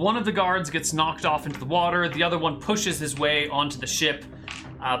 so one of the guards gets knocked off into the water. The other one pushes his way onto the ship,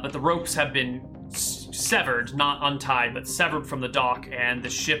 but the ropes have been severed, not untied, but severed from the dock, and the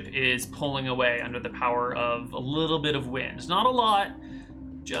ship is pulling away under the power of a little bit of wind. Not a lot,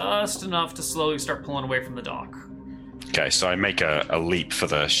 just enough to slowly start pulling away from the dock. Okay, so I make a leap for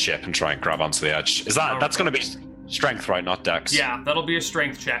the ship and try and grab onto the edge. That's going to be strength, right? Not dex? Yeah, that'll be a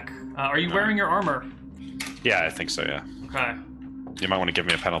strength check. Are you wearing your armor? Yeah, I think so, yeah. Okay. You might want to give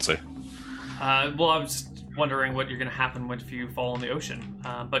me a penalty. Well, I was wondering what you're going to happen if you fall in the ocean.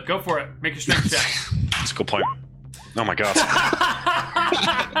 But go for it. Make your strength check. That's a good point. Oh my god.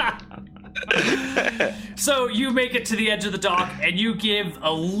 So you make it to the edge of the dock and you give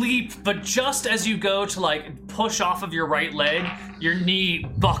a leap, but just as you go to like push off of your right leg, your knee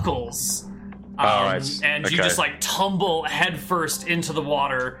buckles. And you just like tumble headfirst into the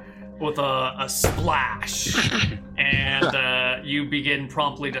water with a splash. And you begin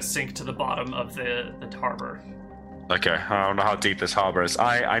promptly to sink to the bottom of the harbor. Okay, I don't know how deep this harbor is.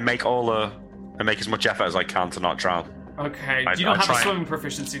 I make as much effort as I can to not drown. Okay, you don't have a swimming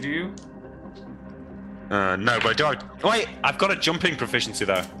proficiency, do you? No, but wait, I've got a jumping proficiency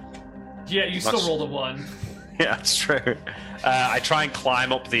though. Yeah, you still rolled a 1. Yeah, that's true. I try and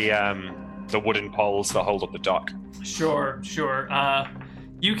climb up the wooden poles that hold up the dock. Sure. You're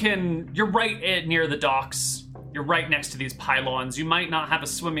right near the docks. You're right next to these pylons. You might not have a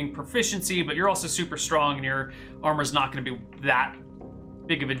swimming proficiency, but you're also super strong, and your armor's not going to be that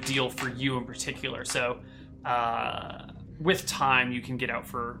big of a deal for you in particular. So, with time, you can get out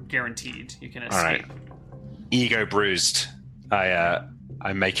for guaranteed. You can escape. All right. Ego bruised. I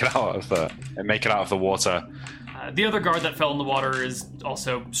make it out of the water. The other guard that fell in the water is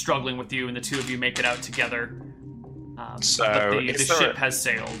also struggling with you, and the two of you make it out together. So the ship has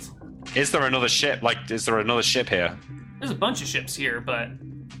sailed. Is there another ship? Is there another ship here? There's a bunch of ships here, but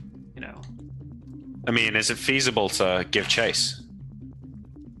I mean, is it feasible to give chase?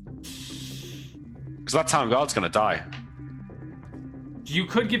 Because that town guard's gonna die. You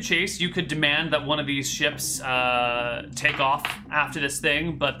could give chase. You could demand that one of these ships take off after this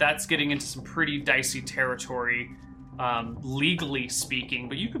thing, but that's getting into some pretty dicey territory, legally speaking.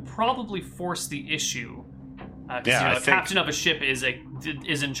 But you could probably force the issue. The captain of a ship is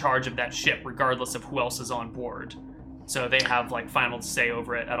in charge of that ship, regardless of who else is on board. So they have final say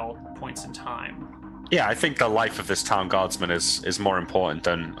over it at all points in time. Yeah, I think the life of this town guardsman is more important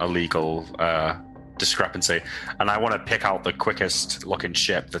than a legal discrepancy, and I want to pick out the quickest looking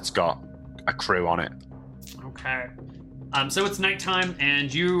ship that's got a crew on it. Okay. So it's nighttime,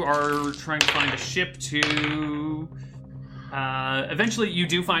 and you are trying to find a ship to. Eventually, you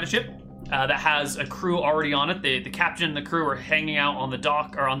do find a ship. That has a crew already on it. The captain and the crew are hanging out on the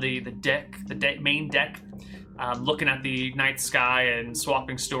dock, or on the deck, main deck, looking at the night sky and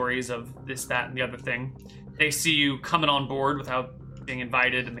swapping stories of this, that, and the other thing. They see you coming on board without being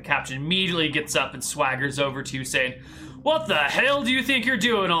invited, and the captain immediately gets up and swaggers over to you saying, "What the hell do you think you're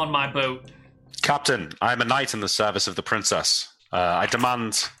doing on my boat?" Captain, I am a knight in the service of the princess. I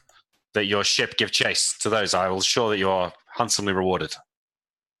demand that your ship give chase to those. I will ensure that you are handsomely rewarded.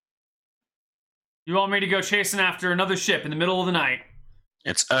 You want me to go chasing after another ship in the middle of the night?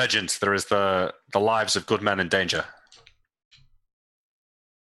 It's urgent. There is the lives of good men in danger.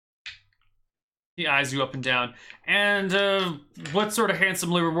 He eyes you up and down. And what sort of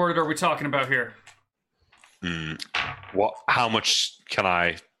handsomely rewarded are we talking about here? What? How much can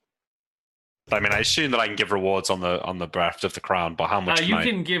I? I mean, I assume that I can give rewards on the breadth of the crown, but how much? You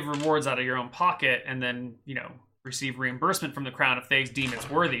can give rewards out of your own pocket, and then receive reimbursement from the crown if they deem it's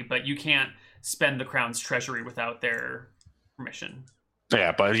worthy. But you can't spend the crown's treasury without their permission.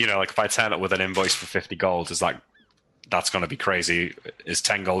 Yeah, but if I turn up with an invoice for 50 gold, that's going to be crazy. Is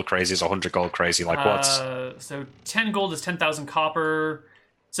 10 gold crazy? Is 100 gold crazy? What's... So 10 gold is 10,000 copper.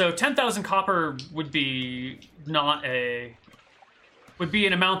 So 10,000 copper would be an amount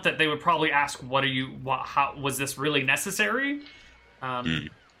that they would probably ask, how was this really necessary? So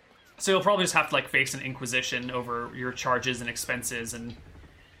you'll probably just have to face an inquisition over your charges and expenses, and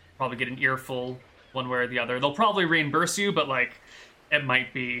probably get an earful one way or the other. They'll probably reimburse you, but it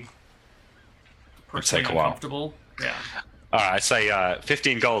might be personally uncomfortable. Yeah. All right, I'd say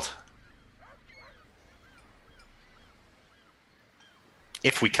 15 gold.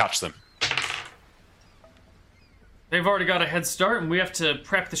 If we catch them. They've already got a head start, and we have to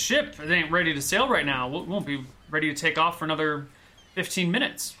prep the ship. It ain't ready to sail right now. We won't be ready to take off for another 15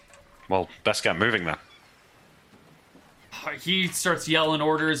 minutes. Well, best get moving then. He starts yelling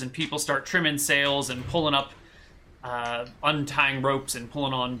orders, and people start trimming sails and pulling up, untying ropes and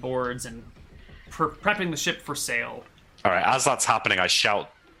pulling on boards and prepping the ship for sail. All right, as that's happening, I shout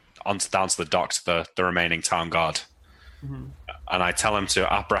down to the dock to the remaining town guard. Mm-hmm. And I tell him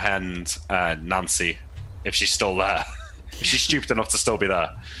to apprehend Nancy if she's still there. If she's stupid enough to still be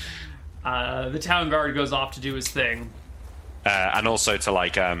there. The town guard goes off to do his thing. And also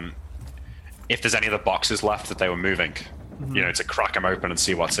to, if there's any other boxes left that they were moving, to crack them open and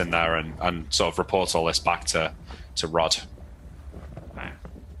see what's in there and sort of report all this back to Rod. Okay.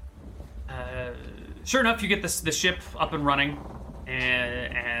 Sure enough, you get the ship up and running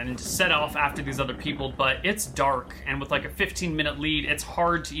and set off after these other people, but it's dark, and with like a 15-minute lead, it's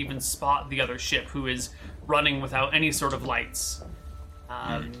hard to even spot the other ship, who is running without any sort of lights.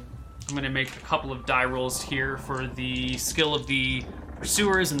 I'm going to make a couple of die rolls here for the skill of the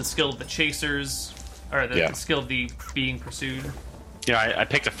pursuers and the skill of the chasers, or the skill of the being pursued. Yeah, I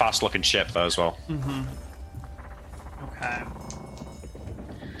picked a fast-looking ship, though, as well. Mm-hmm. Okay.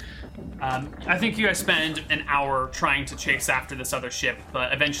 I think you guys spend an hour trying to chase after this other ship,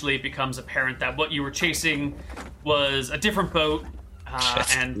 but eventually it becomes apparent that what you were chasing was a different boat,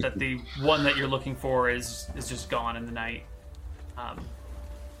 and that the one that you're looking for is just gone in the night.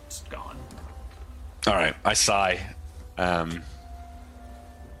 Just gone. All right, I sigh. I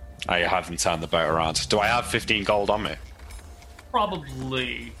haven't turned the boat around. Do I have 15 gold on me?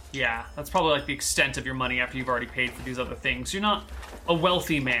 Probably, yeah. That's probably like the extent of your money after you've already paid for these other things. You're not a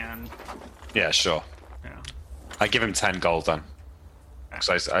wealthy man. Yeah, sure. Yeah. I give him 10 gold then.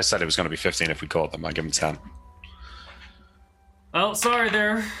 Because I said it was going to be 15 if we caught them. I give him 10. Well, sorry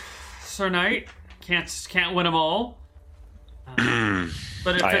there, Sir Knight. Can't win them all.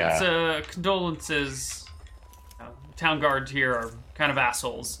 But if it's condolences, town guard here are kind of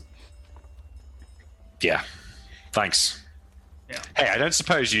assholes. Yeah. Thanks. Yeah. Hey, I don't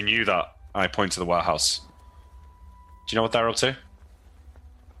suppose you knew that I point to the warehouse. Do you know what they're up to?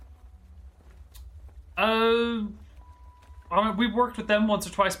 We've worked with them once or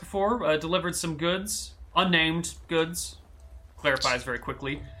twice before, delivered some goods, unnamed goods, clarifies very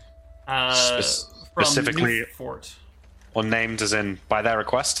quickly, specifically from Fort. Unnamed as in by their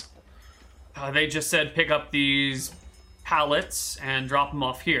request? They just said pick up these pallets and drop them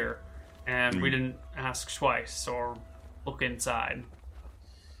off here, and we didn't ask twice or look inside.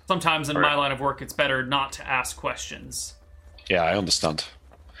 Sometimes in my line of work, it's better not to ask questions. Yeah, I understand.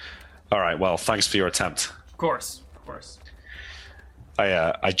 All right, well, thanks for your attempt. Of course.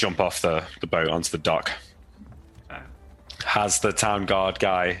 I jump off the boat onto the dock. Okay. Has the town guard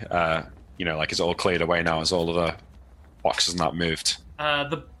guy, is it all cleared away now? Is all of the boxes not moved?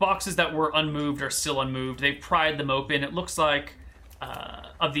 The boxes that were unmoved are still unmoved. They pried them open. It looks like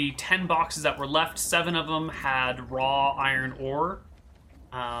of the 10 boxes that were left, 7 of them had raw iron ore.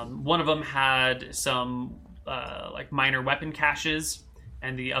 One of them had some minor weapon caches,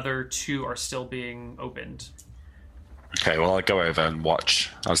 and the other 2 are still being opened. Okay, well, I'll go over and watch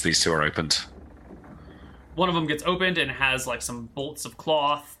as these 2 are opened. One of them gets opened and it has some bolts of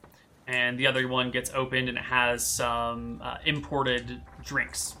cloth, and the other one gets opened and it has some imported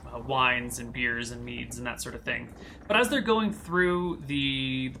drinks, wines and beers and meads and that sort of thing. But as they're going through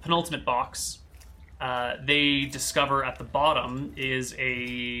the penultimate box, they discover at the bottom is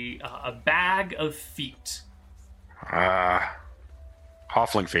a bag of feet.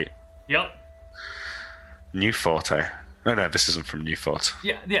 Halfling feet. Yep. New Forte. No, this isn't from New Fort.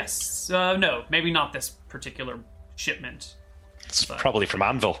 Yeah, yes. No, maybe not this particular shipment. It's probably from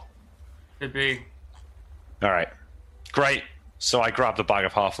Anvil. Could be. All right. Great. So I grab the bag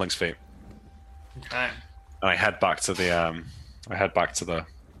of halfling's feet. Okay. And I head back to the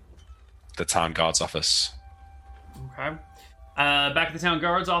town guard's office. Okay. Back at the town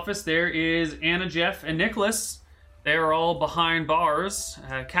guard's office, there is Anna, Jeff, and Nicholas. They are all behind bars.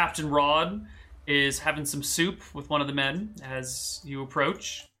 Captain Rod is having some soup with one of the men as you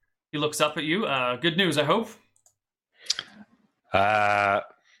approach. He looks up at you. Good news, I hope.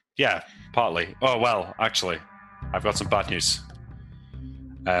 Yeah, partly. Oh, well, actually, I've got some bad news.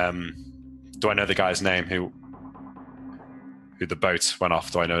 Do I know the guy's name who the boat went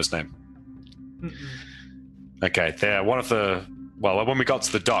off? Do I know his name? Mm-mm. Okay, they're one of the... Well, when we got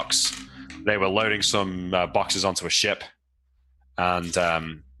to the docks, they were loading some boxes onto a ship, and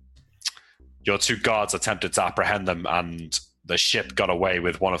your 2 guards attempted to apprehend them, and the ship got away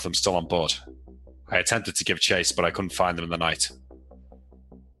with one of them still on board. I attempted to give chase, but I couldn't find them in the night.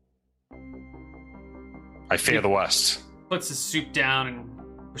 I fear the worst. Puts his soup down and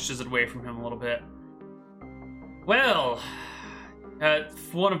pushes it away from him a little bit. Well,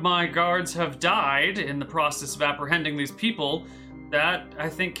 one of my guards have died in the process of apprehending these people. That, I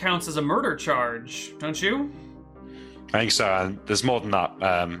think, counts as a murder charge, don't you? I think so, and there's more than that.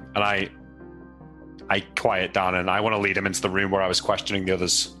 And I I quiet down and I want to lead him into the room where I was questioning the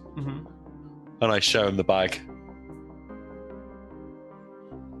others. Mm-hmm. And I show him the bag.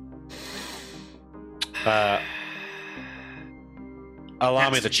 Allow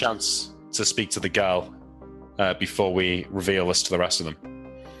me the chance to speak to the girl before we reveal this to the rest of them.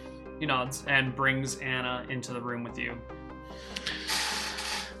 He nods and brings Anna into the room with you.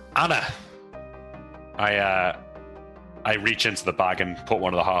 Anna! I reach into the bag and put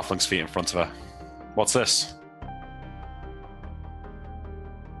one of the halfling's feet in front of her. What's this?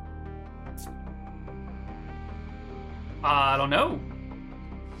 I don't know.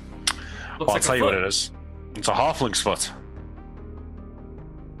 I'll tell you what it is. It's a halfling's foot.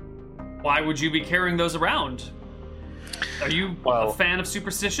 Why would you be carrying those around? Are you a fan of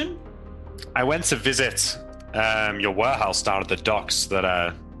superstition? I went to visit your warehouse down at the docks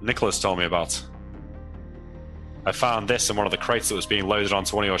that Nicholas told me about. I found this in one of the crates that was being loaded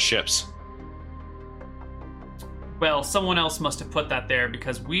onto one of your ships. Well, someone else must have put that there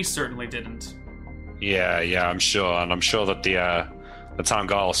because we certainly didn't. Yeah, I'm sure. And I'm sure that the town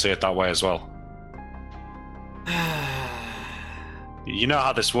guard will see it that way as well. You know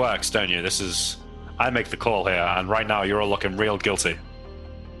how this works, don't you? I make the call here, and right now you're all looking real guilty.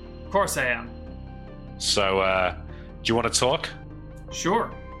 Of course I am. So, do you want to talk?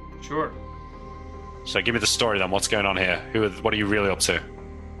 Sure. So give me the story then. What's going on here? What are you really up to?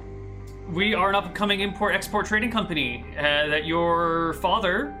 We are an up-and-coming import-export trading company that your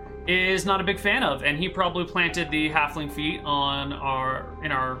father is not a big fan of, and he probably planted the halfling feet in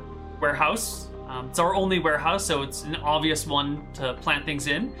our warehouse. It's our only warehouse, so it's an obvious one to plant things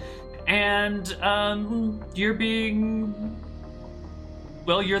in. And you're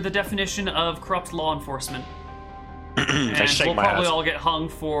the definition of corrupt law enforcement. And we'll probably all get hung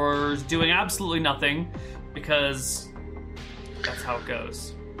for doing absolutely nothing, because that's how it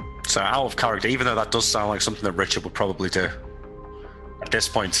goes. So out of character, even though that does sound like something that Richard would probably do. At this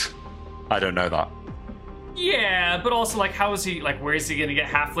point, I don't know that. Yeah, but also, like, how is he, like, where is he going to get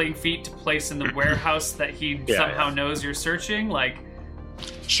halfling feet to place in the warehouse that he somehow knows you're searching? Like,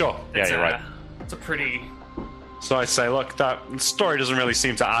 sure, yeah, you're right. It's a pretty... So I say, look, that story doesn't really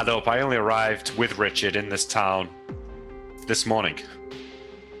seem to add up. I only arrived with Richard in this town this morning.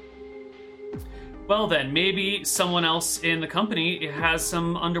 Well then, maybe someone else in the company has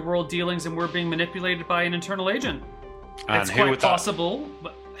some underworld dealings and we're being manipulated by an internal agent. And it's quite possible,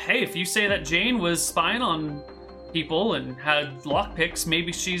 but hey, if you say that Jane was spying on people and had lockpicks,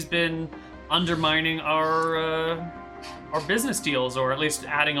 maybe she's been undermining our business deals, or at least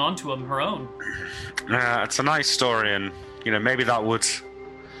adding on to them her own. It's a nice story, and maybe that would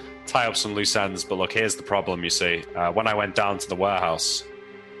tie up some loose ends. But look, here's the problem. You see, when I went down to the warehouse,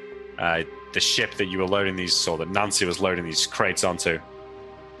 the ship that you were loading these, or that Nancy was loading these crates onto,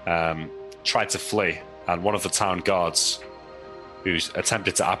 tried to flee, and one of the town guards, who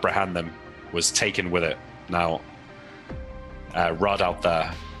attempted to apprehend them, was taken with it. Now, Rod out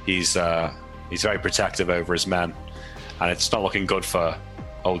there, he's very protective over his men, and it's not looking good for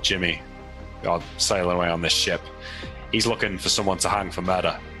old Jimmy sailing away on this ship. He's looking for someone to hang for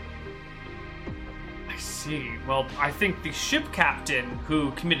murder. I see. Well, I think the ship captain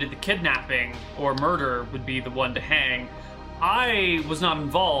who committed the kidnapping or murder would be the one to hang. I was not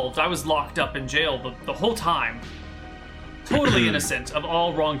involved. I was locked up in jail the whole time. Totally innocent of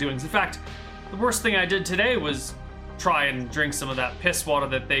all wrongdoings. In fact, the worst thing I did today was try and drink some of that piss water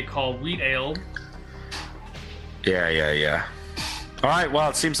that they call wheat ale. Yeah. All right, well,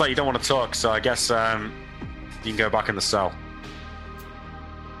 it seems like you don't want to talk, so I guess you can go back in the cell.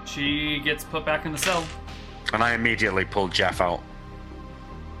 She gets put back in the cell. And I immediately pull Jeff out.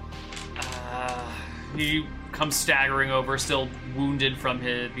 He comes staggering over, still wounded from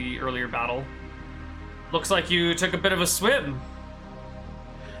the earlier battle. Looks like you took a bit of a swim.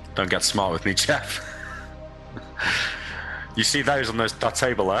 Don't get smart with me, Jeff. You see those on that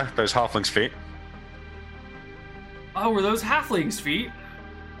table there? Those halflings' feet? Oh, were those halflings' feet?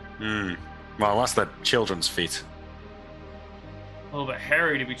 Well, that's the children's feet. A little bit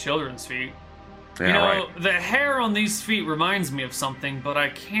hairy to be children's feet. Yeah, right. The hair on these feet reminds me of something, but I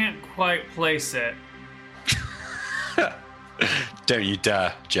can't quite place it. Don't you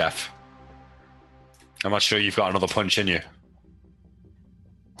dare, Jeff. I'm not sure you've got another punch in you.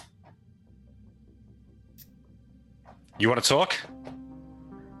 You want to talk?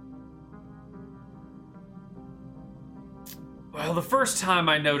 Well, the first time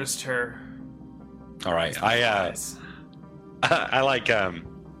I noticed her... All right, I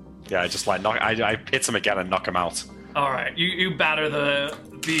hit him again and knock him out. All right, you batter the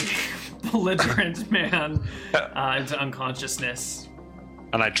belligerent man into unconsciousness.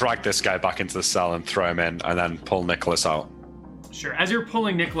 I drag this guy back into the cell and throw him in, and then pull Nicholas out. Sure. As you're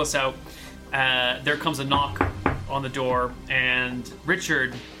pulling Nicholas out, there comes a knock on the door, and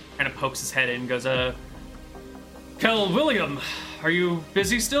Richard kind of pokes his head in and goes, Kel William, are you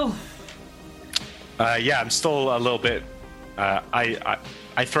busy still? Yeah, I'm still a little bit...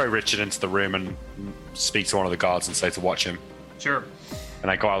 I throw Richard into the room and speak to one of the guards and say to watch him. Sure. And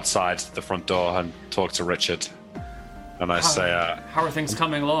I go outside the front door and talk to Richard. And I say... how are things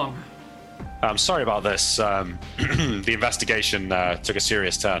coming along? I'm sorry about this. The investigation took a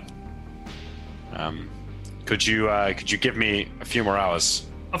serious turn. Could you give me a few more hours?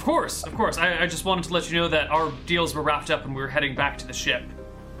 Of course. I just wanted to let you know that our deals were wrapped up and we were heading back to the ship.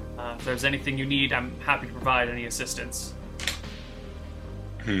 If there's anything you need, I'm happy to provide any assistance.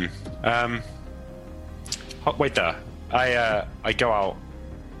 Wait there. I go out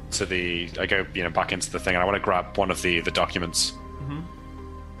to the... I go, back into the thing, and I want to grab one of the documents. Mm-hmm.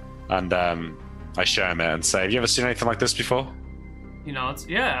 And I show him it and say, have you ever seen anything like this before? It's...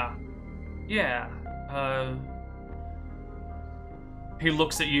 Yeah. He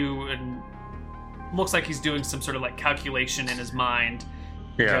looks at you and looks like he's doing some sort of like calculation in his mind.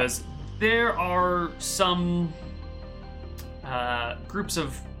 Yeah. Because there are some groups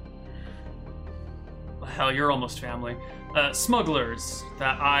of... Hell, you're almost family. Smugglers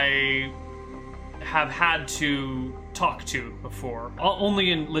that I have had to talk to before.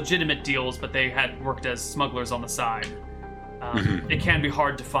 Only in legitimate deals, but they had worked as smugglers on the side. It can be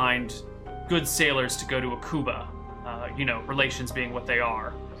hard to find good sailors to go to Akuba. Relations being what they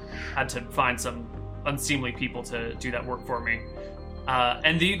are. Had to find some unseemly people to do that work for me.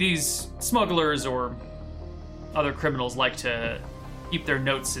 And these smugglers or other criminals like to keep their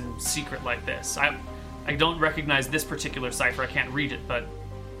notes in secret like this. I don't recognize this particular cipher, I can't read it, but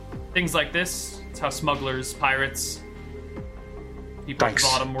things like this, it's how smugglers, pirates, people at the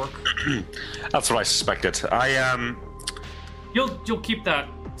bottom work. That's what I suspected. You'll keep that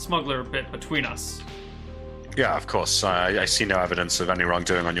smuggler bit between us. Yeah, of course. I see no evidence of any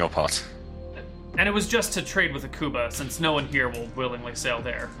wrongdoing on your part. And it was just to trade with Akuba, since no one here will willingly sail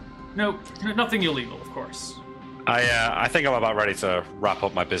there. No, nothing illegal, of course. I think I'm about ready to wrap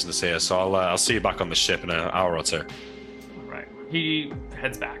up my business here, so I'll see you back on the ship in an hour or two. All right. He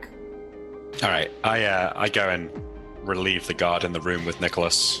heads back. All right. I go and relieve the guard in the room with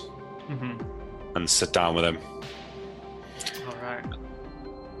Nicholas, and sit down with him. All right.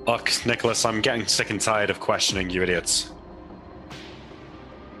 Look, Nicholas, I'm getting sick and tired of questioning you idiots.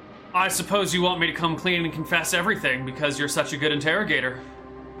 I suppose you want me to come clean and confess everything because you're such a good interrogator.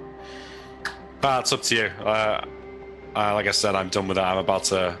 It's up to you. Like I said, I'm done with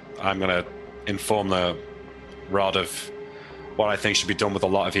that. I'm gonna inform the Rod of what I think should be done with a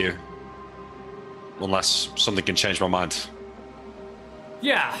lot of you. Unless something can change my mind.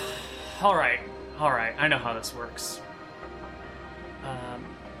 Yeah. All right. I know how this works.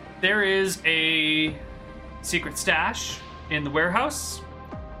 There is a secret stash in the warehouse.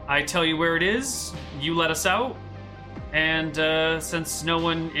 I tell you where it is, you let us out, and since no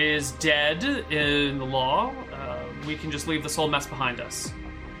one is dead in the law, we can just leave this whole mess behind us.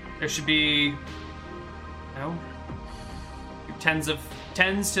 There should be, tens to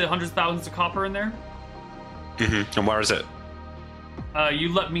hundreds of thousands of copper in there. And where is it?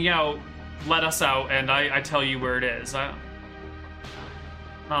 You let me out, let us out, and I tell you where it is.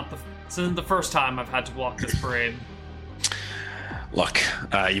 This isn't the first time I've had to walk this parade. Look,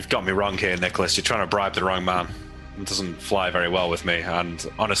 you've got me wrong here, Nicholas. You're trying to bribe the wrong man. It doesn't fly very well with me, and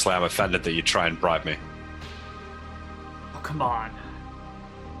honestly, I'm offended that you try and bribe me. Oh, come on.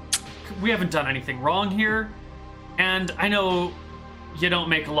 We haven't done anything wrong here, and I know you don't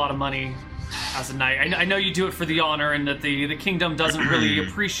make a lot of money as a knight. I know you do it for the honor, and that the kingdom doesn't really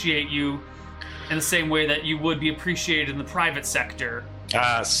appreciate you in the same way that you would be appreciated in the private sector.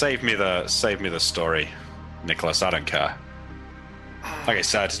 Save me the story, Nicholas. I don't care. Like I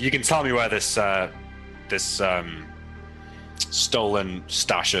said, you can tell me where this stolen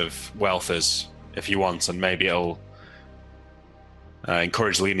stash of wealth is if you want, and maybe it'll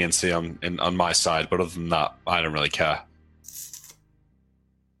encourage leniency on my side. But other than that, I don't really care.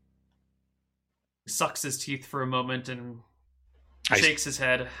 He sucks his teeth for a moment and shakes his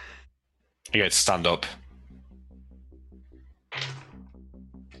head. I get to stand up.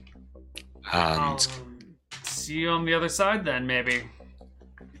 And see you on the other side then, maybe.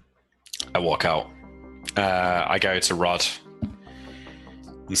 I walk out. I go to Rod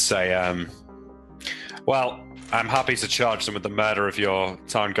and say, well, I'm happy to charge them with the murder of your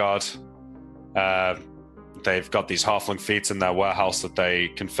town guard. They've got these halfling feet in their warehouse that they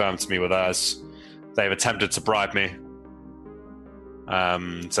confirmed to me were theirs. They've attempted to bribe me.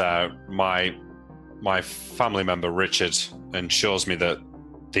 and my family member Richard ensures me that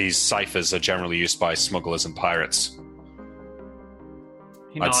these ciphers are generally used by smugglers and pirates.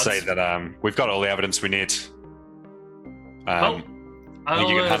 I'd say that we've got all the evidence we need. I think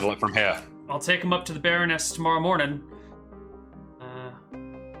you can handle it from here. I'll take him up to the Baroness tomorrow morning.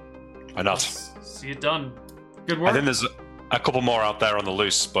 Why not? See it done. Good work. I think there's a couple more out there on the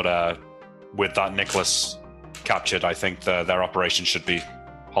loose, but with that Nicholas captured, I think their operation should be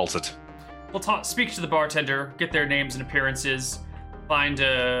halted. We'll speak to the bartender, get their names and appearances, find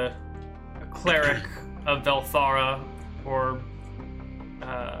a cleric of Velthara, or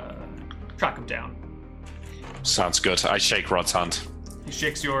track him down. Sounds good. I shake Rod's hand. He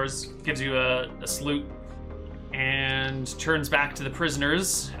shakes yours, gives you a salute, and turns back to the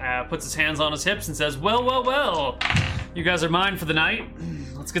prisoners, puts his hands on his hips and says, well, you guys are mine for the night.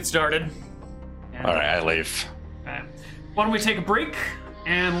 Let's get started. And, all right, I leave. Why don't we take a break,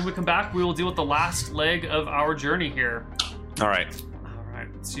 and when we come back, we will deal with the last leg of our journey here. All right.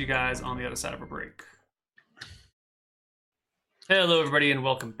 See you guys on the other side of a break. Hello, everybody, and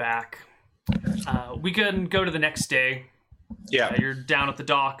welcome back. We can go to the next day. Yeah. You're down at the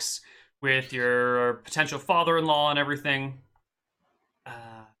docks with your potential father-in-law and everything.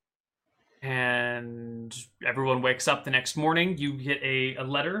 And everyone wakes up the next morning. You get a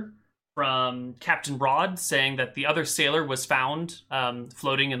letter from Captain Rod saying that the other sailor was found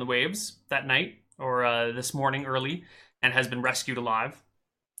floating in the waves that night, or this morning early, and has been rescued alive.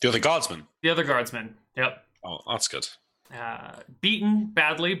 The other guardsman? The other guardsman, yep. Oh, that's good. Beaten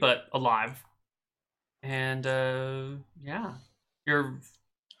badly, but alive. And, yeah. Your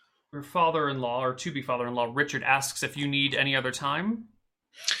father-in-law, or to-be father-in-law, Richard, asks if you need any other time.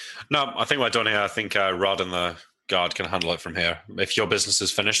 No, I think we're done here. I think Rod and the guard can handle it from here. If your business is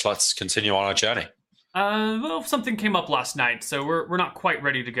finished, let's continue on our journey. Well, something came up last night, so we're not quite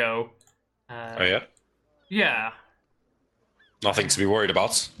ready to go. Oh, yeah? Yeah. Nothing to be worried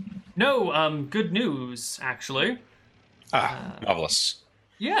about? No, good news, actually. Marvelous.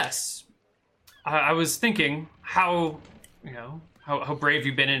 Yes. I was thinking how brave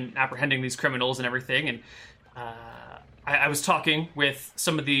you've been in apprehending these criminals and everything, and I was talking with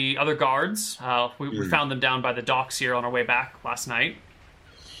some of the other guards. We found them down by the docks here on our way back last night,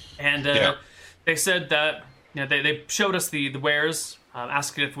 and they said that they showed us the wares,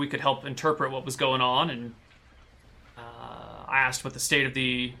 asked if we could help interpret what was going on, and I asked what the state of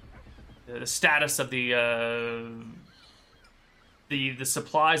the status of the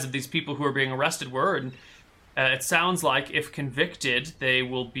supplies of these people who are being arrested were, and it sounds like if convicted, they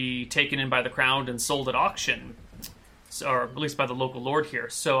will be taken in by the crown and sold at auction, or at least by the local lord here.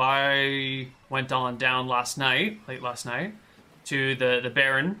 So I went on down late last night, to the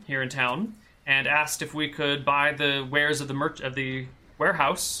Baron here in town, and asked if we could buy the wares of the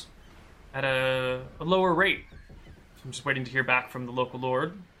warehouse at a lower rate. I'm just waiting to hear back from the local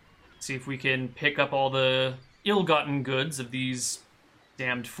lord, see if we can pick up all the ill-gotten goods of these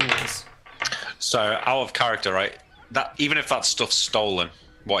damned fools. So, out of character, right? That even if that stuff's stolen,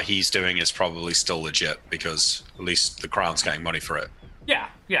 what he's doing is probably still legit, because at least the crown's getting money for it. Yeah.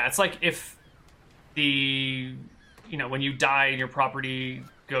 It's like if when you die and your property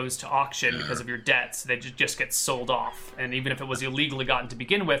goes to auction because of your debts, they just get sold off. And even if it was illegally gotten to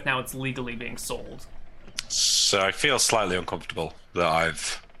begin with, now it's legally being sold. So I feel slightly uncomfortable that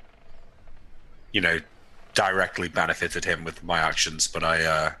I've, directly benefited him with my actions, but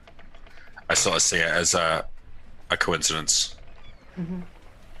I sort of see it as a coincidence. Mm-hmm.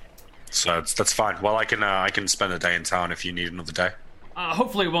 So that's fine. Well, I can spend a day in town if you need another day.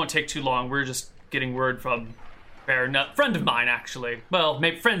 Hopefully it won't take too long. We're just getting word from a friend of mine, actually. Well,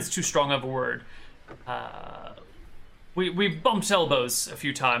 maybe friend's too strong of a word. We've bumped elbows a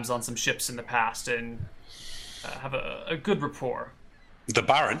few times on some ships in the past and have a good rapport. The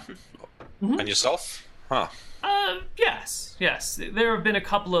Baron? Mm-hmm. And yourself? Huh. Yes. There have been a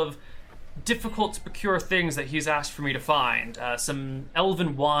couple of difficult to procure things that he's asked for me to find. Some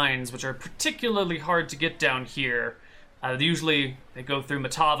elven wines, which are particularly hard to get down here. Usually they go through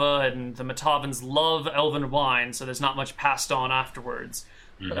Matava, and the Matavans love elven wine, so there's not much passed on afterwards.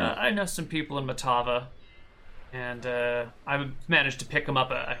 Mm-hmm. But I know some people in Matava, and I've managed to pick them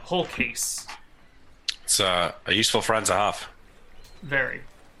up a whole case. It's a useful friend to have. Very.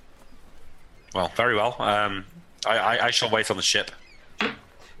 Well, very well. I shall wait on the ship.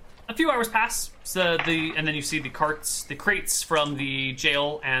 A few hours pass, and then you see the crates from the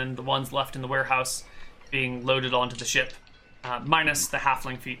jail and the ones left in the warehouse being loaded onto the ship, minus the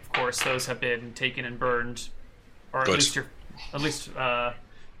halfling feet, of course. Those have been taken and burned, or Good. at least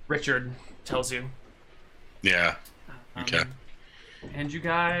Richard tells you. Yeah. Okay. And you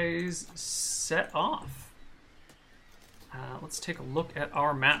guys set off. Let's take a look at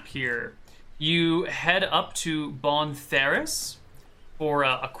our map here. You head up to Bon Theris for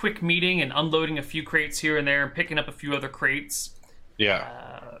a quick meeting and unloading a few crates here and there and picking up a few other crates. Yeah.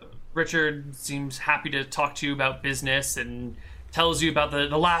 Richard seems happy to talk to you about business and tells you about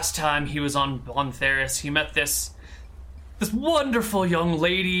the last time he was on Bon Theris. He met this wonderful young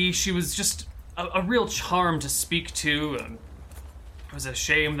lady. She was just a real charm to speak to. And it was a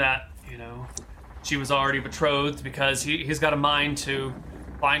shame that, she was already betrothed because he's got a mind to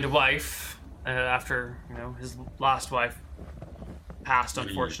find a wife after, his last wife passed,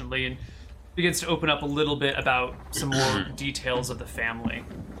 unfortunately, and begins to open up a little bit about some more details of the family.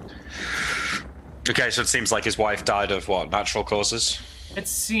 Okay, so it seems like his wife died of what, natural causes?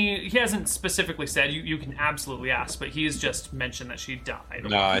 He hasn't specifically said. You can absolutely ask, but he's just mentioned that she died.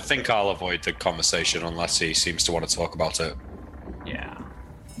 No, I think I'll avoid the conversation unless he seems to want to talk about it. Yeah.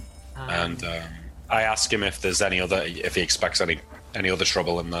 And I ask him if he expects any other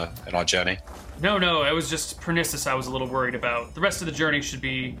trouble in our journey. No, it was just Pernissus I was a little worried about. The rest of the journey should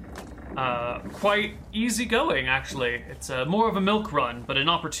be quite easy going, actually. It's more of a milk run, but an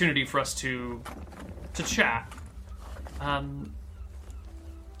opportunity for us to chat.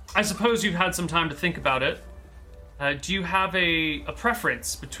 I suppose you've had some time to think about it. Do you have a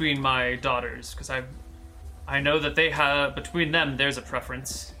preference between my daughters? Because I know that they have, between them, there's a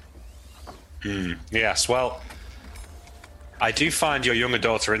preference. Yes, well, I do find your younger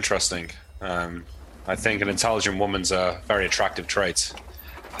daughter interesting. I think an intelligent woman's a very attractive trait.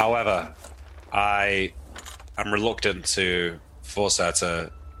 However, I am reluctant to force her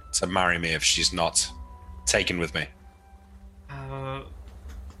to marry me if she's not taken with me.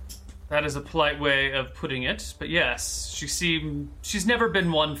 That is a polite way of putting it, but yes, she's never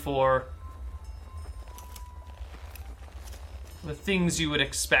been one for the things you would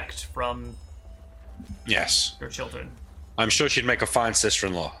expect from Yes. your children. I'm sure she'd make a fine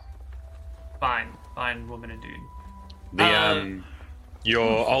sister-in-law. Fine woman indeed.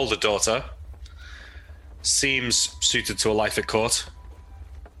 Your older daughter seems suited to a life at court.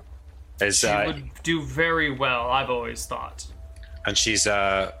 She would do very well, I've always thought. And she's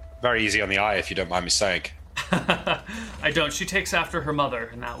very easy on the eye, if you don't mind me saying. I don't. She takes after her mother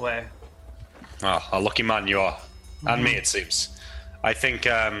in that way. Oh, a lucky man you are. And me, it seems. I think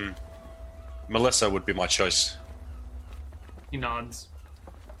Melissa would be my choice. He nods.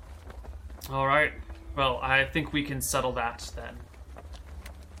 All right. Well, I think we can settle that then.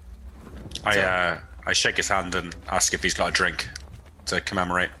 I shake his hand and ask if he's got a drink to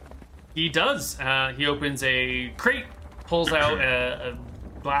commemorate. He does. He opens a crate, pulls out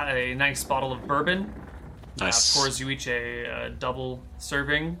a nice bottle of bourbon, Nice. pours you each a double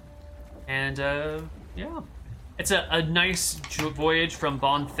serving, and yeah. It's a nice voyage from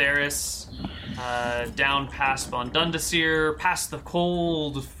Bon Theris down past Bon Dundasir, past the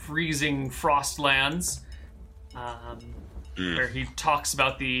cold, freezing Frostlands, where he talks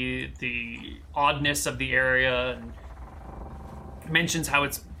about the oddness of the area and mentions how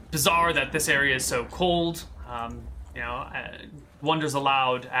it's bizarre that this area is so cold. Wonders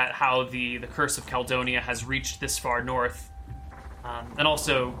aloud at how the curse of Caledonia has reached this far north, and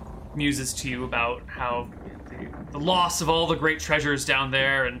also muses to you about how the loss of all the great treasures down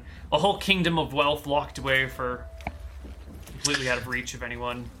there and a whole kingdom of wealth locked away for completely out of reach of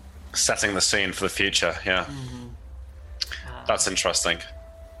anyone. Setting the scene for the future, yeah. That's interesting.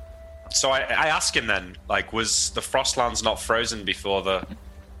 So I ask him then, was the Frostlands not frozen before the...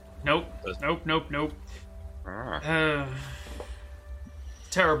 Nope.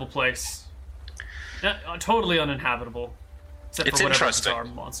 Terrible place. Totally uninhabitable. Except It's for whatever interesting. bizarre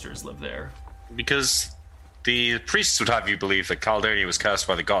monsters live there. Because the priests would have you believe that Caledonia was cursed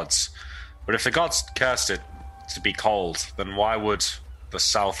by the gods. But if the gods cursed it to be cold, then why would the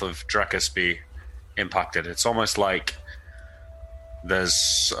south of Drekis be impacted? It's almost like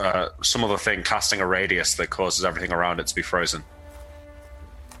there's some other thing casting a radius that causes everything around it to be frozen.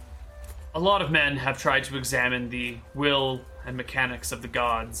 A lot of men have tried to examine the will and mechanics of the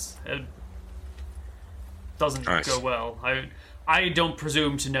gods. It doesn't go well. I don't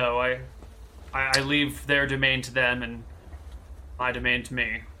presume to know. I leave their domain to them and my domain to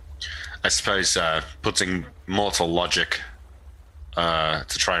me. I suppose putting mortal logic to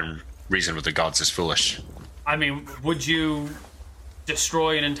try and reason with the gods is foolish. I mean, would you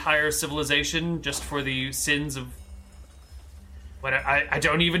destroy an entire civilization just for the sins of... I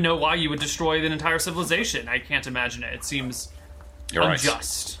don't even know why you would destroy an entire civilization. I can't imagine it. It seems You're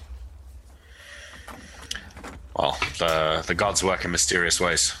unjust. Well, the gods work in mysterious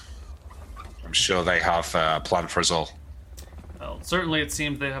ways. I'm sure they have a plan for us all. Well, certainly it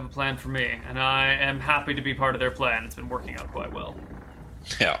seems they have a plan for me, and I am happy to be part of their plan. It's been working out quite well.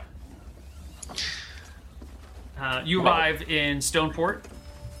 Yeah. You arrive in Stoneport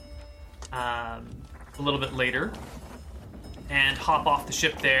a little bit later and hop off the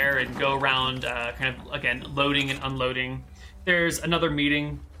ship there and go around kind of, again, loading and unloading. There's another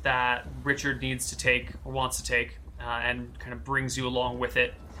meeting that Richard needs to take, or wants to take, and kind of brings you along with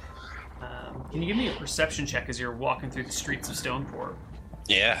it. Can you give me a perception check as you're walking through the streets of Stoneport?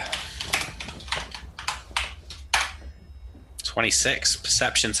 Yeah. 26.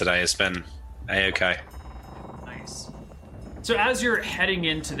 Perception today has been A-okay. Nice. So as you're heading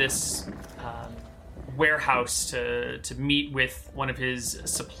into this warehouse to meet with one of his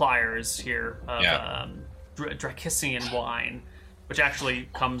suppliers here of Dracissian wine, which actually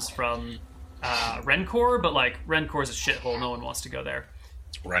comes from Rencor, but like Rencor's a shithole. No one wants to go there.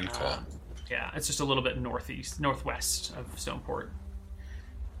 Rencor. Yeah, it's just a little bit northwest of Stoneport.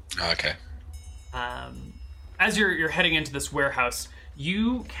 Okay. As you're heading into this warehouse,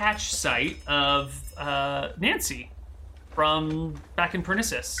 you catch sight of Nancy from back in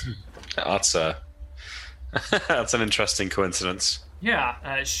Pernisis. That's that's an interesting coincidence.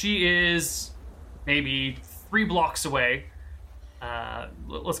 Yeah, she is maybe 3 blocks away.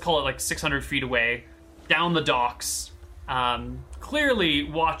 Let's call it like 600 feet away, down the docks, clearly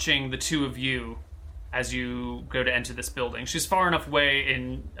watching the two of you as you go to enter this building. She's far enough away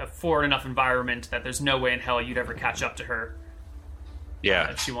in a foreign enough environment that there's no way in hell you'd ever catch up to her.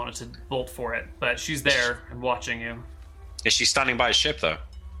 Yeah. If she wanted to bolt for it. But she's there and watching you. Is she standing by a ship, though?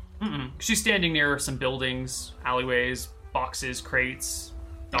 She's standing near some buildings, alleyways, boxes, crates,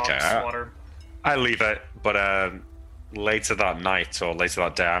 docks, water. I leave it, but later that night or later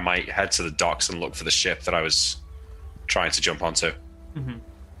that day, I might head to the docks and look for the ship that I was trying to jump onto.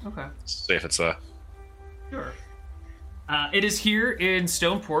 Okay. See if it's there. Sure. It is here in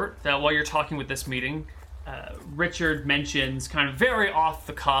Stoneport that while you're talking with this meeting, Richard mentions kind of very off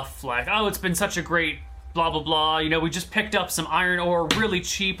the cuff, like, oh, it's been such a great blah, blah, blah. You know, we just picked up some iron ore really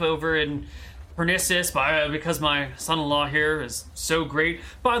cheap over in Pernisis because my son-in-law here is so great.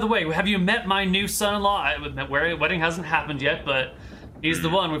 By the way, have you met my new son-in-law? Wedding hasn't happened yet, but he's the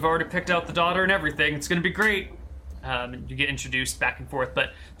one. We've already picked out the daughter and everything. It's going to be great. You get introduced back and forth,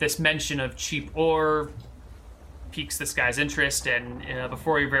 but this mention of cheap ore piques this guy's interest, and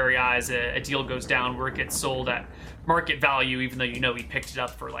before your very eyes, a deal goes down where it gets sold at market value, even though you know he picked it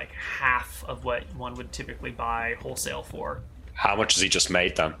up for like half of what one would typically buy wholesale for. How much has he just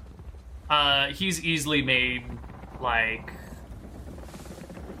made then? He's easily made like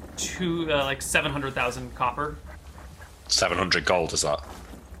 700,000 copper. 700 gold, is that?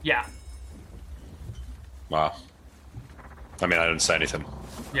 Yeah. Wow. I mean, I didn't say anything.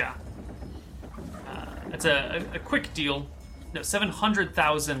 Yeah. It's a quick deal. No,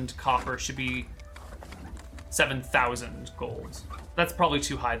 700,000 copper should be 7,000 gold. That's probably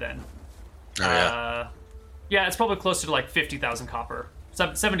too high then. Oh, yeah. Yeah, it's probably closer to like 50,000 copper.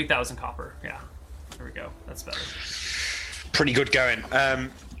 70,000 copper. Yeah. There we go. That's better. Pretty good going.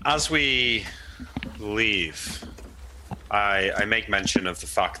 As we leave, I make mention of the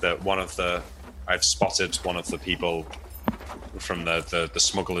fact that I've spotted one of the people from the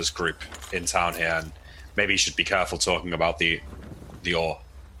smugglers group in town here, and maybe you should be careful talking about the ore.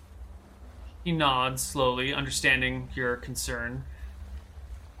 He nods slowly, understanding your concern.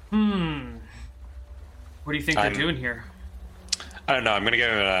 What do you think they're doing here? I don't know. I'm going to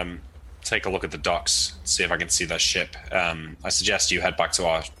go take a look at the docks, see if I can see their ship. I suggest you head back to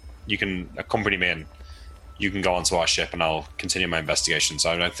our... You can accompany me and you can go onto our ship and I'll continue my investigations.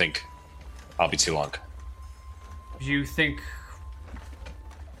 I don't think I'll be too long. Do you think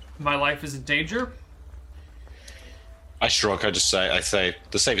my life is in danger? I shrug. I say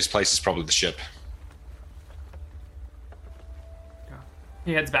the safest place is probably the ship.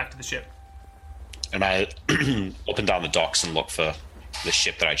 He heads back to the ship. And I up and down the docks and look for the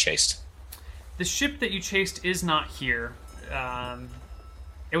ship that I chased. The ship that you chased is not here.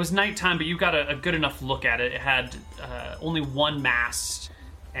 It was nighttime, but you got a good enough look at it. It had only one mast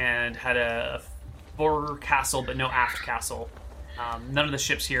and had a forward castle, but no aft castle. None of the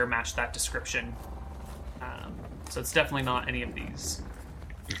ships here match that description. So it's definitely not any of these.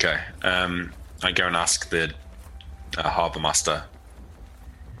 Okay. I go and ask the harbour master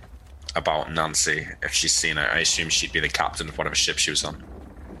about Nancy, if she's seen her. I assume she'd be the captain of whatever ship she was on.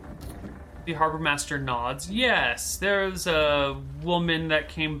 The harbour master nods. Yes, there's a woman that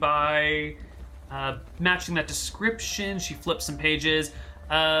came by matching that description. She flipped some pages.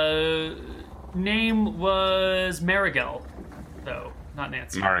 Name was Marigold, though, not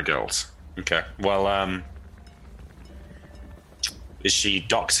Nancy. Marigold. Okay. Well, Is she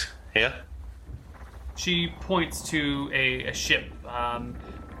docked here? She points to a ship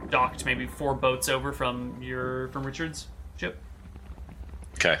docked maybe 4 boats over from Richard's ship.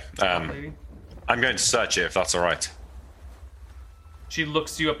 Okay. I'm going to search it if that's all right. She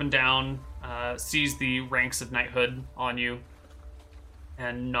looks you up and down, sees the ranks of knighthood on you,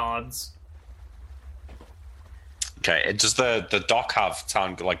 and nods. Okay. Does the dock have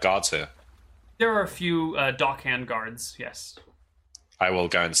town guards here? There are a few dockhand guards. Yes. I will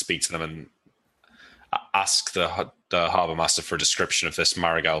go and speak to them and ask the harbour master for a description of this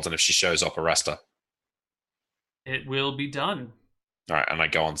Marigold, and if she shows up, arrest her. It will be done. All right, and I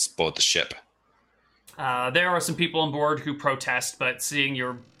go on board the ship. There are some people on board who protest, but seeing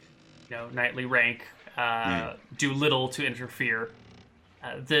your, knightly rank, do little to interfere.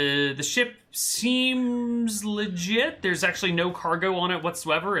 The ship seems legit. There's actually no cargo on it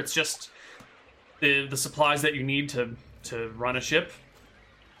whatsoever. It's just the supplies that you need to run a ship.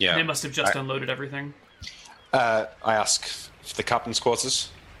 Yeah, they must have just unloaded everything. I ask for the captain's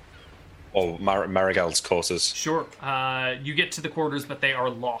quarters or Marigold's quarters. Sure. You get to the quarters, but they are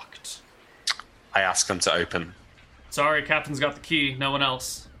locked. I ask them to open. Sorry, captain's got the key. No one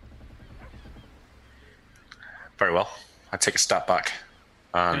else. Very well. I take a step back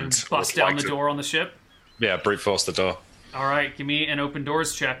and bust down the door on the ship. Yeah, brute force the door. All right, give me an open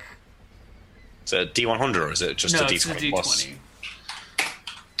doors check. Is it a D100 or is it just a D20? It's a D20. Plus?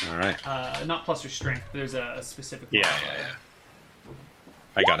 All right. Not plus your strength. There's a specific. Yeah.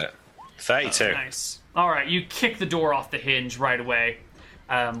 I got it. 32. Nice. All right, you kick the door off the hinge right away.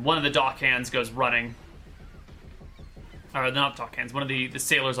 One of the dockhands goes running. Or not dockhands. One of the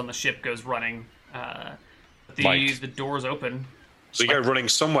sailors on the ship goes running. The door's open. So you go running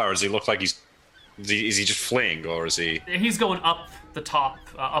somewhere, or does he look like is he just fleeing, or is he... He's going up the top,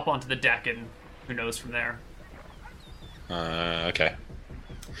 up onto the deck, and who knows from there. Okay.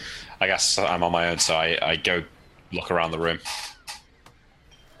 I guess I'm on my own, so I go look around the room.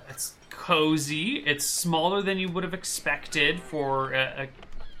 It's cozy. It's smaller than you would have expected for a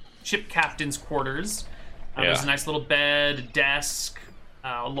ship captain's quarters. There's a nice little bed, a desk,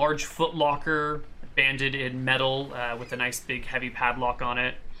 a large foot locker, banded in metal with a nice big heavy padlock on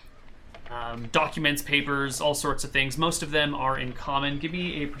it. Documents, papers, all sorts of things. Most of them are in common. Give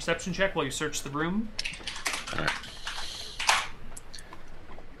me a perception check while you search the room. All right.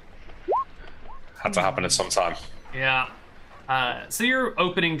 Had to happen at some time. Yeah. So you're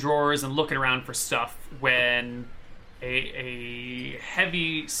opening drawers and looking around for stuff when a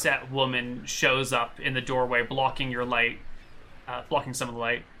heavy-set woman shows up in the doorway, blocking your light, blocking some of the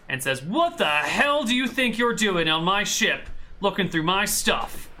light, and says, "What the hell do you think you're doing on my ship, looking through my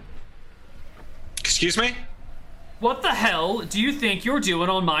stuff?" Excuse me? What the hell do you think you're doing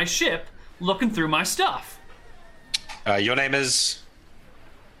on my ship, looking through my stuff? Your name is...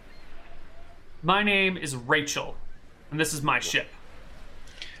 My name is Rachel, and this is my ship.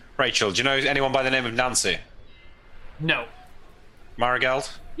 Rachel, do you know anyone by the name of Nancy? No. Marigold?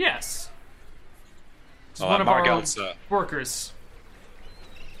 Yes. It's Oh, one of our Marigold's, workers.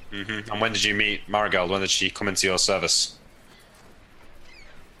 Mm-hmm. And when did you meet Marigold? When did she come into your service?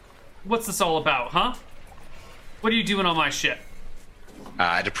 What's this all about, huh? What are you doing on my ship?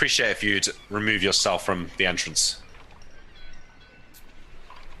 I'd appreciate if you'd remove yourself from the entrance.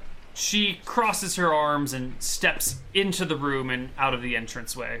 She crosses her arms and steps into the room and out of the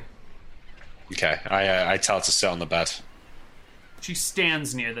entranceway. Okay, I tell her to sit on the bed. She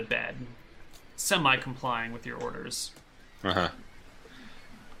stands near the bed, semi-complying with your orders. Uh-huh.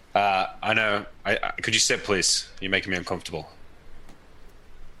 I know. Could you sit, please? You're making me uncomfortable.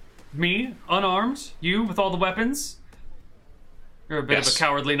 Me? Unarmed? You with all the weapons? You're a bit of a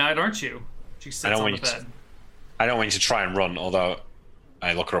cowardly knight, aren't you? She sits on the bed. I don't want you to try and run, although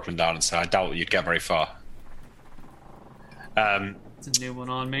I look her up and down and say, I doubt you'd get very far. It's a new one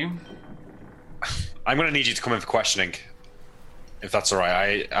on me. I'm going to need you to come in for questioning, if that's all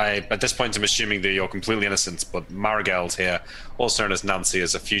right. I at this point, I'm assuming that you're completely innocent, but Marigold here, also known as Nancy,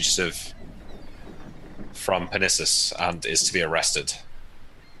 is a fugitive from Penissus and is to be arrested.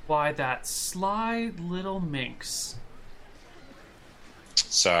 Why, that sly little minx.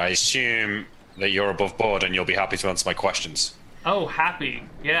 So I assume that you're above board and you'll be happy to answer my questions. Oh, happy.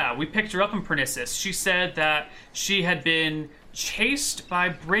 Yeah, we picked her up in Penissus. She said that she had been chased by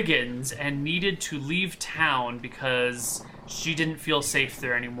brigands and needed to leave town because she didn't feel safe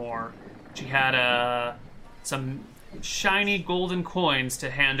there anymore. She had some shiny golden coins to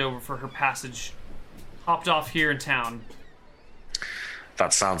hand over for her passage. Hopped off here in town.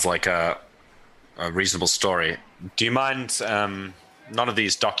 That sounds like a reasonable story. Do you mind, none of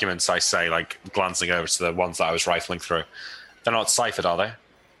these documents I say, like glancing over to the ones that I was rifling through, They're not ciphered, are they?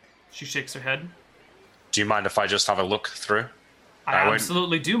 She shakes her head. Do you mind if I just have a look through? I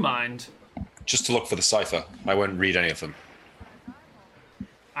absolutely do mind. Just to look for the cipher. I won't read any of them.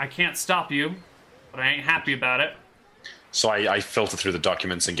 I can't stop you, but I ain't happy about it. So I filter through the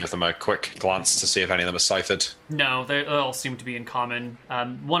documents and give them a quick glance to see if any of them are ciphered. No, they all seem to be in common.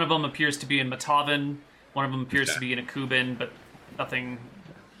 One of them appears to be in Matavan. One of them appears to be in a Kuban, but nothing.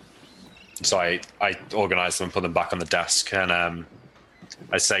 So I organize them and put them back on the desk, and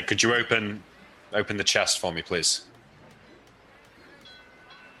I say, could you open the chest for me, please?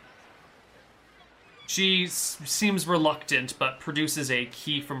 She seems reluctant, but produces a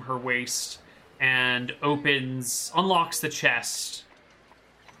key from her waist and unlocks the chest,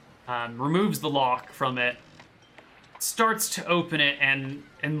 removes the lock from it, starts to open it,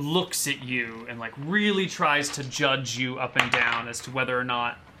 and looks at you and like really tries to judge you up and down as to whether or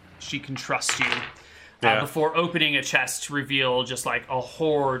not she can trust you. Before opening a chest to reveal just like a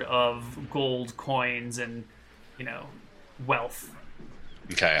hoard of gold coins and, wealth.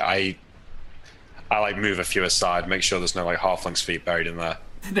 Okay, I like move a few aside, make sure there's no like halfling's feet buried in there.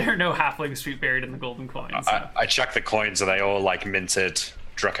 There are no halfling's feet buried in the golden coins. I check the coins. Are they all like minted,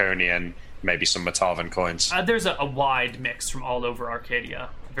 draconian, maybe some Matavan coins? There's a wide mix from all over Arcadia.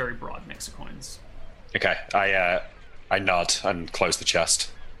 A very broad mix of coins. Okay, I nod and close the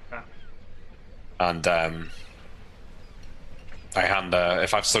chest. Okay. And I hand her,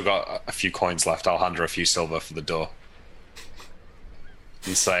 if I've still got a few coins left, I'll hand her a few silver for the door.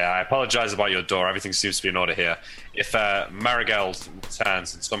 And say, I apologize about your door. Everything seems to be in order here. If Marigold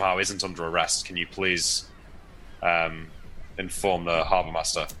returns and somehow isn't under arrest, can you please inform the harbour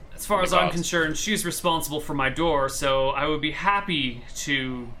master? As far as I'm concerned, she's responsible for my door, so I would be happy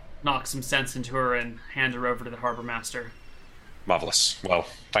to knock some sense into her and hand her over to the harbour master. Marvelous. Well,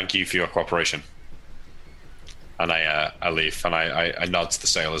 thank you for your cooperation. And I leave, and I nod to the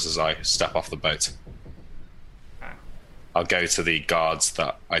sailors as I step off the boat. I'll go to the guards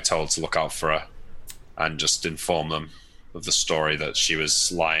that I told to look out for her and just inform them of the story that she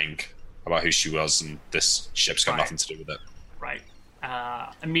was lying about who she was and this ship's got nothing to do with it. Right.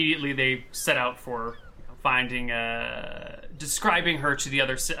 Immediately they set out for finding, describing her to the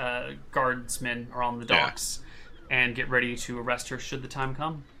other guardsmen around the docks and get ready to arrest her should the time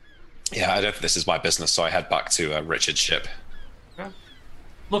come. Yeah, I don't think this is my business, so I head back to Richard's ship. Okay.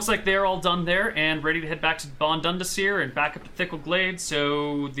 Looks like they're all done there and ready to head back to Bon Dundasir and back up to Thickle Glade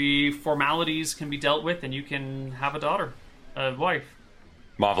so the formalities can be dealt with and you can have a wife.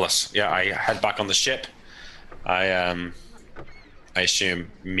 Marvelous. Yeah, I head back on the ship. I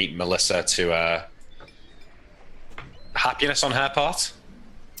assume meet Melissa to happiness on her part.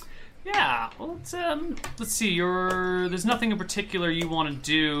 Yeah, well, let's see. There's nothing in particular you want to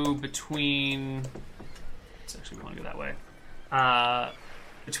do between. Let's actually want to go that way.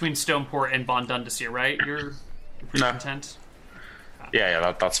 Between Stoneport and Bon Dundasir, right? You're pretty content.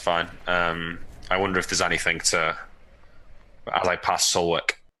 Yeah, that's fine. I wonder if there's anything to. As I pass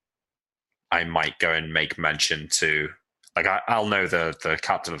Solwick, I might go and make mention to. Like I'll know the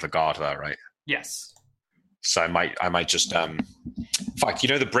captain of the guard there, right? Yes. So I might just. In fact,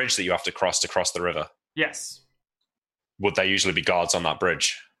 the bridge that you have to cross the river. Yes. Would there usually be guards on that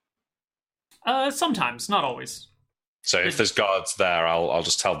bridge? Sometimes, not always. So if there's guards there, I'll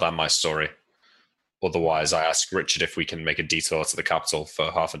just tell them my story. Otherwise, I ask Richard if we can make a detour to the capital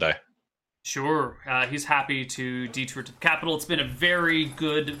for half a day. Sure. He's happy to detour to the capital. It's been a very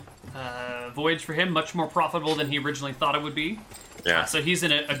good voyage for him, much more profitable than he originally thought it would be. Yeah. So he's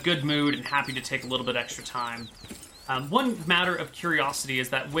in a good mood and happy to take a little bit extra time. One matter of curiosity is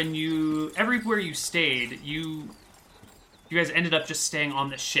that everywhere you stayed, you guys ended up just staying on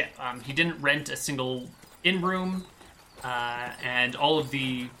the ship. He didn't rent a single inn room, and all of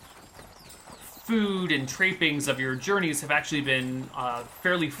the food and trappings of your journeys have actually been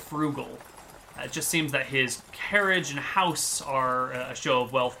fairly frugal. It just seems that his carriage and house are a show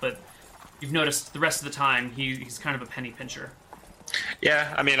of wealth, but you've noticed the rest of the time he's kind of a penny pincher.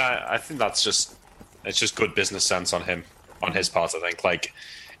 Yeah, I mean, I think it's just good business sense on his part. I think like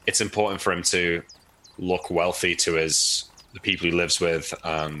it's important for him to look wealthy to the people he lives with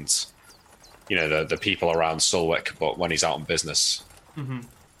and the people around Solwick. But when he's out on business,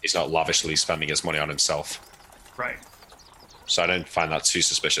 he's not lavishly spending his money on himself. Right. So I don't find that too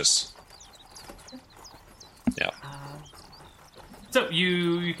suspicious. Yeah. So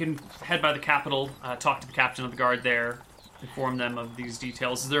you can head by the capital, talk to the captain of the guard there, inform them of these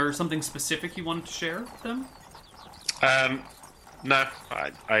details. Is there something specific you wanted to share with them? No.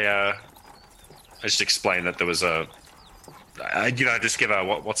 I just explained that there was I just give a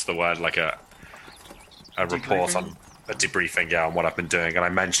what's the word, like a report on. a debriefing, on what I've been doing, and I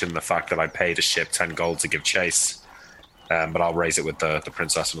mentioned the fact that I paid a ship 10 gold to give chase, but I'll raise it with the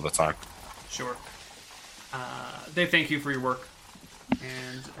princess another time. Sure. They thank you for your work,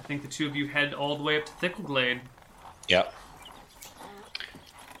 and I think the two of you head all the way up to Thickleglade. Yep.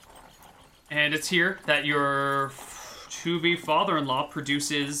 And it's here that your to-be father-in-law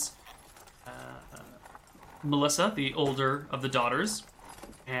produces Melissa, the older of the daughters,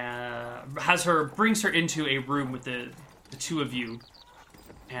 brings her into a room with the two of you,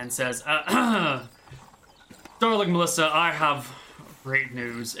 and says, "Darling Melissa, I have great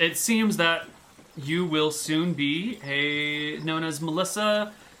news. It seems that you will soon be known as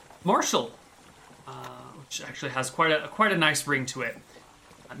Melissa Marshall, which actually has quite a nice ring to it."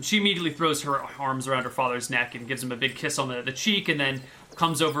 She immediately throws her arms around her father's neck and gives him a big kiss on the cheek, and then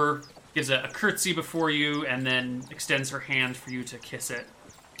comes over, gives a curtsy before you, and then extends her hand for you to kiss it.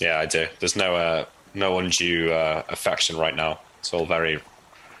 Yeah, I do. There's no undue affection right now. It's all very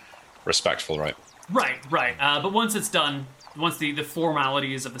respectful, right? Right. But once it's done, once the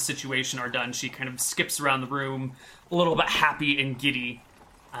formalities of the situation are done, she kind of skips around the room, a little bit happy and giddy.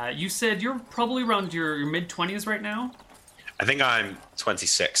 You said you're probably around your mid-20s right now? I think I'm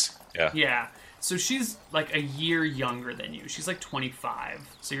 26. Yeah. Yeah. So she's like a year younger than you. She's like 25.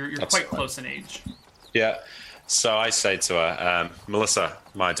 So you're quite close in age. Yeah. So I say to her, Melissa,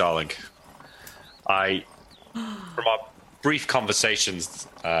 my darling, from our brief conversations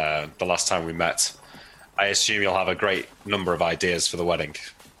the last time we met, I assume you'll have a great number of ideas for the wedding.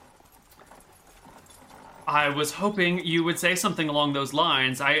 I was hoping you would say something along those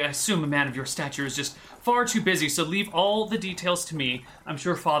lines. I assume a man of your stature is just far too busy, so leave all the details to me. I'm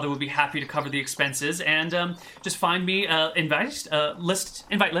sure Father would be happy to cover the expenses, and just find me invite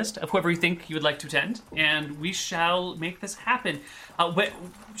list of whoever you think you would like to attend, and we shall make this happen.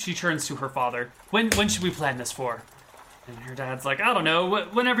 She turns to her father. When should we plan this for? And her dad's like, I don't know,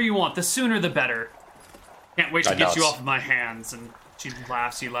 whenever you want. The sooner the better. Can't wait to get you off of my hands. And she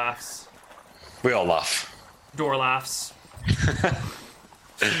laughs, he laughs. We all laugh. Door laughs.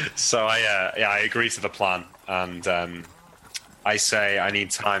 So I agree to the plan, and I say I need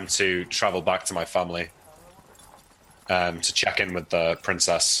time to travel back to my family, to check in with the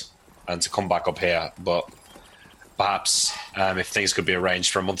princess, and to come back up here. But perhaps if things could be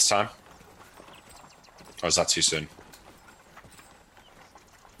arranged for a month's time, or is that too soon?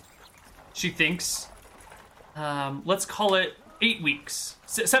 She thinks. Let's call it 8 weeks,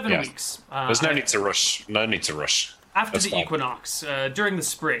 7 weeks. There's no need to rush. No need to rush. After the equinox, during the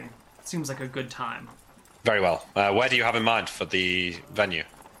spring. Seems like a good time. Very well. Where do you have in mind for the venue?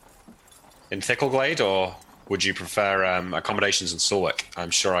 In Thickleglade, or would you prefer accommodations in Sulwick?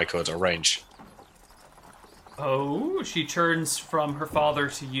 I'm sure I could arrange. Oh, she turns from her father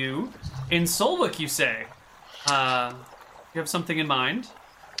to you. In Sulwick, you say? You have something in mind?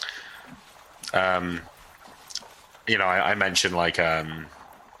 I mentioned like a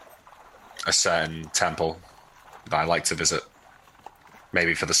certain temple that I like to visit,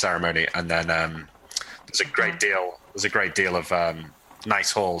 maybe for the ceremony, and then there's a great deal of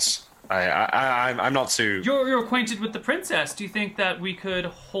nice halls. I'm not too. You're acquainted with the princess. Do you think that we could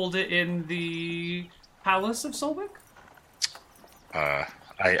hold it in the palace of Sulwick?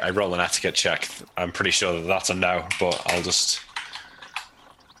 I roll an etiquette check. I'm pretty sure that that's a no, but I'll just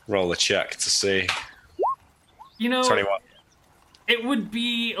roll a check to see. 21. It would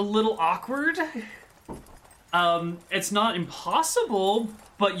be a little awkward. It's not impossible,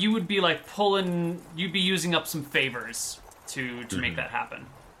 but you would be like you'd be using up some favors to make that happen.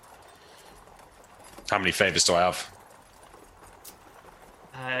 How many favors do I have?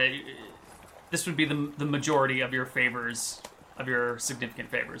 This would be the majority of your favors, of your significant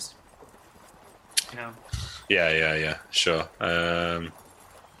favors. Yeah, sure.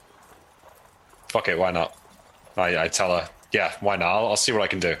 Fuck it, why not? I tell her, yeah, why not? I'll see what I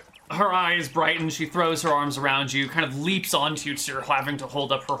can do. Her eyes brighten, she throws her arms around you, kind of leaps onto you, so you're having to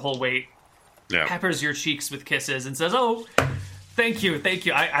hold up her whole weight, peppers your cheeks with kisses, and says, oh, thank you.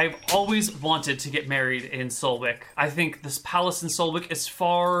 I've always wanted to get married in Sulwick. I think this palace in Sulwick is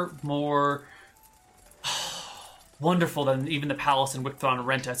far more wonderful than even the palace in Wickthron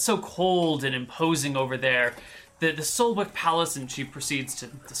Renta. It's so cold and imposing over there. The Sulwick Palace, and she proceeds to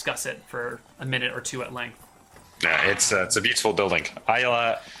discuss it for a minute or two at length. Yeah, it's a beautiful building.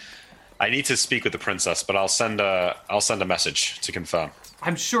 I need to speak with the princess, but I'll send a message to confirm.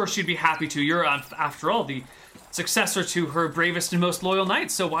 I'm sure she'd be happy to. You're, after all, the successor to her bravest and most loyal knight,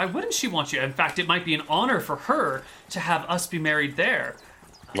 so why wouldn't she want you? In fact, it might be an honor for her to have us be married there.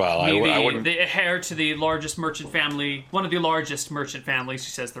 Well, I wouldn't. The heir to the largest merchant family, one of the largest merchant families, she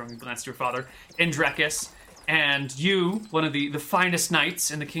says, throwing a glance to her father, in Drekis, And you, one of the finest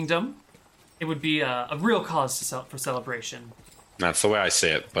knights in the kingdom, it would be a real cause for celebration. That's the way I see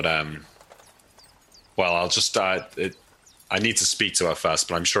it. But well, I'll just I need to speak to her first,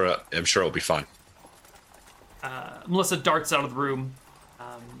 but I'm sure it'll be fine. Melissa darts out of the room,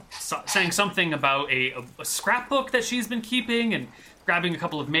 saying something about a scrapbook that she's been keeping, and grabbing a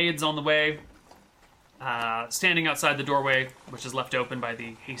couple of maids on the way. Standing outside the doorway, which is left open by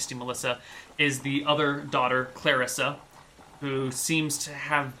the hasty Melissa, is the other daughter, Clarissa, who seems to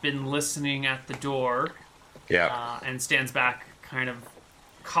have been listening at the door. Yeah. And stands back, kind of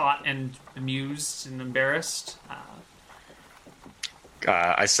caught and amused and embarrassed.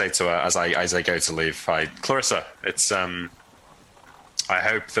 I say to her as I go to leave, Clarissa, it's I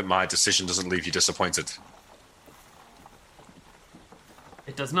hope that my decision doesn't leave you disappointed.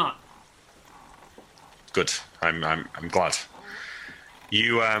 It does not. Good. I'm glad.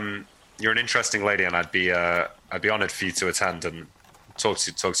 You're an interesting lady, and I'd be honored for you to attend and talk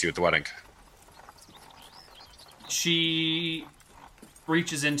to you at the wedding. She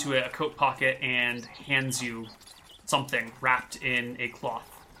reaches into a coat pocket and hands you something wrapped in a cloth.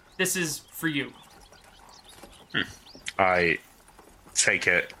 This is for you. I take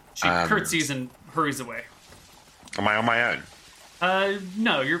it. She curtsies and hurries away. Am I on my own?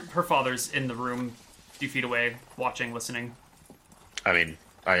 No, her father's in the room, a few feet away, watching, listening. I mean,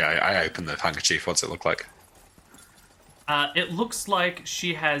 I open the handkerchief. What's it look like? It looks like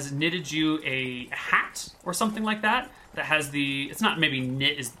she has knitted you a hat or something like that. That has it's not, maybe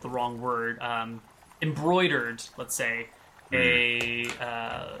knit is the wrong word. Embroidered, let's say, a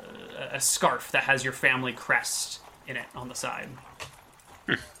scarf that has your family crest in it on the side.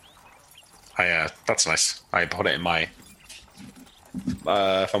 That's nice. I put it in my.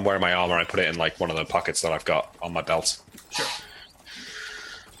 If I'm wearing my armor, I put it in like one of the pockets that I've got on my belt. Sure.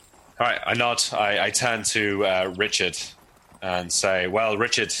 All right, I nod. I turn to Richard and say, "Well,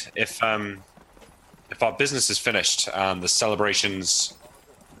 Richard, if our business is finished and the celebrations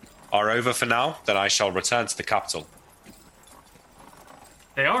are over for now, then I shall return to the capital."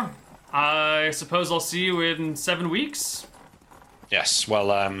 They are. I suppose I'll see you in 7 weeks. Yes.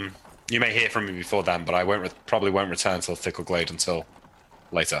 Well, you may hear from me before then, but I probably won't return till Thickle Glade until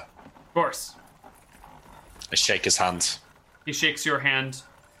later. Of course. I shake his hand. He shakes your hand.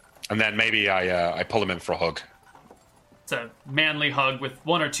 And then maybe I pull him in for a hug. It's a manly hug with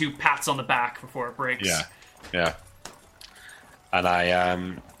 1 or 2 pats on the back before it breaks. Yeah.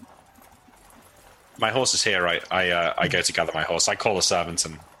 And my horse is here, right? I go to gather my horse. I call the servant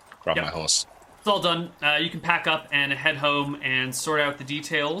and grab my horse. It's all done. You can pack up and head home and sort out the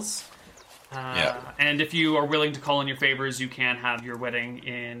details. And if you are willing to call in your favors, you can have your wedding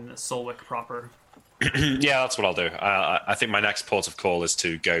in Solwick proper. Yeah, that's what I'll do. I think my next port of call is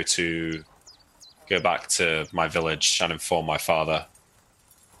to go back to my village and inform my father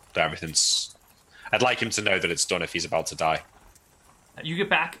that everything's. I'd like him to know that it's done if he's about to die. You get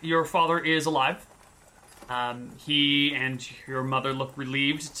back. Your father is alive. He and your mother look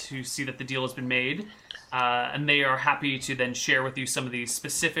relieved to see that the deal has been made. And they are happy to then share with you some of the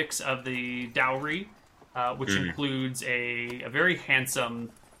specifics of the dowry, which includes a very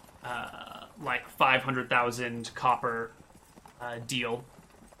handsome, like 500,000 copper deal,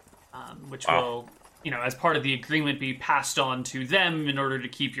 which will, as part of the agreement, be passed on to them in order to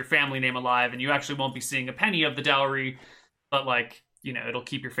keep your family name alive. And you actually won't be seeing a penny of the dowry, but it'll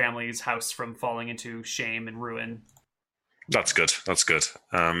keep your family's house from falling into shame and ruin. That's good.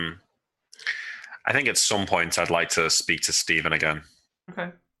 I think at some point I'd like to speak to Stephen again. Okay.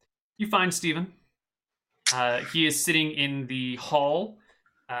 You find Stephen. He is sitting in the hall,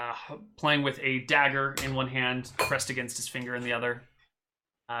 playing with a dagger in one hand, pressed against his finger in the other.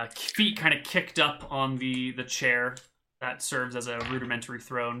 Feet kind of kicked up on the chair that serves as a rudimentary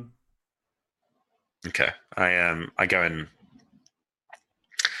throne. Okay. I go in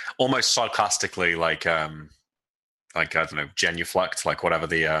almost sarcastically, like I don't know, genuflect, like whatever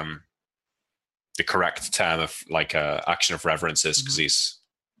the correct term of action of reverence is, because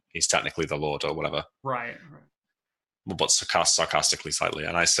he's technically the Lord or whatever. Right. But sarcastically slightly,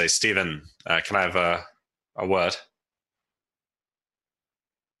 and I say, Stephen, can I have a word?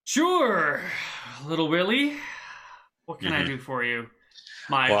 Sure, little Willie. What can I do for you,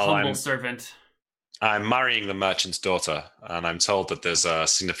 my humble servant? I'm marrying the merchant's daughter, and I'm told that there's a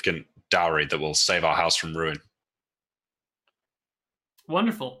significant dowry that will save our house from ruin.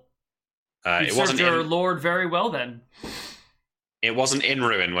 Wonderful. It wasn't your lord very well, then. It wasn't in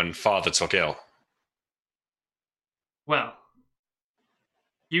ruin when father took ill. Well,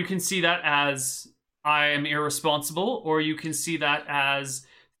 you can see that as I am irresponsible, or you can see that as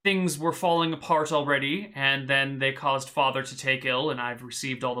things were falling apart already, and then they caused father to take ill, and I've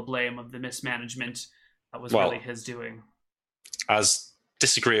received all the blame of the mismanagement that was really his doing. As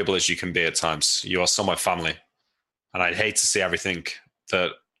disagreeable as you can be at times, you are still my family, and I'd hate to see everything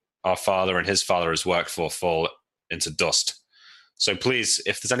that our father and his father has worked for fall into dust. So please,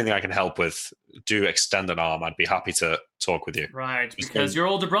 if there's anything I can help with, do extend an arm. I'd be happy to talk with you. Right, because your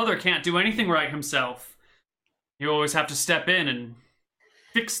older brother can't do anything right himself. You always have to step in and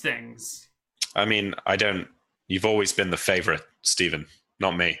fix things. I mean, you've always been the favorite, Stephen,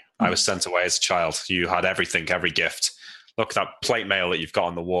 not me. I was sent away as a child. You had everything, every gift. Look at that plate mail that you've got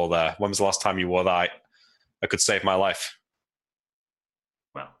on the wall there. When was the last time you wore that? I could save my life.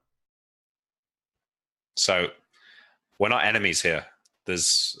 Well. So, we're not enemies here.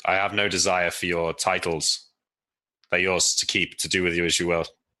 I have no desire for your titles. They're yours to keep, to do with you as you will.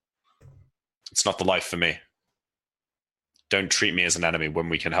 It's not the life for me. Don't treat me as an enemy when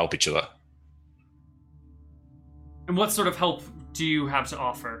we can help each other. And what sort of help do you have to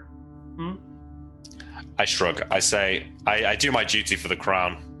offer? I shrug. I say, I do my duty for the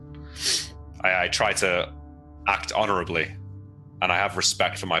crown. I try to act honorably, and I have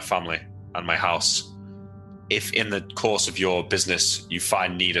respect for my family and my house. If in the course of your business you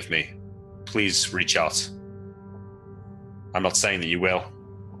find need of me, please reach out. I'm not saying that you will,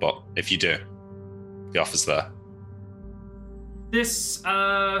 but if you do, the offer's there. This,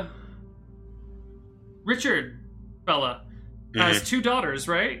 Richard fella has 2 daughters,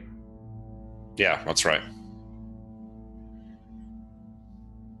 right? Yeah, that's right.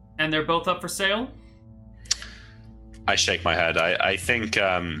 And they're both up for sale? I shake my head. I think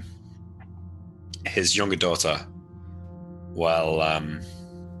his younger daughter, I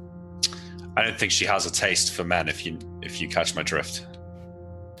don't think she has a taste for men, if you catch my drift.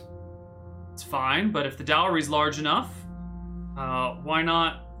 It's fine, but if the dowry's large enough, why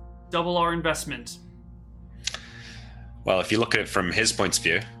not double our investment? Well, if you look at it from his point of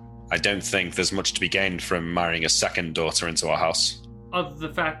view, I don't think there's much to be gained from marrying a second daughter into our house. Of the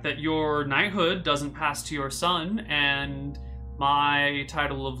fact that your knighthood doesn't pass to your son, and my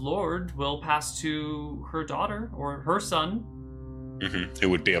title of lord will pass to her daughter, or her son. Who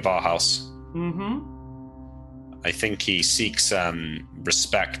would be of our house. I think he seeks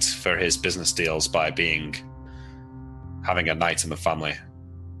respect for his business deals by having a knight in the family.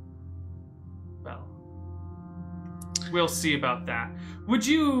 Well, we'll see about that. Would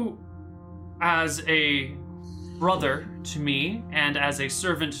you, as a brother to me and as a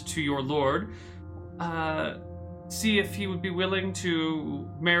servant to your lord, see if he would be willing to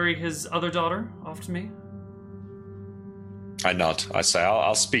marry his other daughter off to me? I nod. I say,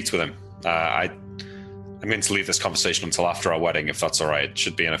 I'll speak with him. I'm going to leave this conversation until after our wedding, if that's all right. It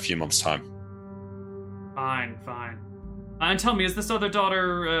should be in a few months' time. Fine. And tell me, is this other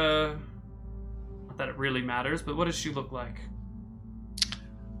daughter, not that it really matters, but what does she look like?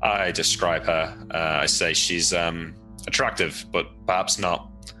 I describe her. I say she's attractive, but perhaps not.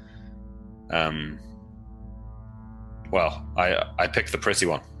 Well, I picked the pretty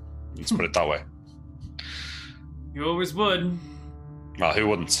one. Let's put it that way. You always would. Well, who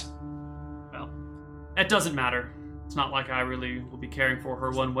wouldn't? Well, it doesn't matter. It's not like I really will be caring for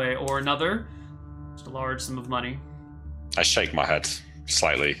her one way or another. Just a large sum of money. I shake my head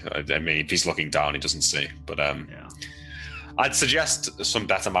slightly. I mean, if he's looking down, he doesn't see. But yeah. I'd suggest some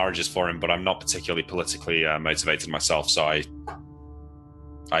better marriages for him, but I'm not particularly politically motivated myself. So I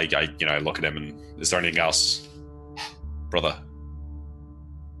look at him and, is there anything else, brother?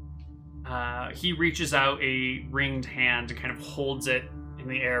 He reaches out a ringed hand and kind of holds it in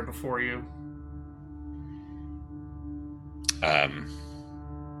the air before you. I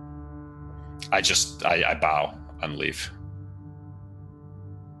bow and leave.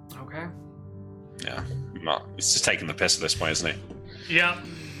 Okay. Yeah, he's just taking the piss at this point, isn't he? Yeah.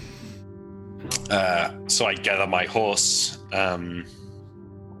 So I gather my horse. I've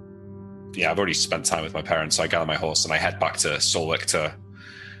already spent time with my parents, so I gather my horse and I head back to Solwick to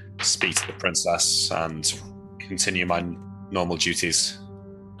speak to the princess and continue my normal duties.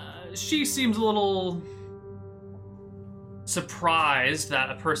 She seems a little surprised that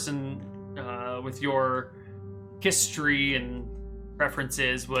a person with your history and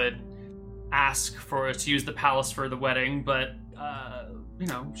preferences would ask for to use the palace for the wedding, but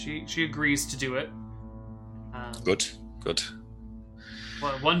she agrees to do it. Good.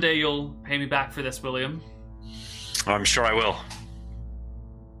 Well, one day you'll pay me back for this, William. I'm sure I will.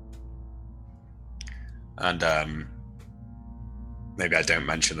 And maybe I don't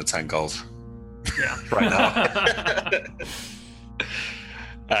mention the 10 gold. Yeah. Right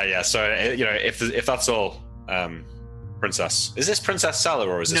now. Yeah. So if that's all, Princess. Is this Princess Stella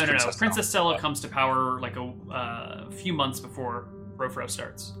or is this No. Princess Princess Stella comes to power like a few months before Frofro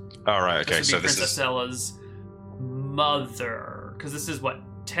starts. Oh, right, okay. This would be Princess Stella's mother. Because this is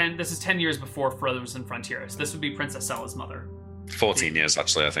 10 years before Frozen Frontier. So this would be Princess Stella's mother. 14 years,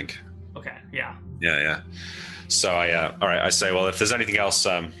 actually, I think. Okay, yeah. Yeah. So I say, well, if there's anything else,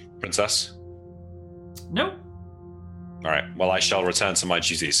 Princess? Nope. All right, well, I shall return to my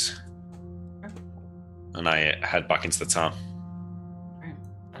duties. Okay. And I head back into the town. Right.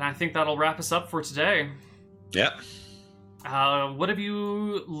 And I think that'll wrap us up for today. Yeah. What have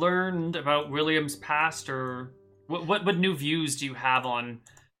you learned about William's past, or what new views do you have on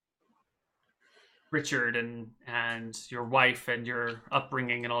Richard and your wife and your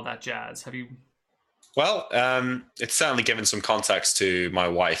upbringing and all that jazz? Have you? Well, it's certainly given some context to my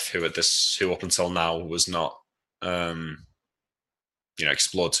wife, who up until now was not,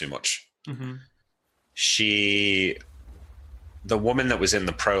 explored too much. Mm-hmm. The woman that was in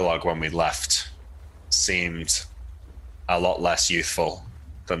the prologue when we left seemed a lot less youthful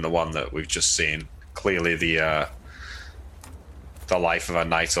than the one that we've just seen. Clearly, the life of a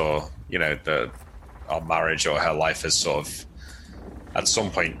knight, or our marriage, or her life has sort of, at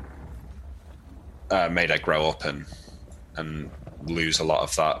some point, made her grow up and lose a lot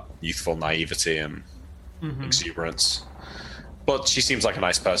of that youthful naivety and exuberance. But she seems like a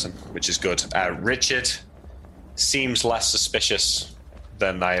nice person, which is good. Richard seems less suspicious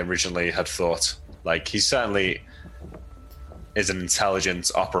than I originally had thought. Like, he certainly is an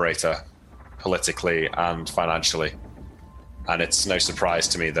intelligent operator, politically and financially. And it's no surprise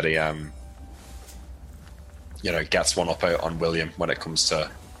to me that he, gets one up on William when it comes to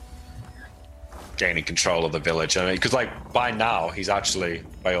gaining control of the village. I mean, because by now he's actually,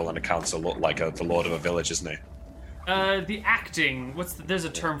 by all accounts, look like the lord of a village, isn't he? The acting. There's a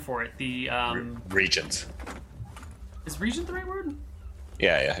term for it. The regent. Is regent the right word?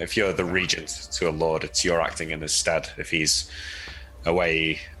 Yeah. If you're the regent to a lord, it's you're acting in his stead. If he's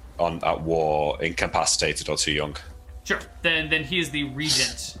away at war, incapacitated, or too young. Sure. Then he is the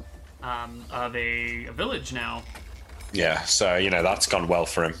regent of a village now. Yeah. So that's gone well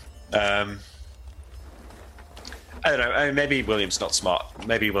for him. I don't know. I mean, maybe William's not smart.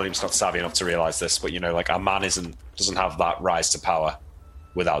 Maybe William's not savvy enough to realize this. But a man doesn't have that rise to power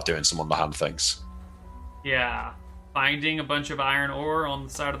without doing some underhand things. Yeah, finding a bunch of iron ore on the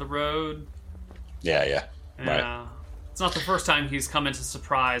side of the road. Yeah. Right. It's not the first time he's come into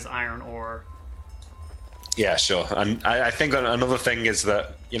surprise iron ore. Yeah, sure. And I think another thing is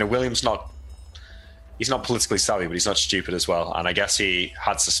that William's he's not politically savvy, but he's not stupid as well. And I guess he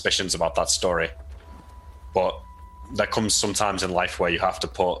had suspicions about that story. But there comes sometimes in life where you have to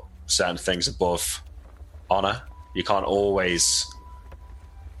put certain things above honor. You can't always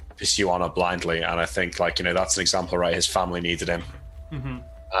pursue honor blindly. And I think that's an example, right? His family needed him. Mm-hmm.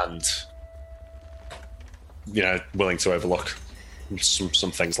 And willing to overlook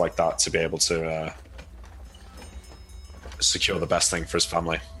some things like that to be able to secure the best thing for his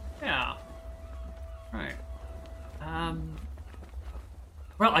family. Yeah. Right.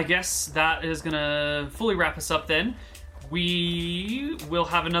 Well, I guess that is going to fully wrap us up then. We will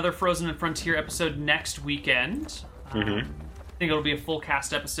have another Frozen and Frontier episode next weekend. I think it'll be a full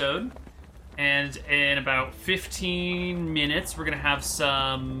cast episode. And in about 15 minutes, we're going to have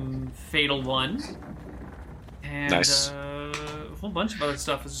some Fatal One. And nice. A whole bunch of other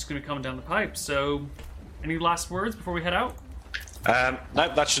stuff is just going to be coming down the pipe. So, any last words before we head out? No,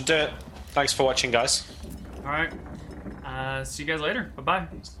 that should do it. Thanks for watching, guys. All right. See you guys later. Bye-bye.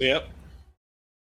 Yep.